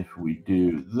if we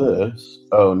do this,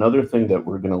 another thing that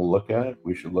we're going to look at,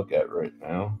 we should look at right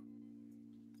now,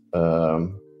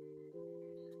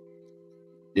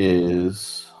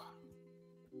 is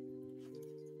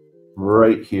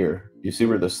right here. You see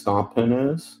where the stop pin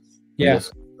is? Yeah.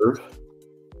 This curve?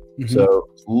 So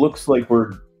looks like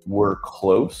we're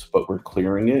close, but we're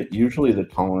clearing it. Usually the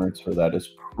tolerance for that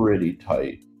is pretty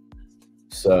tight.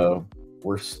 So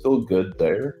we're still good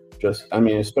there. Just, I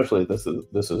mean, especially this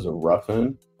is a rough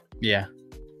end. Yeah.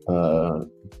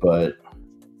 But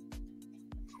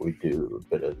if we do a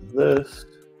bit of this,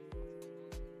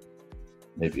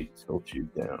 maybe tilt you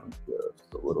down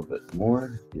just a little bit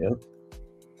more. Yep.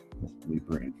 We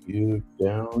bring you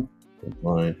down the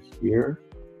line here.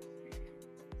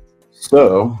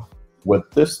 So what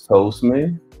this tells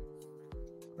me,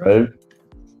 right,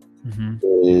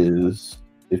 is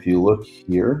if you look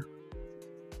here,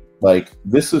 like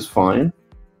this is fine,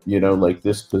 you know, like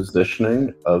this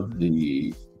positioning of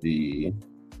the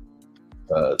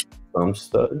thumb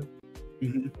stud.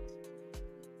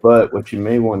 But what you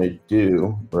may want to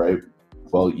do, right,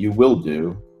 well, you will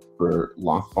do for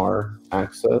lock bar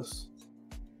access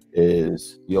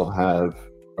is you'll have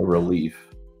a relief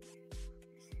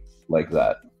like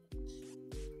that.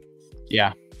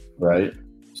 Yeah. Right.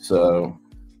 So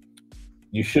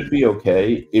you should be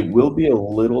okay. It will be a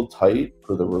little tight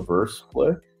for the reverse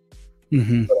flick, but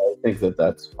I think that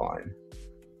that's fine.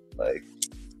 Like,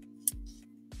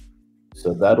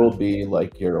 so that'll be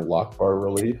like your lock bar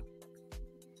relief.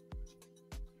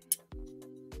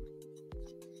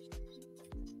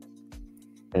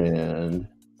 And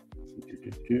we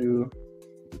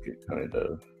get kind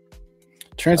of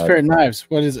Transparent Knives,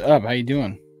 what is up? How you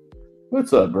doing?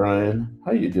 What's up, Brian?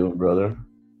 How you doing, brother?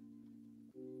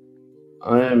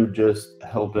 I am just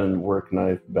helping Work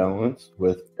Knife balance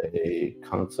with a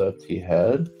concept he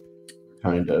had,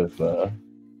 kind of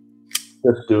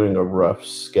just doing a rough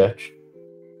sketch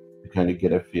to kind of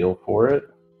get a feel for it.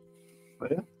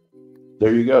 But yeah,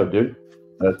 there you go, dude.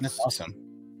 That's awesome.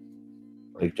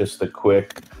 Like just a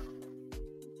quick,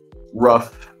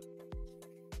 rough,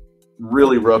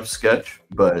 really rough sketch,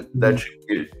 but that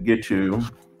should get you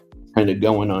kind of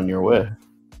going on your way.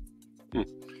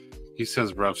 He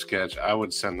says rough sketch. I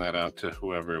would send that out to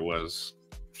whoever it was,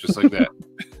 just like that.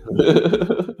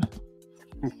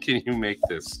 Can you make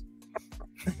this?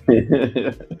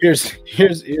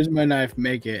 Here's my knife.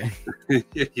 Make it.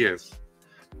 Yes.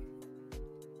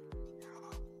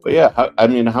 But yeah,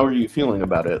 how are you feeling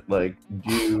about it? Like,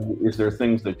 is there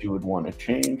things that you would want to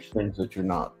change? Things that you're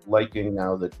not liking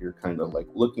now that you're kind of like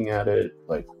looking at it?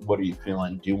 Like, what are you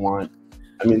feeling? Do you want?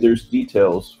 I mean, there's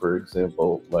details, for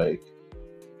example, like,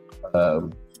 I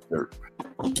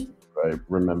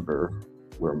remember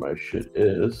where my shit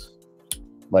is.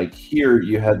 Like here,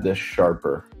 you had this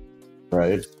sharper,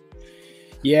 right?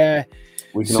 Yeah.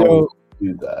 We can always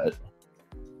do that.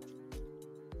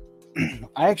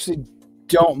 I actually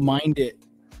don't mind it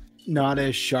not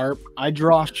as sharp. I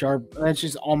draw sharp. That's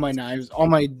just all my knives, all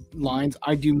my lines.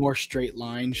 I do more straight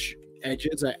line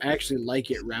edges. I actually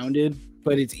like it rounded,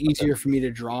 but it's easier for me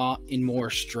to draw in more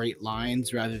straight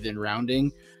lines rather than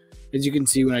rounding. As you can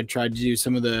see, when I tried to do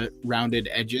some of the rounded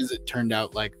edges, it turned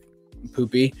out like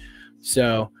poopy.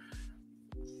 So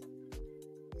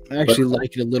I actually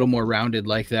like it a little more rounded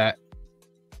like that.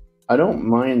 I don't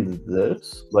mind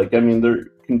this. Like, I mean,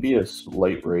 there can be a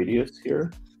slight radius here,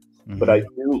 but I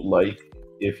do like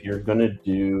if you're going to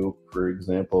do, for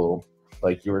example,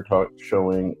 like you were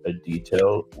showing a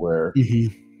detail where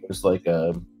there's like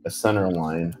a center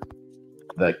line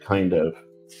that kind of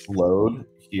flowed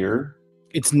here.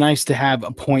 It's nice to have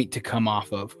a point to come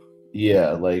off of.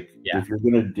 Yeah, like if you're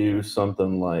going to do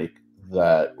something like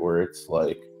that where it's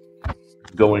like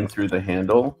going through the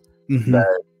handle,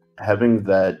 that having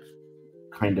that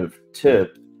kind of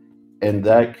tip, and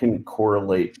that can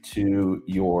correlate to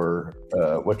your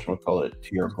whatchamacallit, to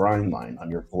your grind line on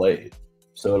your blade.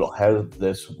 So it'll have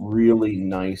this really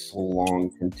nice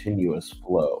long continuous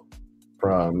flow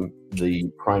from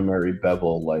the primary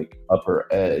bevel, like upper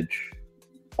edge,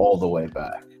 all the way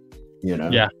back, you know?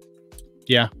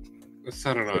 Yeah. That's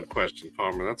not an odd question,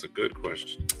 Palmer. That's a good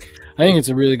question. I think it's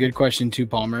a really good question too,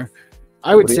 Palmer.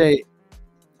 I would say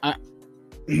I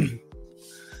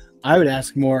would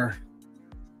ask more.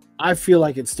 I feel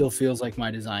like it still feels like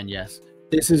my design, yes.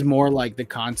 This is more like the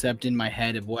concept in my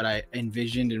head of what I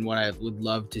envisioned and what I would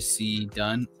love to see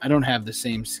done. I don't have the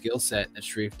same skill set that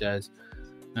Sharif does.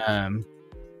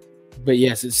 But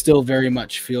yes, it still very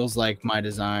much feels like my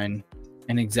design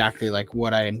and exactly like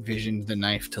what I envisioned the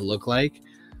knife to look like.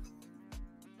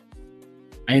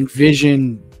 I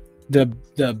envision the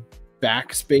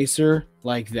back spacer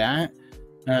like that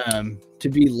to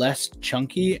be less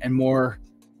chunky and more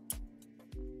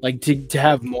like to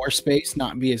have more space,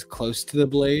 not be as close to the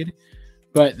blade.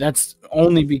 But that's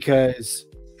only because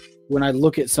when I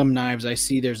look at some knives, I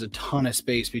see there's a ton of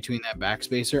space between that back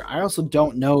spacer. I also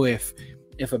don't know if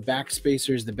a back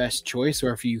spacer is the best choice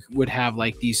or if you would have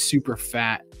like these super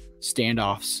fat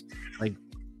standoffs like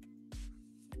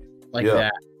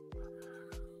that.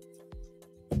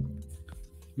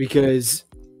 Because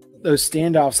those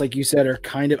standoffs, like you said, are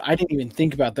kind of, I didn't even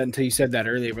think about that until you said that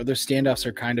earlier, but those standoffs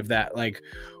are kind of that, like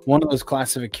one of those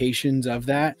classifications of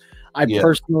that. I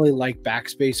personally like back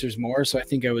spacers more, so I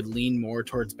think I would lean more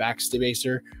towards back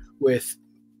spacer with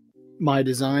my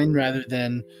design rather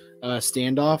than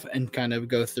standoff and kind of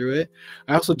go through it.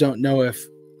 I also don't know if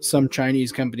some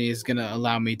Chinese company is going to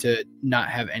allow me to not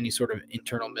have any sort of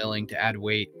internal milling to add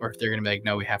weight, or if they're going to be like,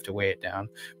 no, we have to weigh it down.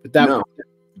 But that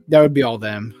would be all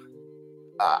them.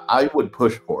 I would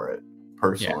push for it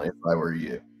personally if I were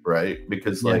you, right?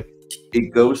 Because like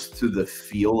it goes to the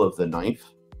feel of the knife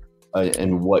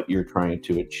and what you're trying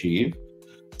to achieve,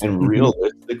 and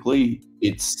realistically,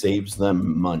 it saves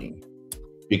them money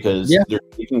because they're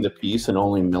taking the piece and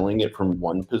only milling it from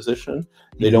one position.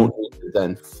 They don't need to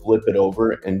then flip it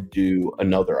over and do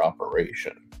another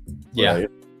operation. Right?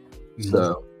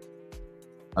 So,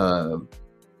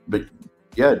 but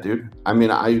yeah, dude. I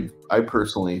mean, I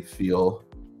personally feel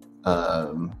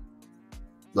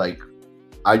like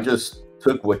I just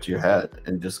took what you had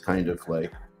and just kind of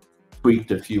like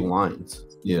tweaked a few lines,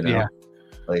 you know?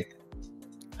 Like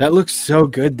That looks so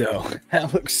good, though.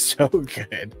 That looks so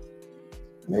good.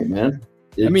 Hey, man.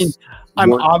 I mean, It's I'm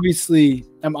one- obviously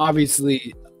a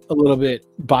little bit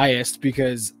biased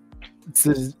because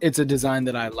it's a design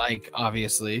that I like,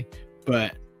 obviously,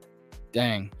 but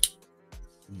dang.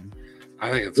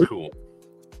 I think it's cool.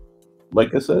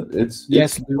 like I said,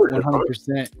 Yes, it's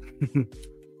 100%.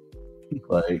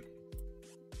 like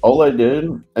all I did,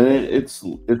 and it's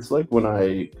like when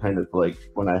I kind of like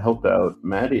when I helped out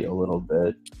Maddie a little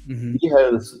bit. Mhm. He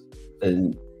has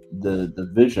the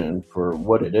vision for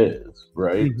what it is,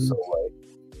 right? Mhm. So like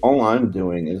all I'm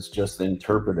doing is just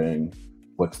interpreting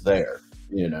what's there,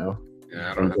 you know,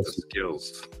 Yeah, I don't have the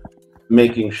skills.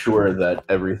 making sure that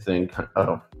everything.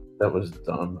 Oh, that was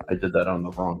dumb. I did that on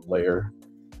the wrong layer.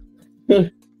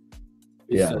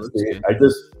 Yeah, still looks see, good. I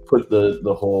just put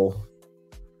the whole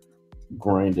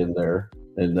grind in there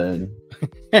and then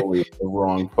fully the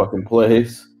wrong fucking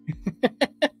place.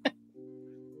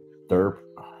 Derp.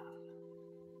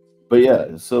 But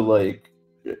yeah, so like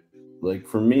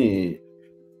for me,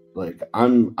 like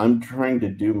I'm trying to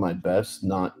do my best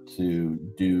not to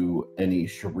do any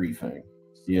sharifing.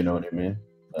 You know what I mean?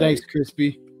 Thanks,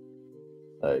 Crispy.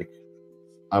 Like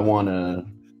I want to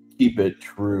keep it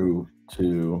true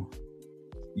to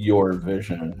your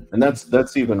vision, and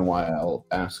that's even why I'll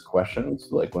ask questions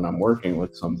like when I'm working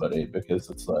with somebody, because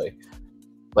it's like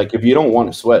if you don't want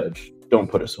a swedge,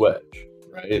 don't put a swedge,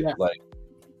 right? Yeah. Like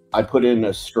I put in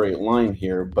a straight line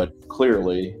here, but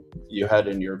clearly you had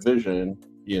in your vision,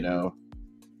 you know,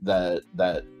 that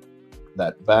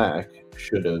back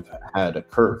should have had a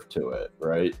curve to it,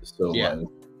 right? So Yeah. like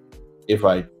if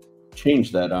I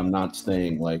change that, I'm not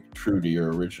staying like true to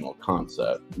your original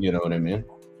concept. You know what I mean?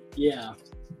 Yeah.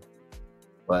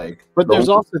 Like, But there's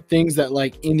also things that,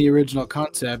 like in the original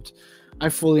concept, I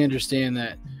fully understand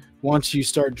that once you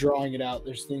start drawing it out,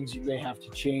 there's things you may have to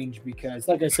change because,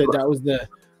 like I said, that was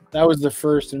the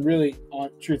first and really,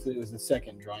 truthfully, it was the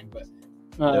second drawing, but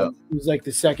it was like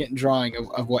the second drawing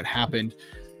of what happened.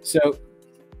 So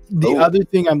the other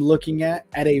thing I'm looking at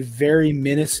a very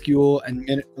minuscule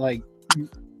and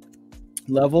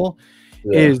level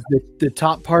is the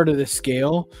top part of the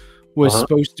scale was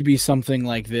supposed to be something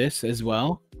like this as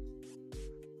well,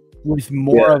 with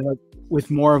more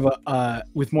of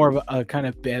a kind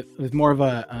of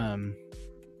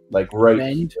like right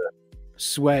bend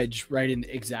swedge right in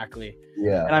exactly.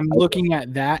 Yeah. And I'm looking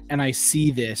at that and I see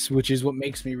this, which is what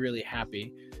makes me really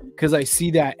happy, because I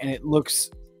see that and it looks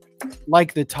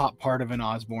like the top part of an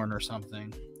Osborne or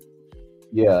something.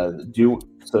 Yeah. Do you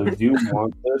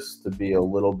want this to be a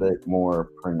little bit more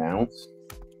pronounced?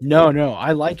 No,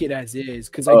 I like it as is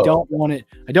because I don't want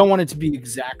it to be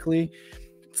exactly.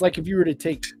 It's like if you were to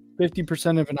take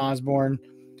 50% of an Osborne,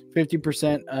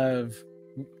 50% of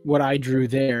what I drew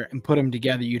there and put them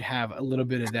together, you'd have a little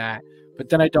bit of that. But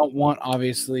then I don't want,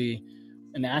 obviously,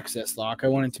 an access lock. I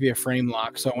want it to be a frame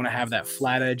lock. So I want to have that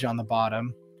flat edge on the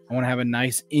bottom. I want to have a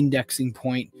nice indexing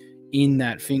point in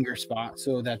that finger spot.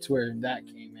 So that's where that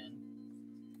came in.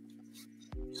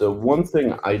 So one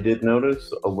thing I did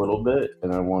notice a little bit,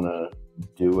 and I want to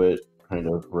do it kind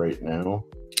of right now.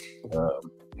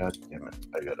 God damn it.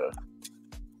 I got to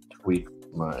tweak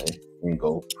my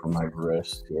angle for my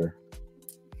wrist here.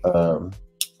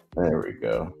 There we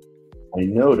go. I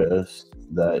noticed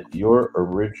that your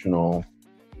original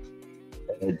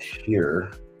edge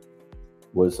here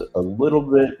was a little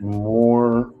bit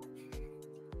more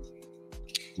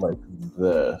like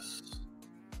this.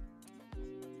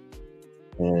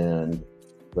 And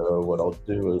so what I'll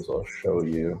do is I'll show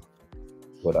you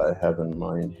what I have in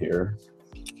mind here.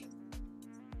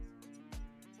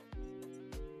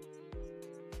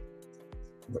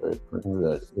 I bring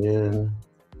that in.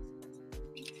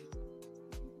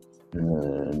 And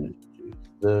then do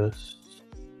this.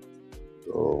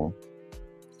 So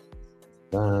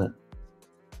that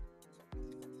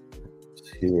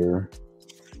is here.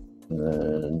 And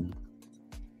then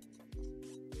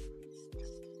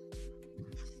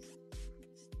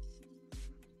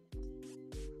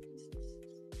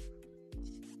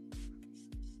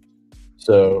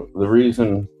so the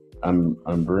reason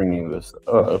I'm bringing this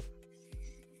up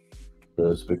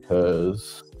is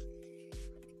because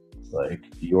like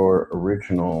your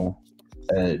original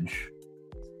edge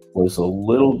was a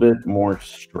little bit more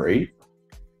straight.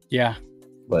 Yeah.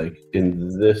 Like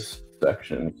in this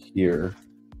section here.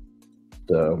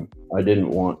 So I didn't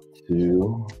want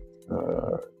to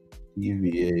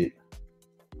deviate.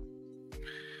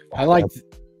 I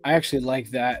actually like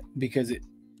that because to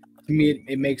me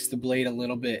it makes the blade a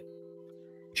little bit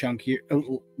chunkier,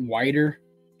 wider,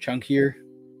 chunkier.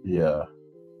 Yeah.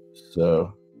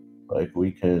 So like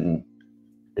we can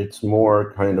it's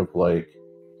more kind of like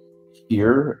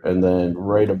here, and then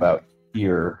right about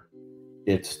here,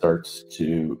 it starts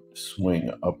to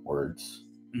swing upwards.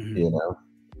 You know,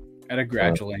 At a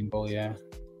gradual angle, yeah.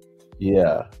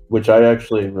 yeah, which I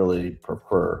actually really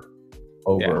prefer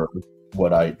over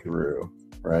what I drew,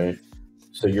 right?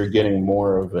 So you're getting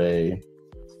more of a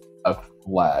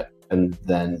flat and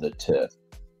then the tip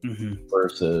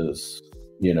versus,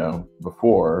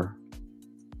 before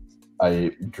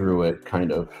I drew it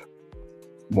kind of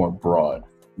more broad,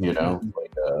 like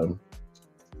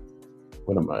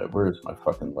where's my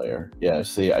fucking layer? Yeah,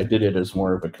 see, I did it as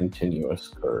more of a continuous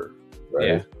curve, right?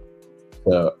 Yeah.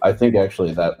 So I think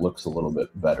actually that looks a little bit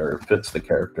better. It fits the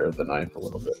character of the knife a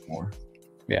little bit more.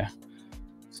 Yeah.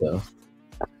 So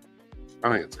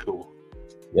I think it's cool.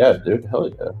 yeah, dude, hell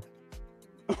yeah.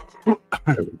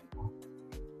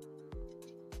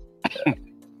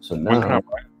 So now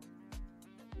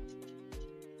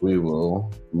we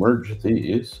will merge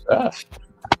these.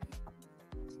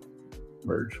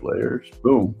 Merge layers.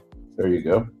 Boom. There you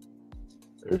go.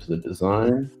 There's the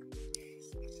design.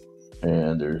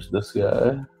 And there's this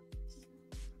guy.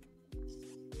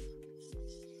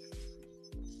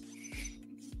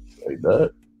 Like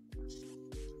that.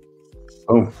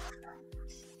 Boom.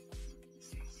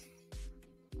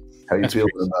 How you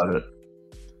feeling about it?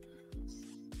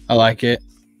 I like it.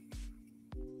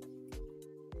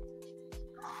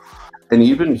 And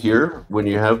even here, when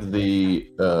you have the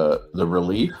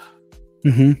relief,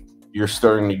 you're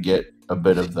starting to get a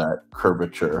bit of that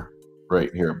curvature right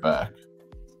here back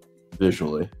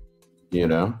visually,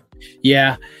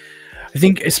 Yeah, I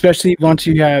think especially once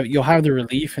you'll have the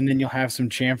relief, and then you'll have some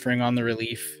chamfering on the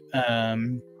relief,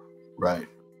 right,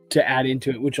 to add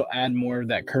into it, which will add more of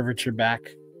that curvature back.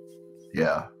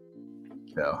 Yeah,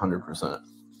 100%.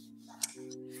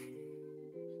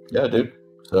 Yeah, dude.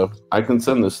 So I can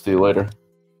send this to you later.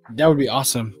 That would be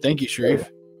awesome. Thank you, Sharif. Yeah,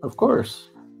 of course.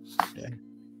 Yeah.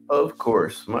 Of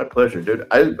course. My pleasure, dude.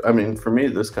 I mean, for me,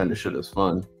 this kind of shit is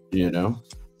fun,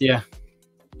 Yeah.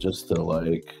 Just to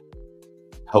like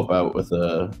help out with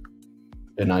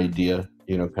an idea,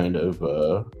 kind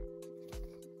of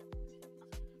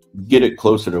get it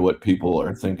closer to what people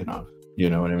are thinking of. You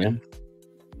know what I mean?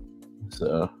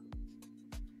 So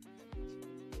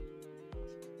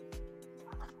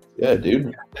yeah,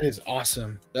 dude. That is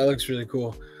awesome. That looks really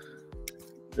cool.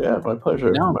 Yeah, my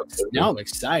pleasure. Now I'm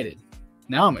excited.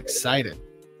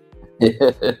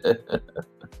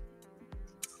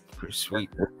 Pretty sweet.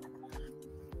 We're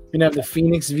gonna have the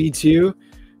Phoenix V2,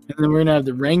 and then we're gonna have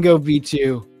the Rango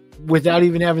V2 without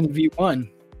even having the V1.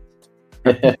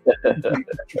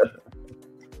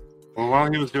 Well,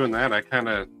 while he was doing that, I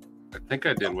think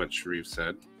I did what Sharif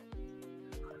said.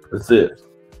 That's it.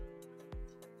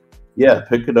 Yeah,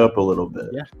 pick it up a little bit.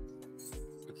 Yeah.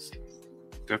 It's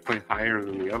definitely higher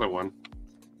than the other one.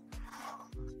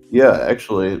 Yeah,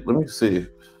 actually, let me see.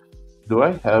 Do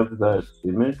I have that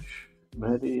image,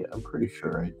 Maddie? I'm pretty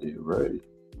sure I do, right?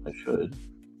 I should.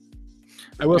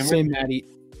 I will say, Maddie,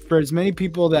 for as many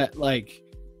people that like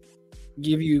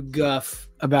give you guff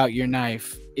about your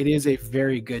knife, it is a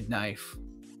very good knife.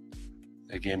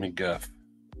 They gave me guff.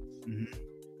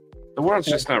 The world's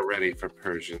just not ready for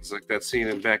Persians, like that scene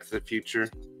in Back to the Future.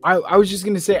 I was just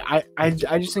gonna say I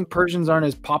just think Persians aren't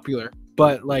as popular,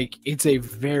 but like it's a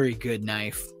very good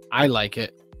knife. I like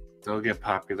it. They'll get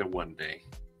popular one day,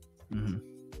 and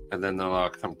then they'll all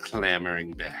come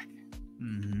clamoring back.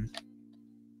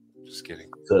 Just kidding.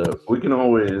 So we can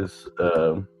always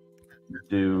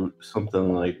do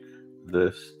something like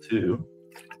this too.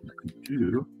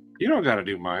 You don't got to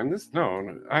do mine.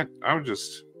 I was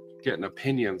just getting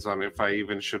opinions on if I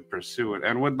even should pursue it.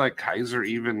 And would like Kaiser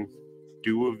even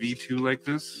do a V2 like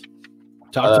this?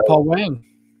 Talk to Paul Wang.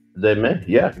 They may,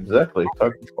 yeah, exactly.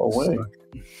 Talk to Paul Wang.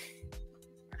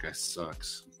 That guy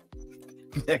sucks.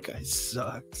 That guy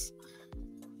sucks.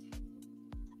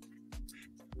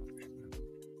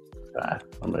 What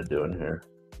am I doing here?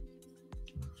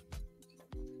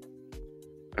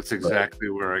 That's exactly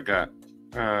where I got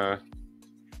my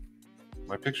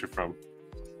picture from.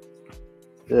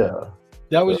 Yeah.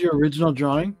 That was your original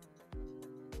drawing?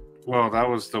 Well, that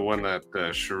was the one that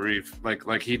Sharif,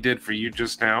 like he did for you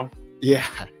just now. Yeah.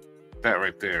 That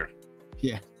right there.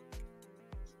 Yeah.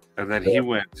 And then he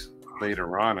went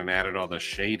later on and added all the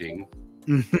shading.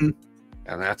 And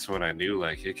that's when I knew,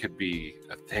 like, it could be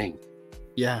a thing.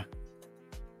 Yeah.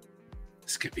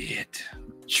 This could be it.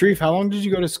 Sharif, how long did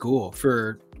you go to school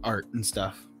for art and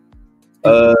stuff?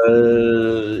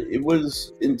 It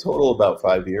was in total about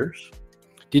 5 years.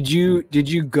 Did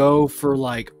you go for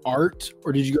like art,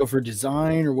 or did you go for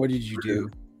design, or what did you do?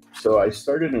 So I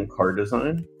started in car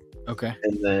design, Okay.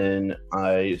 and then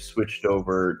I switched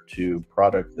over to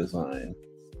product design.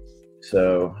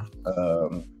 So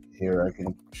here I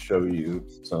can show you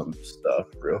some stuff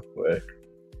real quick,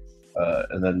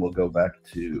 and then we'll go back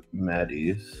to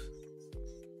Maddie's.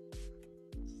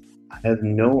 I have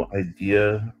no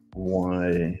idea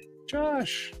why.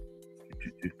 Josh.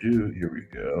 Here we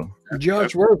go.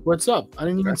 Josh Work, what's up? I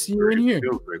didn't even see you in here.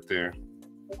 Right there.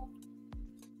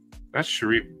 That's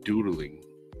Sharif doodling.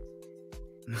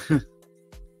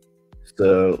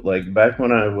 So, like back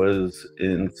when I was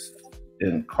in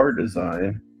car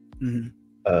design,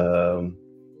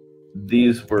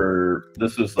 this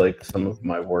was like some of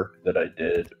my work that I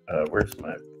did. Where's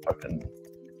my fucking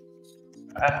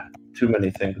too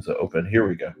many things to open? Here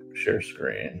we go. Share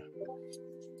screen.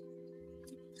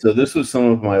 So this was some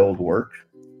of my old work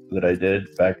that I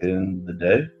did back in the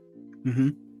day.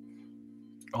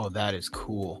 Oh, that is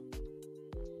cool.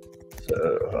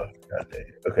 So,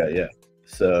 okay, yeah.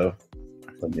 So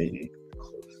let me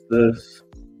close this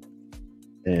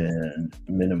and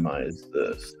minimize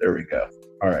this. There we go.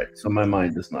 All right, so my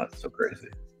mind is not so crazy.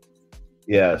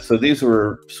 Yeah, so these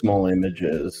were small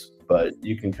images, but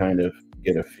you can kind of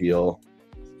get a feel.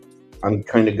 I'm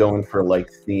kind of going for like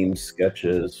theme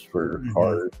sketches for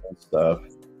cars and stuff,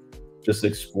 just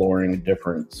exploring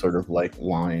different sort of like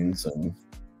lines and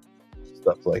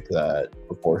stuff like that,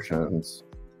 proportions.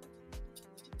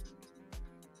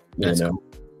 That's cool.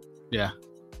 Yeah.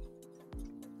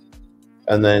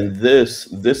 And then this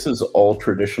is all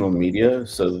traditional media.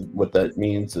 So what that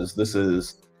means is this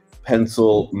is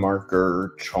pencil,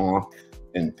 marker, chalk,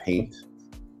 and paint.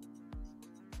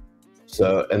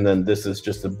 So, and then this is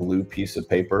just a blue piece of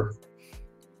paper.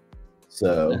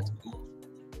 So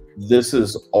this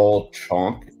is all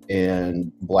chalk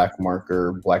and black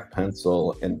marker, black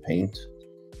pencil, and paint.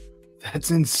 That's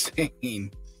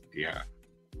insane. Yeah.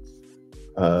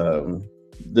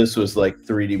 This was like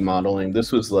 3D modeling.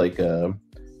 This was like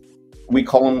we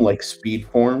call them like speed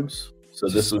forms. So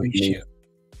this was me.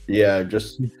 Yeah,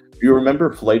 just you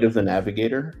remember Flight of the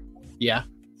Navigator? Yeah.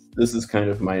 This is kind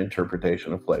of my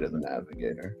interpretation of Flight of the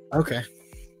Navigator. Okay.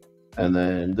 And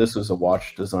then this was a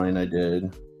watch design I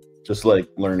did, just like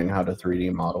learning how to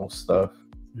 3D model stuff.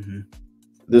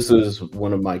 This is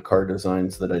one of my car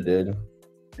designs that I did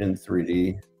in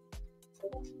 3D.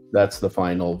 That's the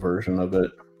final version of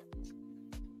it.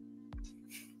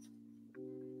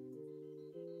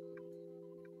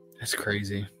 That's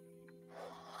crazy.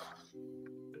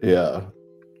 Yeah.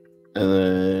 And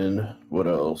then what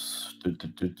else?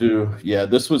 Yeah,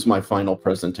 this was my final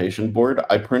presentation board.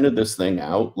 I printed this thing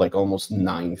out like almost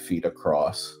 9 feet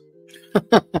across.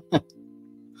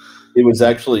 It was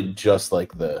actually just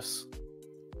like this.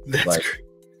 That's like, crazy.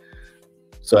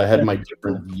 So I had my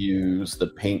different views, the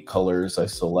paint colors I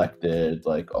selected,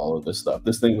 like all of this stuff.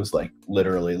 This thing was like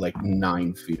literally like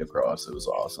 9 feet across. It was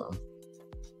awesome.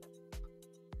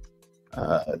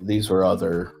 These were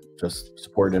other just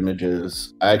support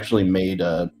images. I actually made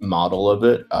a model of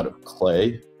it out of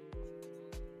clay.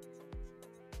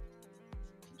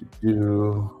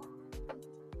 You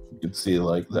can see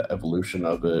like the evolution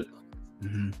of it.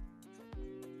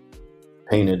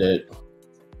 Painted it.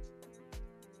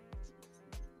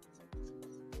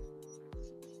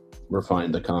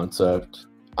 Refined the concept.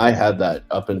 I had that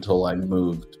up until I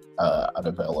moved out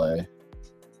of LA.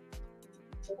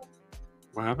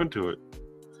 What happened to it?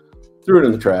 Threw it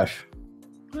in the trash.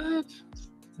 What?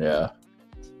 Yeah.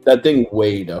 That thing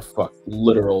weighed a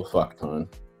literal fuck ton.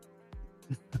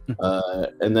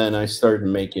 And then I started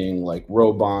making like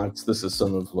robots. This is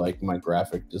some of like my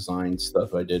graphic design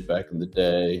stuff I did back in the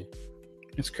day.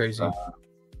 It's crazy.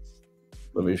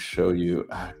 Let me show you.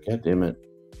 God damn it.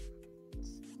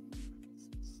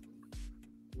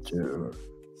 Dude.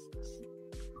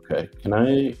 Okay,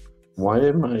 why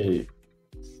am I?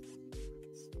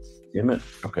 Damn it.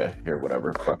 Okay, here,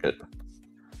 whatever. Fuck it.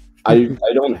 I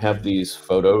don't have these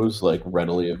photos like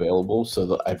readily available, so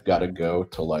that I've got to go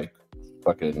to like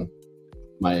fucking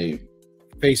my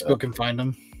Facebook and find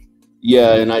them.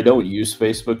 Yeah, and I don't use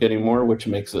Facebook anymore, which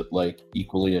makes it like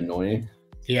equally annoying.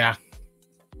 Yeah.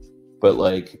 But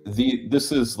like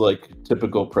this is like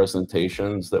typical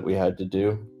presentations that we had to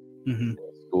do in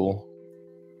school.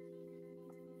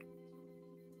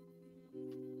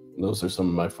 Those are some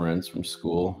of my friends from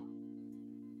school.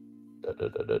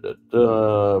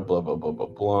 Blah blah blah blah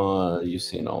blah. You've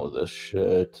seen all of this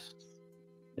shit.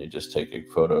 You're just taking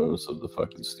photos of the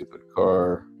fucking stupid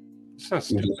car. It's not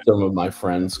stupid. Some of my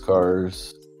friends'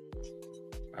 cars.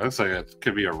 That looks like it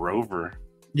could be a Rover.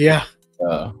 Yeah.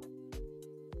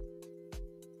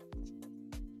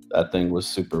 That thing was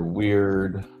super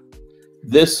weird.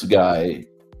 This guy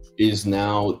is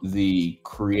now the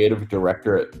creative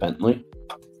director at Bentley.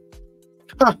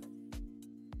 Huh.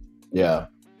 Yeah.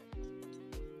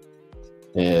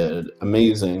 And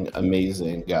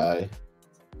amazing guy.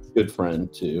 Good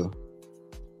friend too.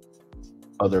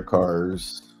 Other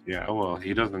cars. Yeah, well,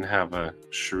 he doesn't have a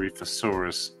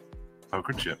Sharifosaurus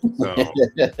poker chip. So,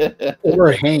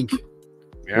 Or Hank.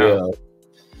 yeah.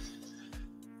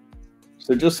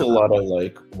 So just a lot of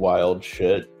like wild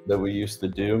shit that we used to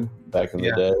do back in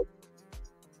the day.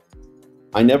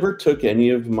 I never took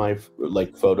any of my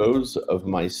like photos of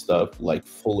my stuff like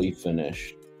fully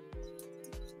finished,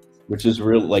 which is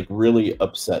really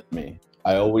upset me.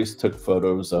 I always took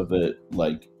photos of it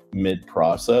like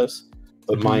mid-process,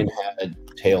 but mine had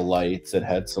tail lights. It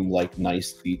had some like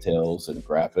nice details and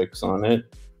graphics on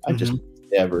it. I just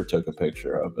never took a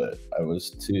picture of it. I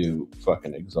was too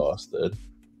fucking exhausted.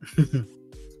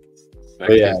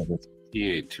 But yeah,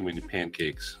 he ate too many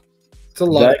pancakes. It's a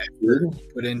lot of effort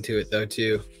put into it though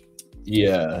too.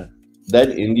 Yeah,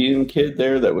 that Indian kid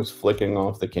there that was flicking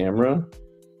off the camera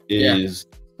is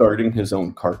starting his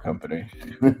own car company.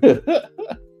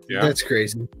 Yeah, that's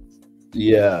crazy.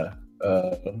 Yeah.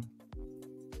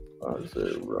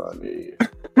 Ronnie.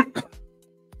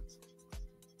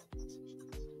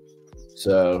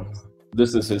 So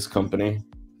this is his company.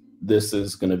 This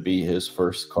is going to be his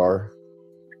first car.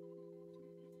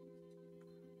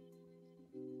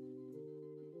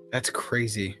 That's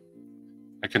crazy.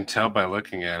 I can tell by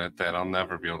looking at it that I'll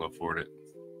never be able to afford it.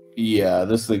 Yeah,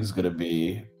 this thing's going to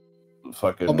be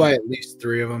fucking... I'll buy at least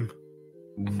 3 of them.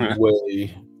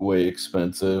 way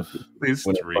expensive at least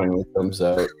when 3. It finally comes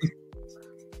out.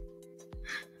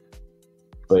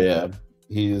 But yeah,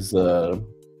 he's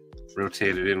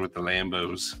rotated in with the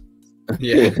Lambos.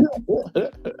 Yeah.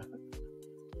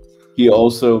 He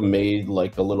also made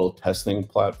like a little testing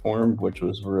platform, which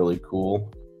was really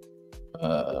cool.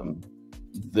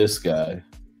 This guy,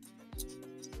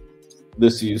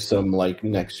 this used some like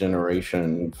next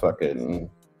generation fucking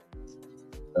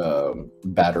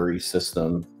battery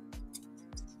system,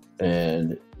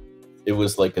 and it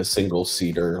was like a single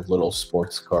seater little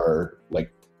sports car,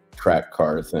 like track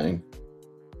car thing.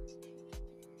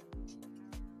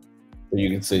 You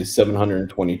can see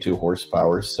 722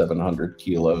 horsepower, 700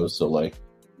 kilos, so like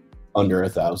under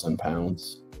 1,000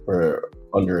 pounds or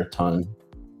under a ton.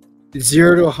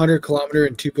 0 to 100 kilometer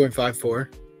in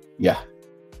 2.54. Yeah,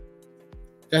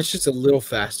 that's just a little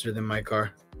faster than my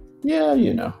car. Yeah,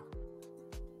 you know.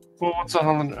 Well, what's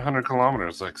 100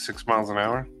 kilometers? Like 6 miles an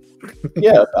hour?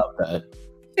 Yeah, about that.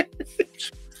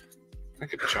 I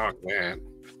could chalk that.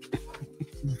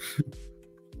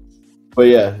 But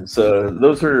yeah, so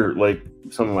those are like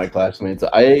some of my classmates.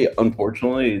 I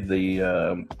unfortunately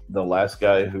the last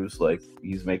guy who's like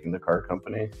he's making the car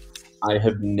company, I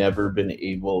have never been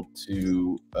able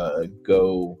to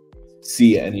go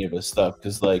see any of his stuff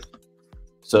because like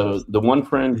so the one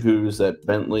friend who's at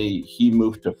Bentley, he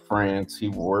moved to France. He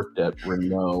worked at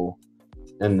Renault,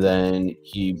 and then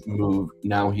he moved.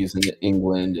 Now he's in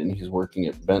England and he's working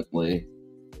at Bentley.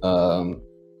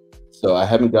 So I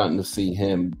haven't gotten to see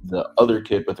him. The other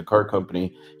kid with the car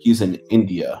company, he's in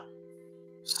India.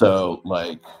 So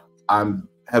like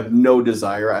have no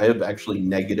desire. I have actually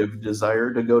negative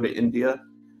desire to go to India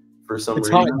for some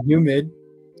reason. It's hot and humid.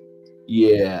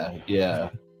 Yeah.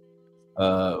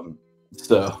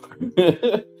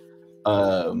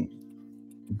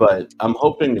 But I'm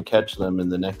hoping to catch them in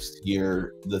the next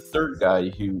year. The third guy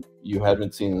who you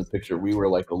haven't seen in the picture, we were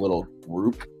like a little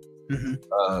group.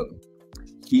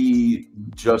 He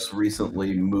just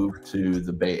recently moved to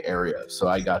the Bay Area, so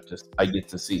I get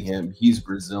to see him. He's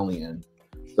Brazilian,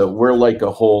 so we're like a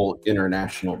whole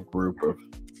international group of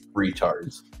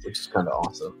retards, which is kind of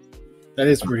awesome. That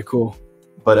is pretty cool.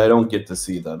 But I don't get to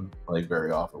see them like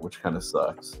very often, which kind of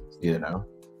sucks, you know?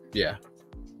 Yeah.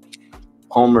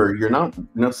 Palmer, you're not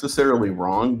necessarily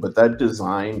wrong, but that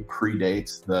design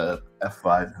predates the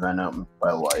F5 Venom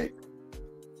by like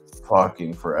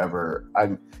fucking forever.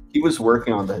 He was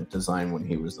working on that design when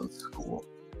he was in school.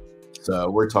 So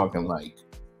we're talking like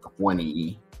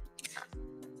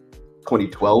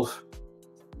 2012.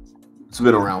 It's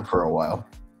been around for a while.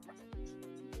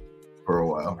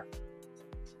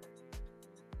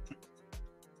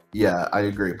 Yeah, I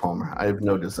agree, Palmer. I have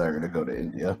no desire to go to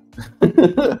India.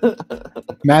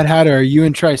 Mad Hatter, are you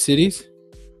in Tri-Cities?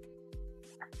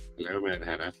 No, Mad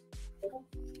Hatter.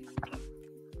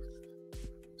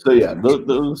 So yeah,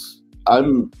 those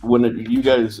you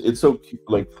guys, it's so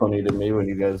like funny to me when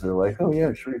you guys are like, oh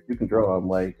yeah, sure, you can draw. I'm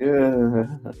like,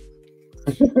 because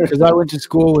I went to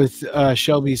school with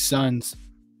Shelby's sons.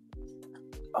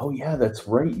 Oh yeah, that's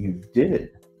right, you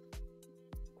did.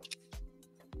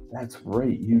 That's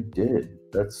right, you did.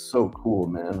 That's so cool,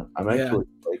 man. I'm Yeah. actually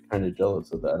like kind of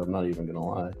jealous of that. I'm not even gonna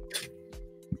lie.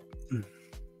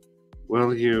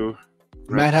 Well, you.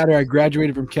 Matt Hatter, I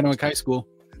graduated from Kennewick High School.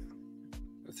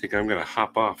 I think I'm gonna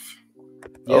hop off.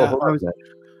 Yeah, hold I on, was man.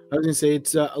 gonna say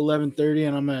it's 11:30,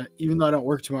 and I'm gonna, even though I don't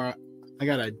work tomorrow, I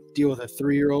gotta deal with a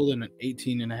 3-year-old and an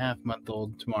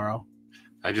 18-and-a-half-month-old tomorrow.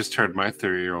 I just heard my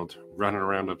 3-year-old running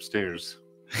around upstairs,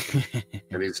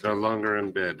 and he's no longer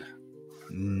in bed.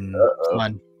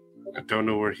 Fun. I don't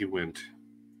know where he went.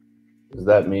 Does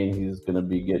that mean he's gonna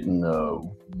be getting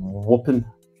whooping?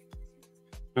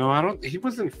 No, I don't. He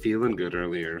wasn't feeling good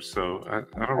earlier, so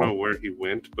I don't know where he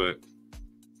went, but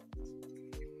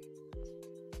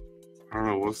I don't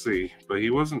know. We'll see. But he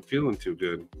wasn't feeling too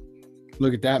good.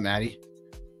 Look at that, Maddie.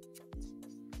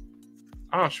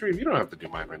 Oh, Sharif, you don't have to do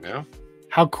mine right now.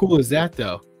 How cool is that,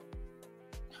 though?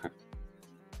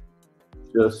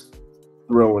 Just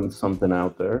throwing something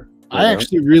out there. I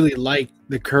actually really like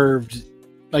the curved,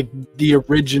 like the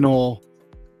original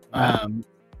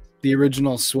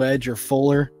Swedge or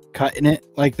Fuller cutting it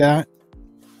like that.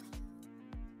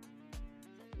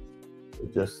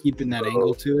 Just Keeping that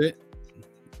angle to it.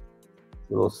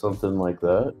 little something like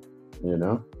that, you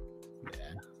know.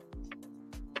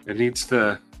 It needs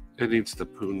the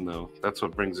poon though. That's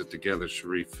what brings it together,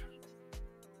 Sharif.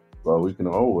 Well, we can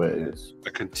always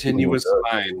A continuous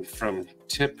line from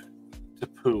tip to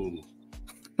poon.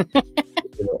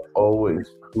 always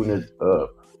poon it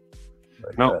up.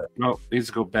 Like that. No, needs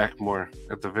to go back more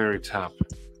at the very top.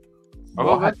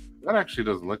 Although What? that actually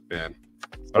doesn't look bad.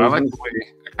 But I kind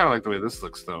of like the way this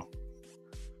looks though.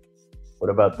 What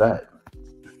about that?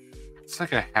 It's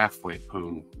like a halfway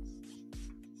poon.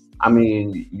 I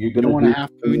mean, you're You gonna don't want a do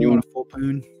half poon, you want a full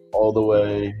poon. all the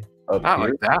way up Not here.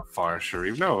 like that far,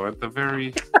 Sharif. No, at the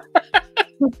very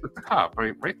at the top,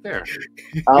 right there.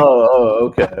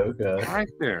 Oh, okay. Right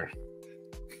there.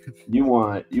 You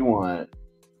want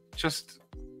Just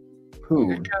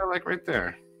poon. kind of like right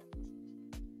there.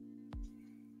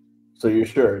 So you're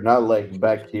sure, not like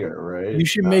back here, right? You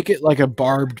should make it like a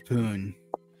barbed poon.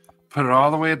 Put it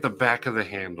all the way at the back of the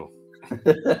handle.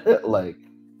 like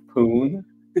poon.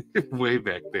 Way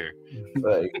back there.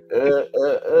 Like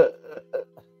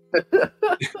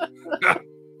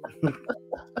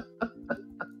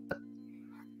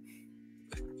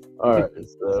all right,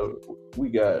 so we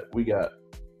got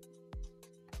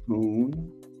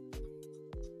poon.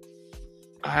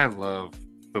 I love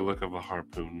the look of a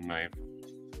harpoon knife.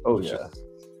 Oh It's yeah. just-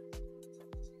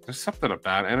 there's something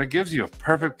about it, and it gives you a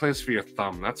perfect place for your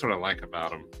thumb. That's what I like about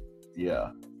them.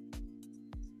 Yeah.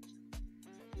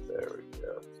 There we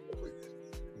go.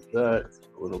 That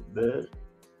a little bit.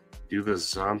 Do the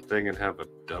Zon thing and have a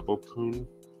double poon.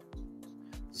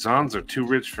 Zons are too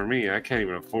rich for me. I can't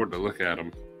even afford to look at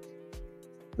them.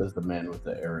 There's the man with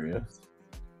the area.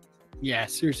 Yeah,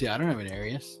 seriously, I don't have an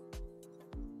Arius.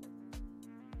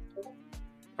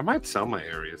 I might sell my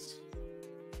Arius.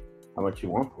 How much you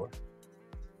want for it?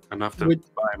 Enough to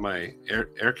buy my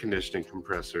air conditioning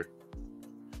compressor.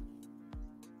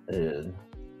 And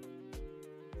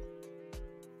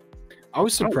I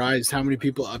was surprised how many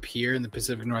people up here in the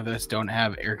Pacific Northwest don't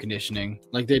have air conditioning.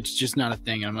 Like, it's just not a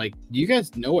thing. And I'm like, do you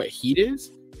guys know what heat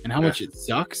is and how much it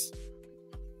sucks?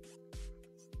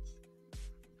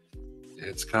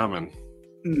 It's coming.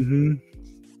 Mm-hmm.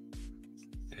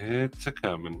 It's a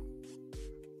coming.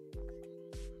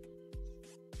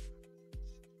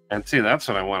 And see, that's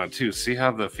what I wanted too. See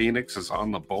how the Phoenix is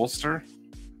on the bolster?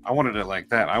 I wanted it like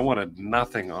that. I wanted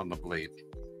nothing on the blade.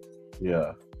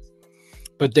 yeah.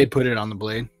 But they put it on the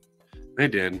blade. They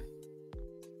did.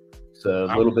 So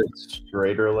a little bit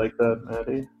straighter like that,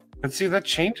 Maddie. And see, that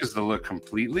changes the look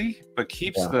completely, but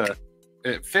keeps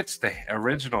it fits the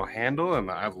original handle,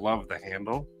 and I love the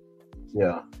handle.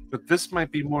 Yeah. But this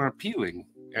might be more appealing,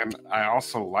 and I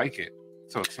also like it.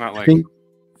 So it's not like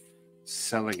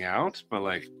selling out, but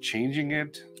like changing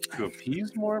it to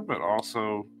appease more, but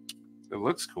also it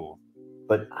looks cool.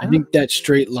 But I think that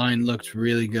straight line looked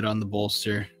really good on the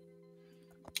bolster.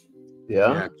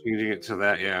 yeah. Changing it to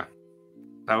that,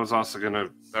 that was also that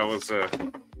was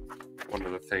one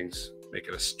of the things, make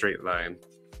it a straight line.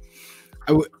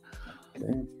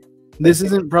 This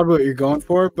isn't probably what you're going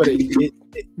for, but it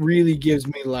really gives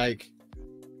me like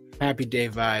Happy Day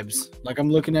vibes. Like, I'm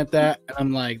looking at that and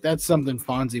I'm like, that's something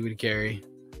Fonzie would carry.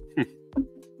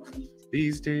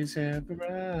 These days have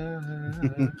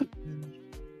arrived.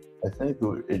 I think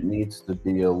it needs to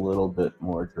be a little bit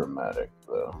more dramatic,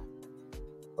 though.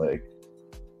 Like,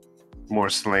 More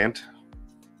slant.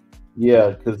 yeah,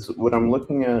 because what I'm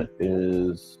looking at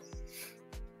is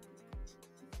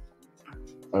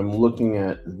I'm looking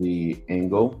at the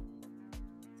angle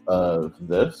of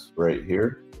this right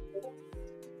here,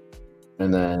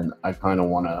 and then I kind of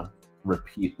want to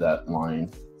repeat that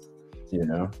line, you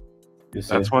know. You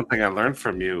see? That's one thing I learned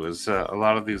from you is a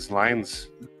lot of these lines,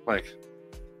 like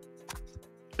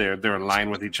they're in line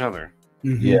with each other.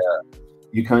 Mhm. Yeah,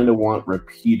 you kind of want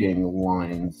repeating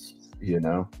lines, you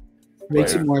know.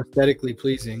 Makes Right. it more aesthetically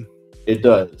pleasing. It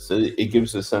does. It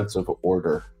gives a sense of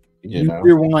order, you You know.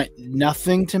 either want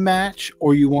nothing to match,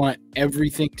 or you want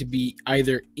everything to be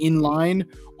either in line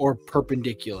or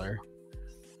perpendicular.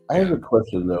 I have a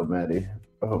question though, Maddie.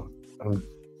 Oh,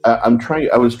 I'm trying.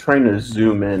 I was trying to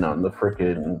zoom in on the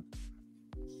freaking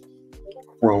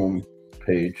Chrome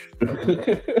page.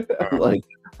 Like,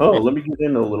 oh, let me get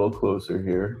in a little closer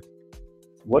here.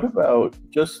 What about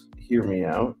just hear me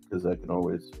out, because I can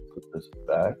always put this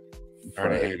back. I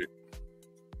already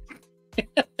But hate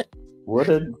it. what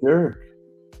a jerk!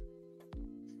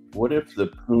 What if the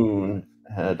poon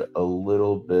had a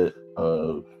little bit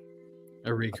of A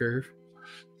recurve.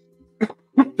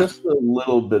 just a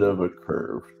little bit of a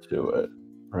curve to it,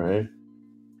 right?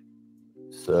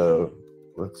 So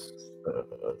let's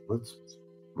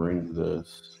bring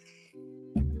this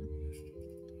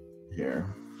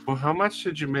here. Well, how much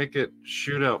did you make it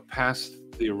shoot out past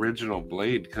the original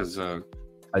blade? Because I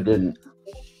didn't.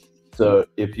 So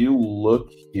if you look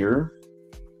here,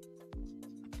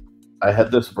 I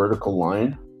had this vertical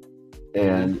line,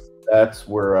 and that's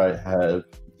where I have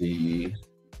the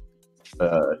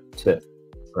tip,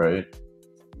 right?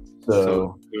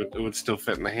 So it would still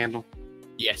fit in the handle.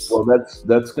 Yes. well, that's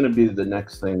going to be the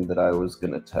next thing that I was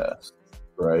going to test,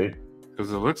 right?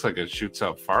 Because it looks like it shoots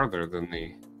out farther than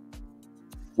the.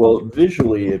 Well,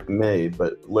 visually it may,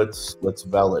 but let's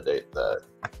validate that,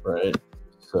 right?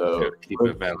 So Gotta keep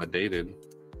it validated.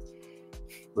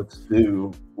 let's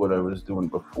do what I was doing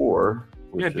before,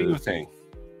 which Yeah, do your is thing.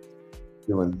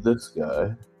 doing this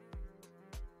guy.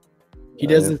 He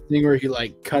does this thing where he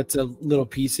like cuts a little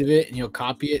piece of it and he'll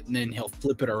copy it and then he'll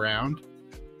flip it around.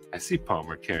 I see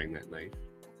Palmer carrying that knife.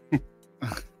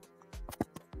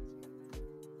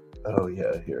 Oh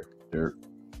yeah, here.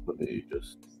 Let me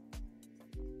just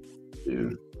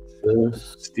do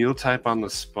this. Steel type on the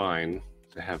spine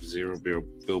to have zero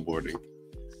billboarding.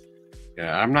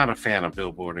 Yeah, I'm not a fan of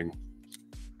billboarding.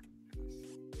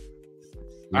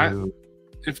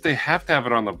 If they have to have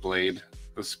it on the blade,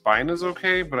 the spine is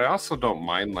okay, but I also don't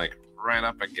mind like right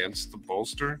up against the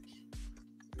bolster.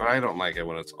 But I don't like it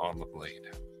when it's on the blade.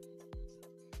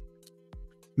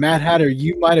 Matt Hatter,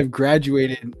 you might have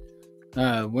graduated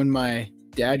when my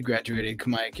dad graduated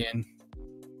Kamayakin.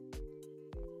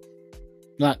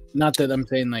 Not that I'm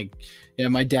saying like, yeah,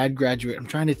 my dad graduated. I'm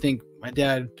trying to think. My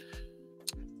dad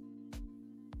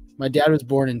was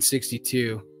born in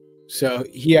 '62, so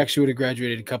he actually would have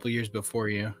graduated a couple years before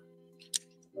you.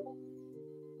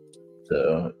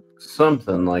 So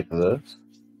something like this.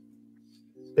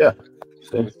 Yeah.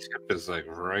 See? The tip is like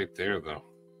right there though.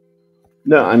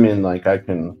 No, I mean like I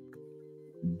can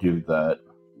do that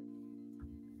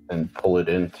and pull it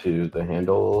into the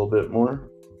handle a little bit more,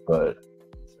 but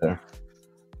there.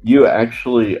 You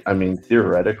actually, I mean,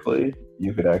 theoretically,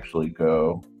 you could actually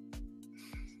go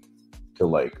to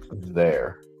like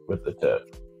there with the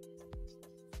tip.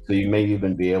 So you may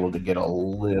even be able to get a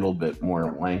little bit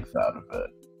more length out of it.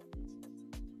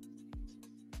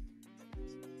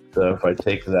 So if I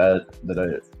take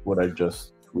what I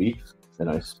just tweaked and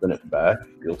I spin it back,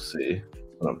 you'll see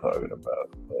what I'm talking about.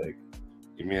 Like,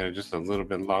 You made it just a little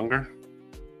bit longer.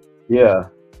 yeah,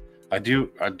 I do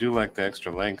like the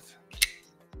extra length.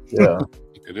 yeah.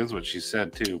 It is what she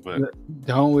said too, but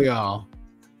Don't we all?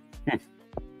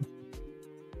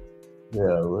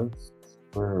 Yeah,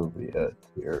 where are we at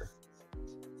here?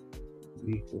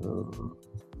 We go.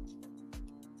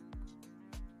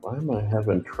 Why am I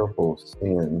having trouble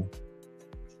seeing?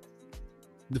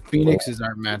 The Phoenixes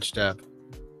aren't matched up.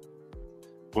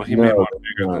 well, he No, made one it's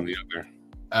bigger not. than the other.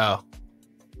 Oh,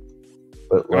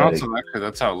 But And like, also, actually,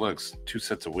 that's how it looks. 2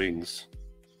 sets of wings.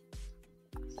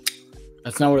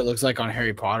 that's not what it looks like on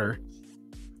Harry Potter.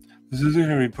 This isn't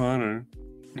Harry Potter.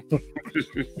 there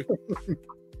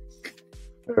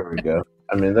we go.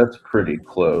 I mean, that's pretty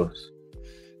close.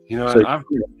 You know, So I've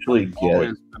you actually get.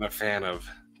 always been a fan of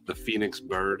the Phoenix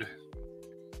bird.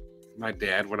 My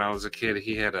dad, when I was a kid,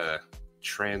 he had a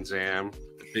Trans Am,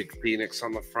 the big Phoenix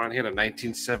on the front. He had a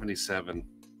 1977.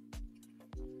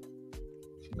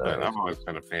 But I've always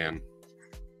been a fan.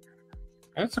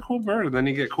 And it's a cool bird. And then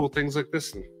you get cool things like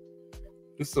this. And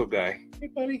this little guy. Hey,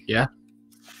 buddy. Yeah.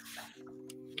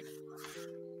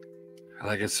 I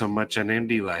like it so much, I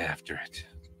named Eli after it.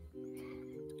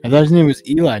 I thought his name was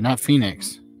Eli, not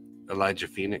Phoenix. Elijah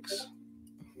Phoenix.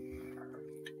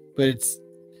 But it's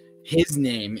his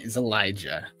name is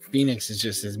Elijah. Phoenix is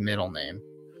just his middle name.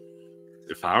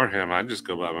 If I were him, I'd just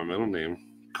go by my middle name.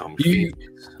 Call me You,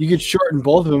 Phoenix. you could shorten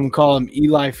both of them and call him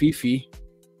Eli Fifi.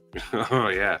 Oh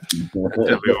yeah, I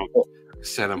definitely won't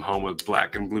send him home with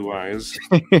black and blue eyes.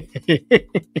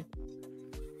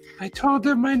 I told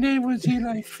them my name was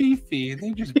Eli Fifi, and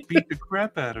they just beat the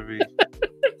crap out of me.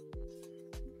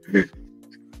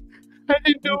 I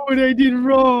didn't know what I did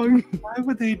wrong. Why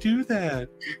would they do that?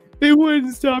 They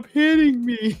wouldn't stop hitting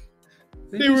me.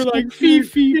 They were like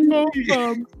Fifi,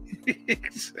 Mom.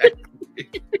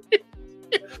 Exactly.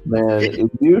 Man,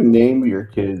 if you name your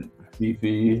kid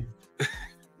Fifi,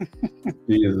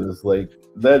 Jesus, like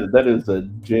that is a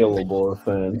jailable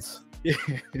offense.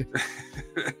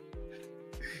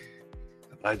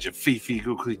 Elijah Fifi,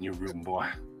 go clean your room, boy.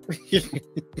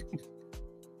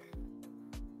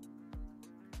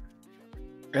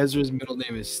 Ezra's middle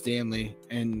name is Stanley,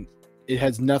 and it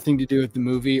has nothing to do with the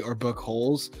movie or book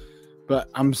Holes. But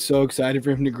I'm so excited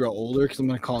for him to grow older because I'm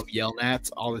going to call him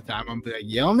Yelnats all the time. I'm going to be like,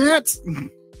 Yelnats?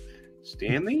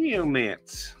 Stanley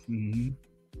Yelnats. Mm-hmm.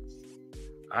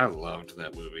 I loved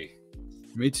that movie.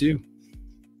 Me too.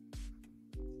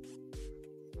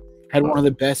 Had one of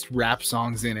the best rap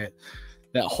songs in it.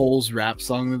 That Holes rap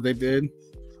song that they did.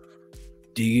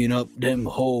 Digging up them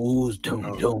holes, dum.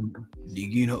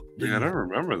 Digging up them. Yeah, I don't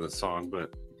remember the song,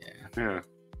 but yeah.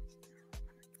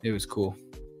 It was cool.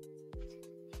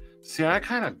 See, I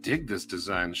kind of dig this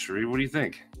design, Sheree. What do you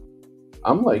think?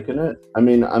 I'm liking it. I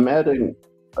mean, I'm adding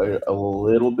a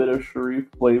little bit of Sharif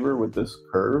flavor with this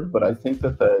curve, but I think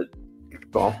that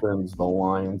softens the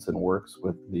lines and works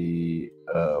with the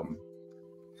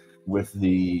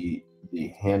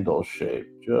handle shape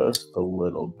just a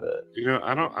little bit. You know,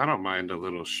 I don't mind a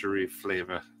little Sharif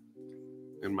flavor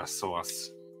in my sauce.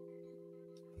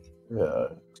 Yeah,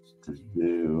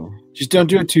 just don't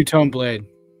do a two-tone blade.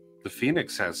 The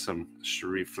Phoenix has some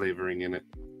Sharif flavoring in it.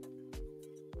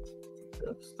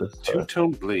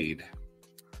 Two-tone blade.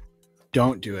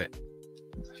 Don't do it.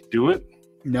 Do it?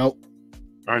 Nope.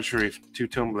 All right, Sharif.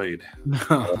 Two-tone blade.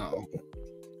 No.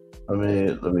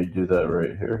 Let me do that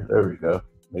right here. There we go.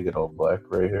 Make it all black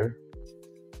right here.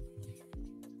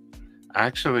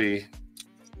 Actually,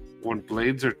 when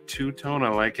blades are two-tone, I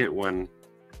like it when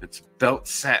it's belt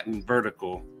satin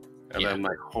vertical and then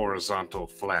like horizontal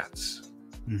flats.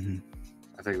 Mm-hmm.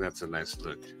 I think that's a nice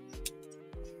look.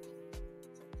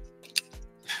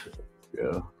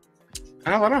 Yeah.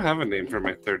 Kyle, I don't have a name for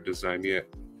my third design yet.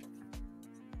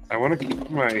 I want to keep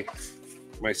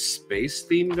my space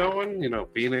theme going. You know,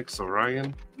 Phoenix,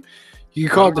 Orion. You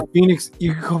can call it the Phoenix.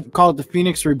 You can call it the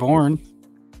Phoenix Reborn.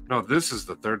 No, this is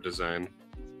the third design.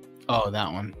 Oh,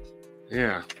 that one.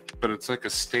 Yeah, but it's like a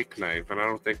steak knife, and I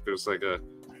don't think there's like a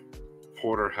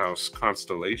porterhouse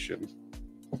constellation.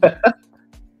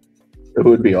 It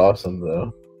would be awesome,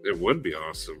 though. It would be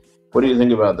awesome. What do you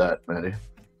think about that, Maddie?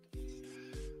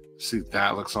 See,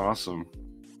 that looks awesome.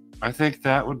 I think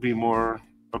that would be more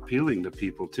appealing to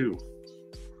people, too.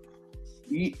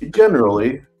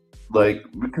 Generally, like,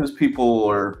 because people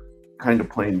are kind of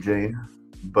plain Jane,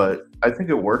 but I think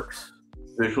it works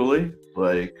visually.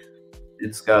 Like,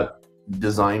 it's got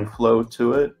design flow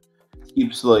to it.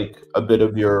 Keeps, like, a bit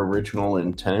of your original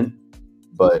intent,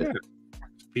 but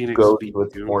Phoenix goes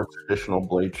with more traditional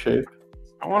blade shape.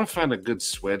 I want to find a good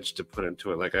swedge to put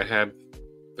into it. Like, I had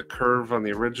the curve on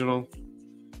the original.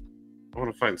 I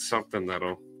want to find something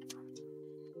that'll...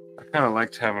 I kind of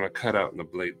liked having a cutout in the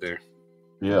blade there.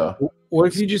 Yeah. What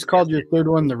if you just called your third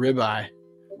one the ribeye?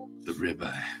 The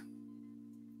ribeye.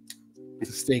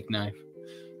 It's a steak knife.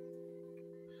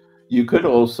 You could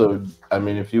also, I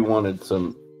mean, if you wanted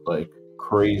some, like,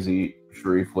 crazy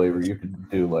Sharif flavor, you could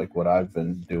do, like, what I've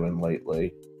been doing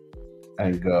lately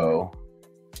and go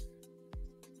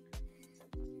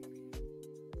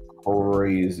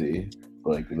crazy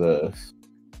like this.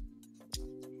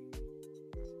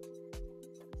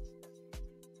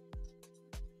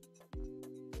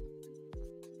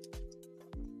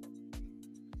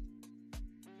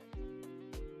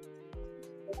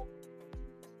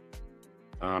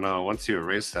 Oh no, once you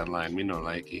erase that line, me no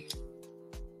likey.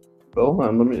 Hold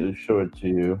on, let me show it to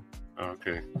you.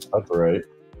 Okay. Upright.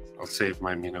 I'll save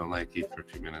my me no likey for a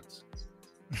few minutes.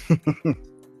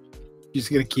 Just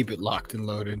gonna keep it locked and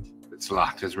loaded. It's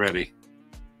locked, it's ready.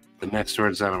 The next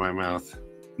word's out of my mouth.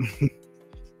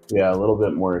 Yeah, a little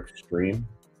bit more extreme.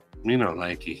 Me no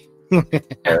likey.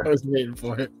 I was waiting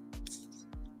for it.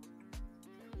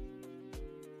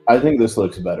 I think this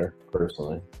looks better,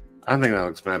 personally. I think that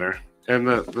looks better. And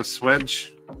the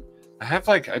swedge,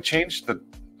 I changed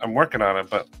I'm working on it,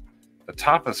 but the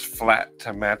top is flat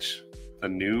to match the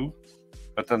new,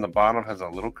 but then the bottom has a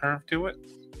little curve to it.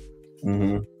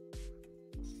 Mm-hmm.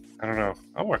 I don't know.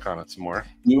 I'll work on it some more.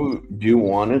 Do you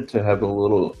want it to have a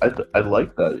little? I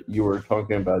like that you were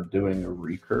talking about doing a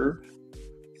recurve.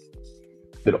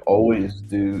 Could always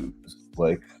do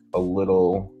like a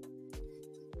little.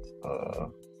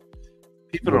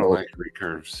 People don't like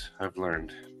recurves. I've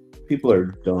learned. People are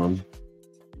dumb.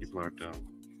 People are dumb.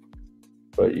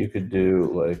 But you could do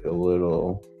like a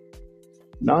little,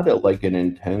 not at like an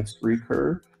intense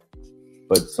recurve,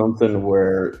 but something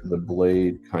where the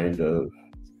blade kind of.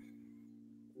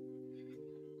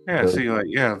 Yeah, see, like,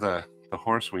 yeah, the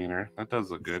horse wiener. That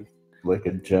does look good. Like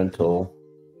a gentle.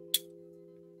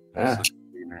 That's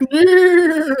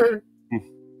wiener.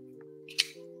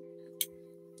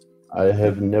 I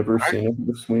have never seen a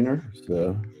horse wiener,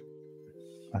 so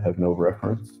I have no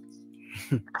reference.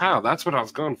 Wow, that's what I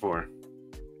was going for.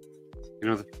 You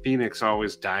know, the phoenix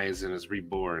always dies and is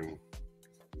reborn.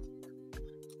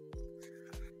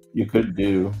 You could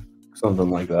do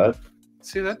something like that.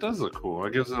 See, that does look cool.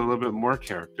 It gives it a little bit more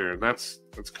character. That's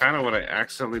kind of what I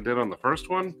accidentally did on the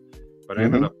first one, but I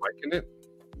ended up liking it.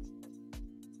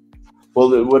 Well,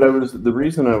 the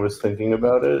reason I was thinking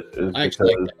about it is I because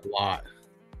like that a lot.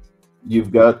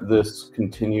 You've got this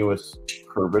continuous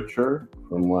curvature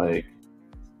from like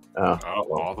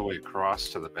all the way across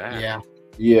to the back.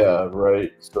 Yeah,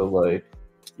 right. So like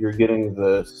you're getting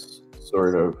this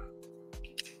sort of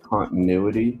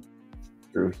continuity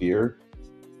through here.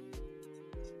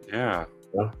 Yeah.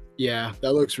 Yeah,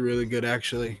 that looks really good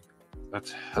actually.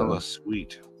 That's hella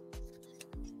sweet.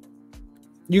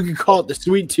 You could call it the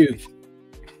sweet tooth.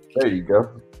 There you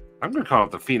go. I'm gonna call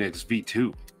it the Phoenix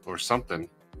V2 or something.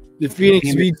 The Phoenix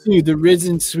V2, the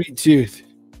risen sweet tooth.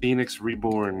 Phoenix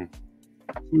reborn.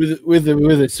 With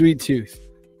a sweet tooth.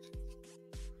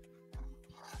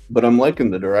 But I'm liking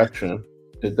the direction.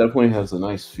 It definitely has a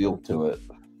nice feel to it.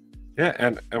 Yeah,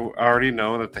 and I already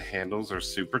know that the handles are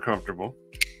super comfortable.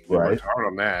 We Right. worked hard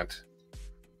on that.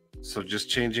 So just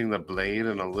changing the blade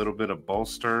and a little bit of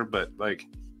bolster, but like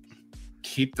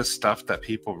keep the stuff that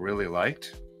people really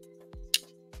liked.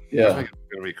 Yeah. I think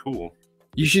it's gonna be cool.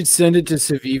 You should send it to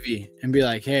Civivi and be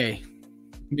like, hey,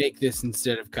 make this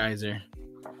instead of Kaiser.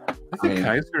 I think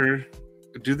Kaiser,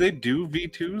 do they do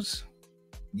V2s?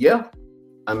 Yeah.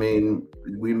 I mean,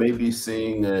 we may be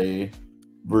seeing a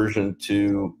version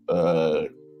 2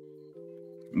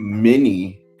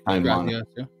 mini Kaimana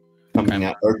coming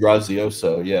out, or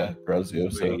Grazioso,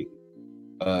 Grazioso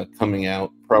coming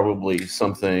out, probably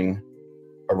something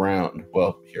around,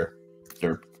 well, here,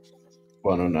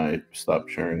 why don't I stop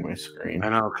sharing my screen? I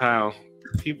know, Kyle.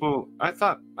 People, I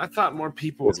thought more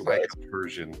people would like the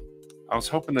version. I was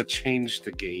hoping to change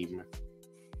the game.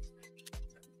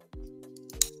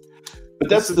 But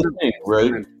that's the thing,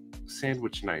 right?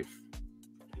 Sandwich knife.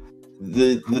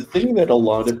 The thing that a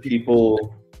lot of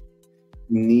people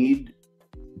need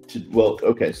to, well,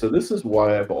 okay, so this is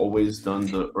why I've always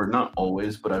done or not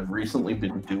always, but I've recently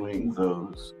been doing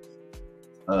those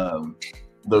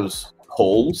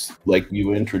polls like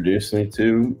you introduced me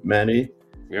to, Maddie.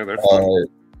 Yeah, they're fun.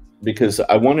 Because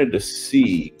I wanted to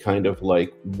see kind of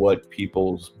like what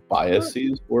people's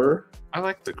biases were. I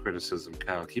like the criticism,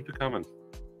 Kyle. Keep it coming.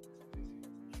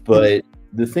 But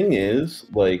the thing is,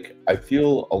 like, I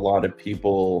feel a lot of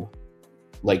people,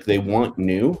 like, they want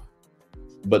new,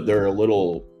 but they're a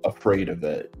little afraid of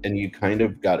it. And you kind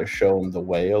of got to show them the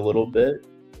way a little bit.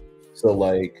 So,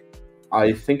 like,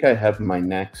 I think I have my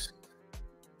next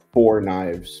 4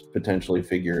 knives potentially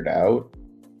figured out.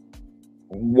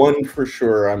 One for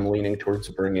sure I'm leaning towards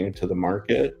bringing to the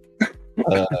market.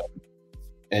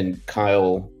 And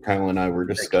Kyle and I were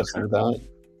discussing that.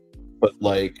 But,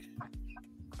 like,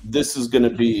 this is going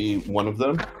to be one of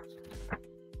them.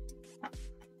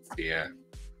 Yeah.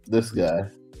 This guy.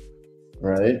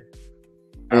 Right?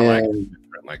 I like it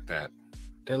like that.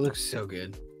 That looks so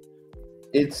good.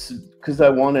 It's because I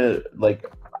want to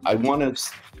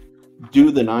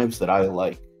do the knives that I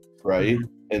like, right?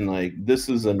 Mm-hmm. And like this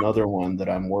is another one that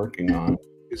I'm working on.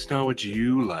 It's not what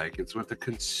you like, it's what the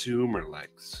consumer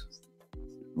likes.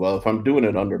 Well, if I'm doing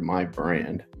it under my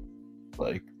brand,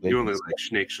 like you only like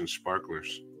snakes and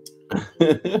sparklers.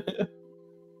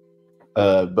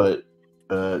 But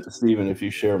Steven, if you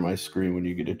share my screen when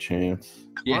you get a chance.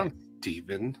 Come on,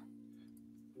 Steven.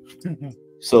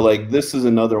 So like this is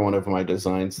another one of my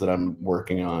designs that I'm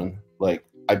working on. Like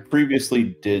I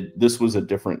previously did, this was a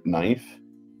different knife,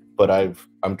 but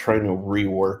I'm trying to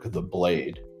rework the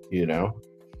blade, you know?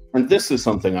 And this is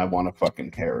something I want to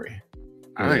fucking carry.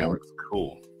 I think it looks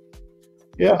cool.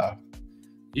 Yeah.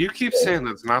 You keep saying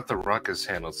that's not the Ruckus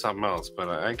handle, it's something else, but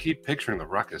I keep picturing the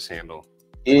Ruckus handle.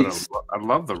 It's I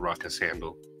love the Ruckus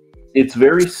handle. it's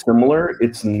very similar.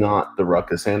 It's not the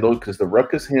Ruckus handle because the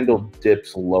Ruckus handle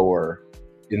dips lower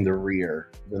in the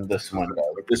rear than this one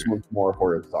does. This one's more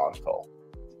horizontal.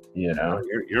 You know,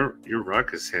 Your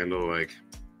Ruckus handle like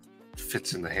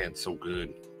fits in the hand so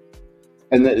good.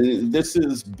 and this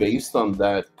is based on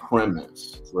that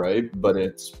premise, right? But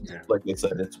it's like I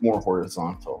said, it's more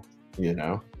horizontal. You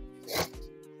know,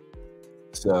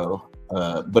 so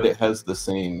but it has the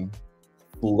same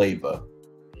flavor,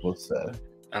 we'll say.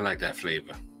 I like that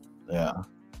flavor. Yeah.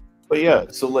 But yeah,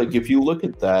 so like if you look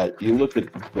at that, you look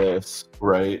at this,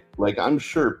 right? Like I'm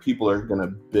sure people are gonna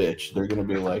bitch. They're gonna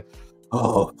be like,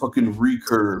 oh, fucking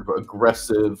recurve,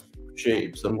 aggressive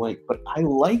shapes. I'm like, but I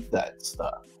like that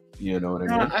stuff. You know what I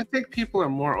mean? I think people are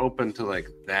more open to like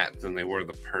that than they were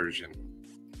the Persian.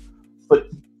 But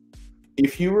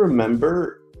if you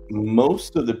remember,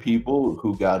 most of the people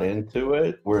who got into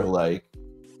it were like,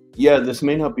 yeah, this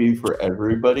may not be for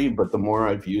everybody, but the more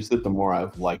I've used it, the more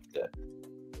I've liked it.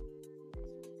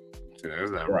 See, there's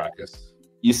that Ruckus.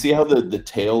 You see how the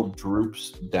tail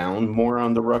droops down more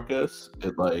on the Ruckus?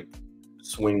 It like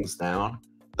swings down.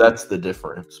 That's the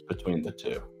difference between the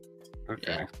two.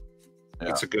 Okay. Yeah.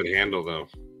 It's a good handle though.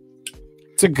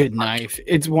 It's a good knife.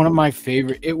 It's one of my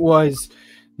favorite. It was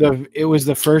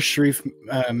the first Sharif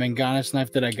Manganis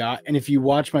knife that I got. And if you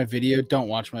watch my video, don't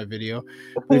watch my video.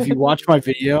 But if you watch my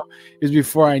video, it was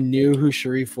before I knew who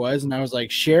Sharif was, and I was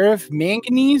like, Sheriff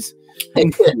Manganese?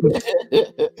 And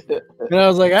I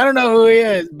was like, I don't know who he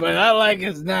is, but I like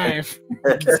his knife.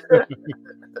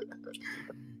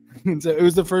 And so it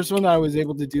was the first one that I was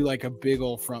able to do like a big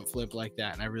old front flip like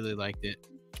that, and I really liked it.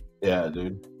 Yeah,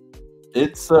 dude.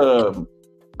 It's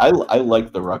I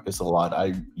like the Ruckus a lot.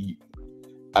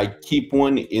 I keep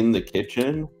one in the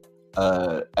kitchen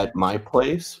at my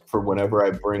place for whenever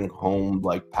I bring home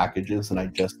like packages and I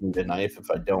just need a knife.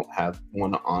 If I don't have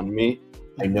one on me,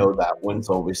 I know that one's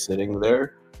always sitting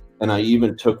there. And I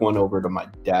even took one over to my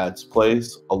dad's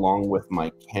place along with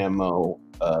my camo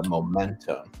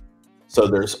Momentum. So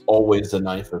there's always a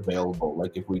knife available.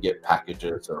 Like if we get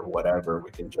packages or whatever, we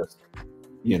can just,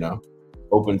 you know,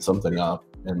 open something up.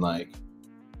 And like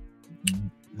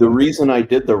the reason I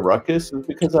did the Ruckus is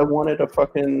because I wanted a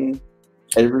fucking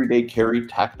everyday carry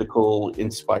tactical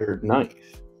inspired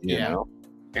knife, you know?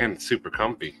 And super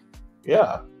comfy.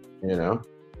 Yeah, you know?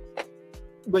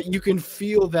 But you can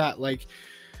feel that, like,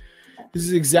 this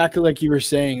is exactly like you were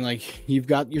saying, like, you've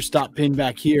got your stop pin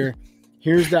back here.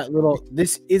 Here's that little,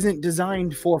 this isn't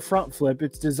designed for front flip.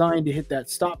 It's designed to hit that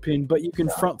stop pin, but you can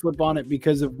front flip on it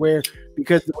because of the way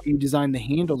you designed the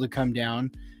handle to come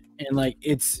down. And like,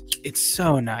 it's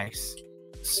so nice.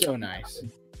 So nice.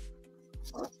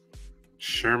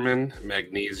 Sherman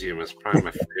Magnesium is probably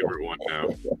my favorite one now.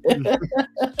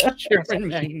 Sherman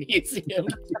Magnesium.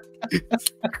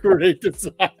 Great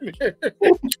designer.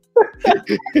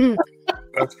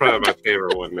 That's probably my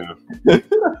favorite one now.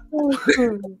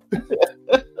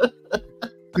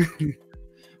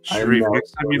 Sharif,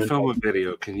 next time you film a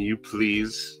video, can you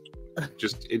please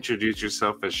just introduce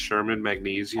yourself as Sherman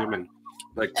Magnesium and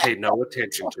like pay no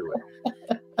attention to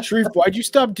it? Sharif, why'd you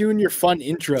stop doing your fun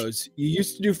intros? You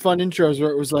used to do fun intros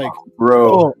where it was like,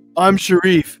 bro, oh, I'm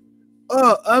Sharif.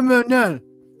 Oh, I'm Anan.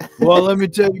 Well, let me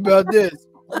tell you about this.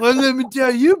 Well, let me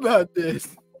tell you about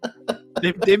this.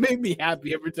 They make me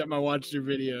happy every time I watch their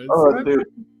videos. Oh, dude.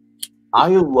 I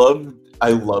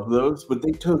love those, but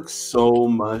they took so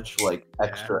much like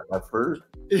extra effort.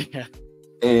 Yeah.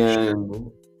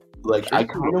 And like I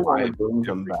kind of want to bring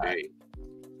them back.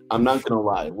 I'm not gonna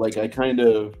lie. Like I kind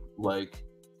of like,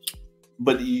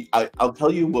 but I'll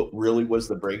tell you what really was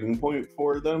the breaking point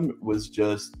for them was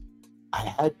just I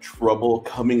had trouble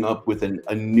coming up with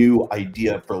a new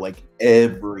idea for like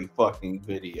every fucking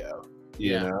video.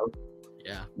 You know?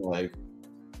 Yeah. Like,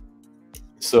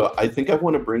 so I think I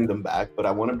want to bring them back, but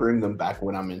I want to bring them back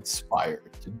when I'm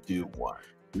inspired to do one,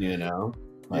 you know?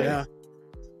 Like, yeah.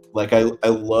 Like I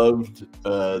loved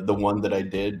the one that I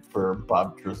did for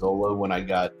Bob Trezzola when I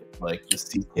got like the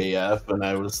CKF and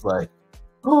I was like,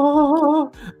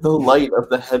 oh, the light of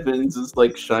the heavens is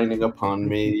like shining upon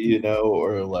me, you know?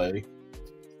 Or like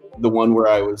the one where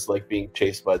I was like being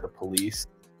chased by the police,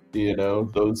 you know?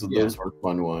 Those were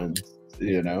fun ones,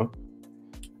 you know?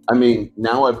 I mean,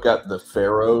 now I've got the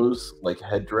Pharaoh's like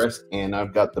headdress and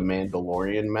I've got the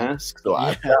Mandalorian mask, so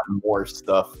I've got more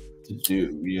stuff to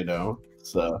do, you know?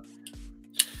 So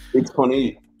it's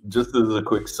funny, just as a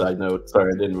quick side note,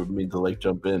 sorry, I didn't mean to like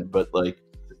jump in, but like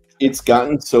it's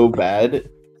gotten so bad,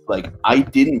 like I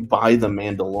didn't buy the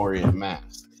Mandalorian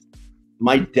mask.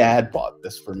 my dad bought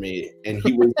this for me, and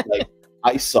he was like,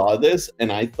 I saw this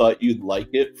and I thought you'd like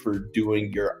it for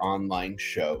doing your online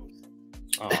shows.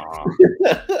 Aw,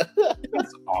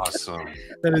 that's awesome.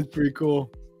 That is pretty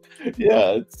cool.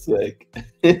 Yeah, it's sick.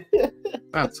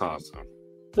 That's awesome.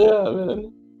 Yeah,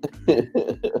 man.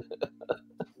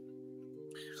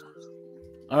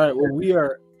 All right. Well, we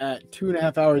are at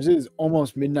 2.5 hours. It is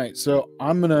almost midnight, so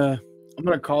I'm gonna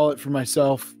call it for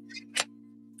myself.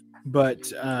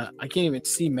 But I can't even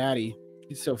see Maddie.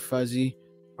 He's so fuzzy.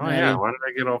 Oh Maddie. yeah, why did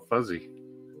I get all fuzzy?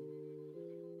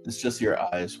 It's just your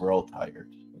eyes. We're all tired.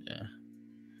 Yeah.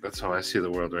 That's how I see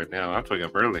the world right now. I'm waking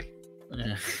up early.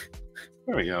 Yeah.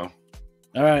 There we go.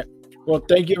 All right. Well,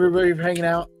 thank you everybody for hanging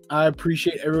out. I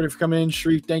appreciate everybody for coming in.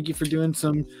 Sharif, thank you for doing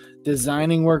some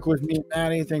designing work with me and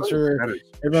Maddie. Thanks for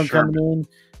everyone coming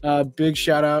in. Big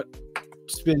shout out.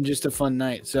 It's been just a fun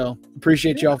night. So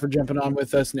appreciate y'all for jumping on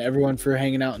with us and everyone for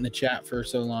hanging out in the chat for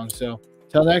so long. So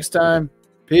till next time,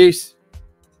 peace.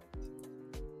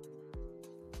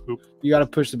 Oop. You got to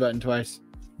push the button twice.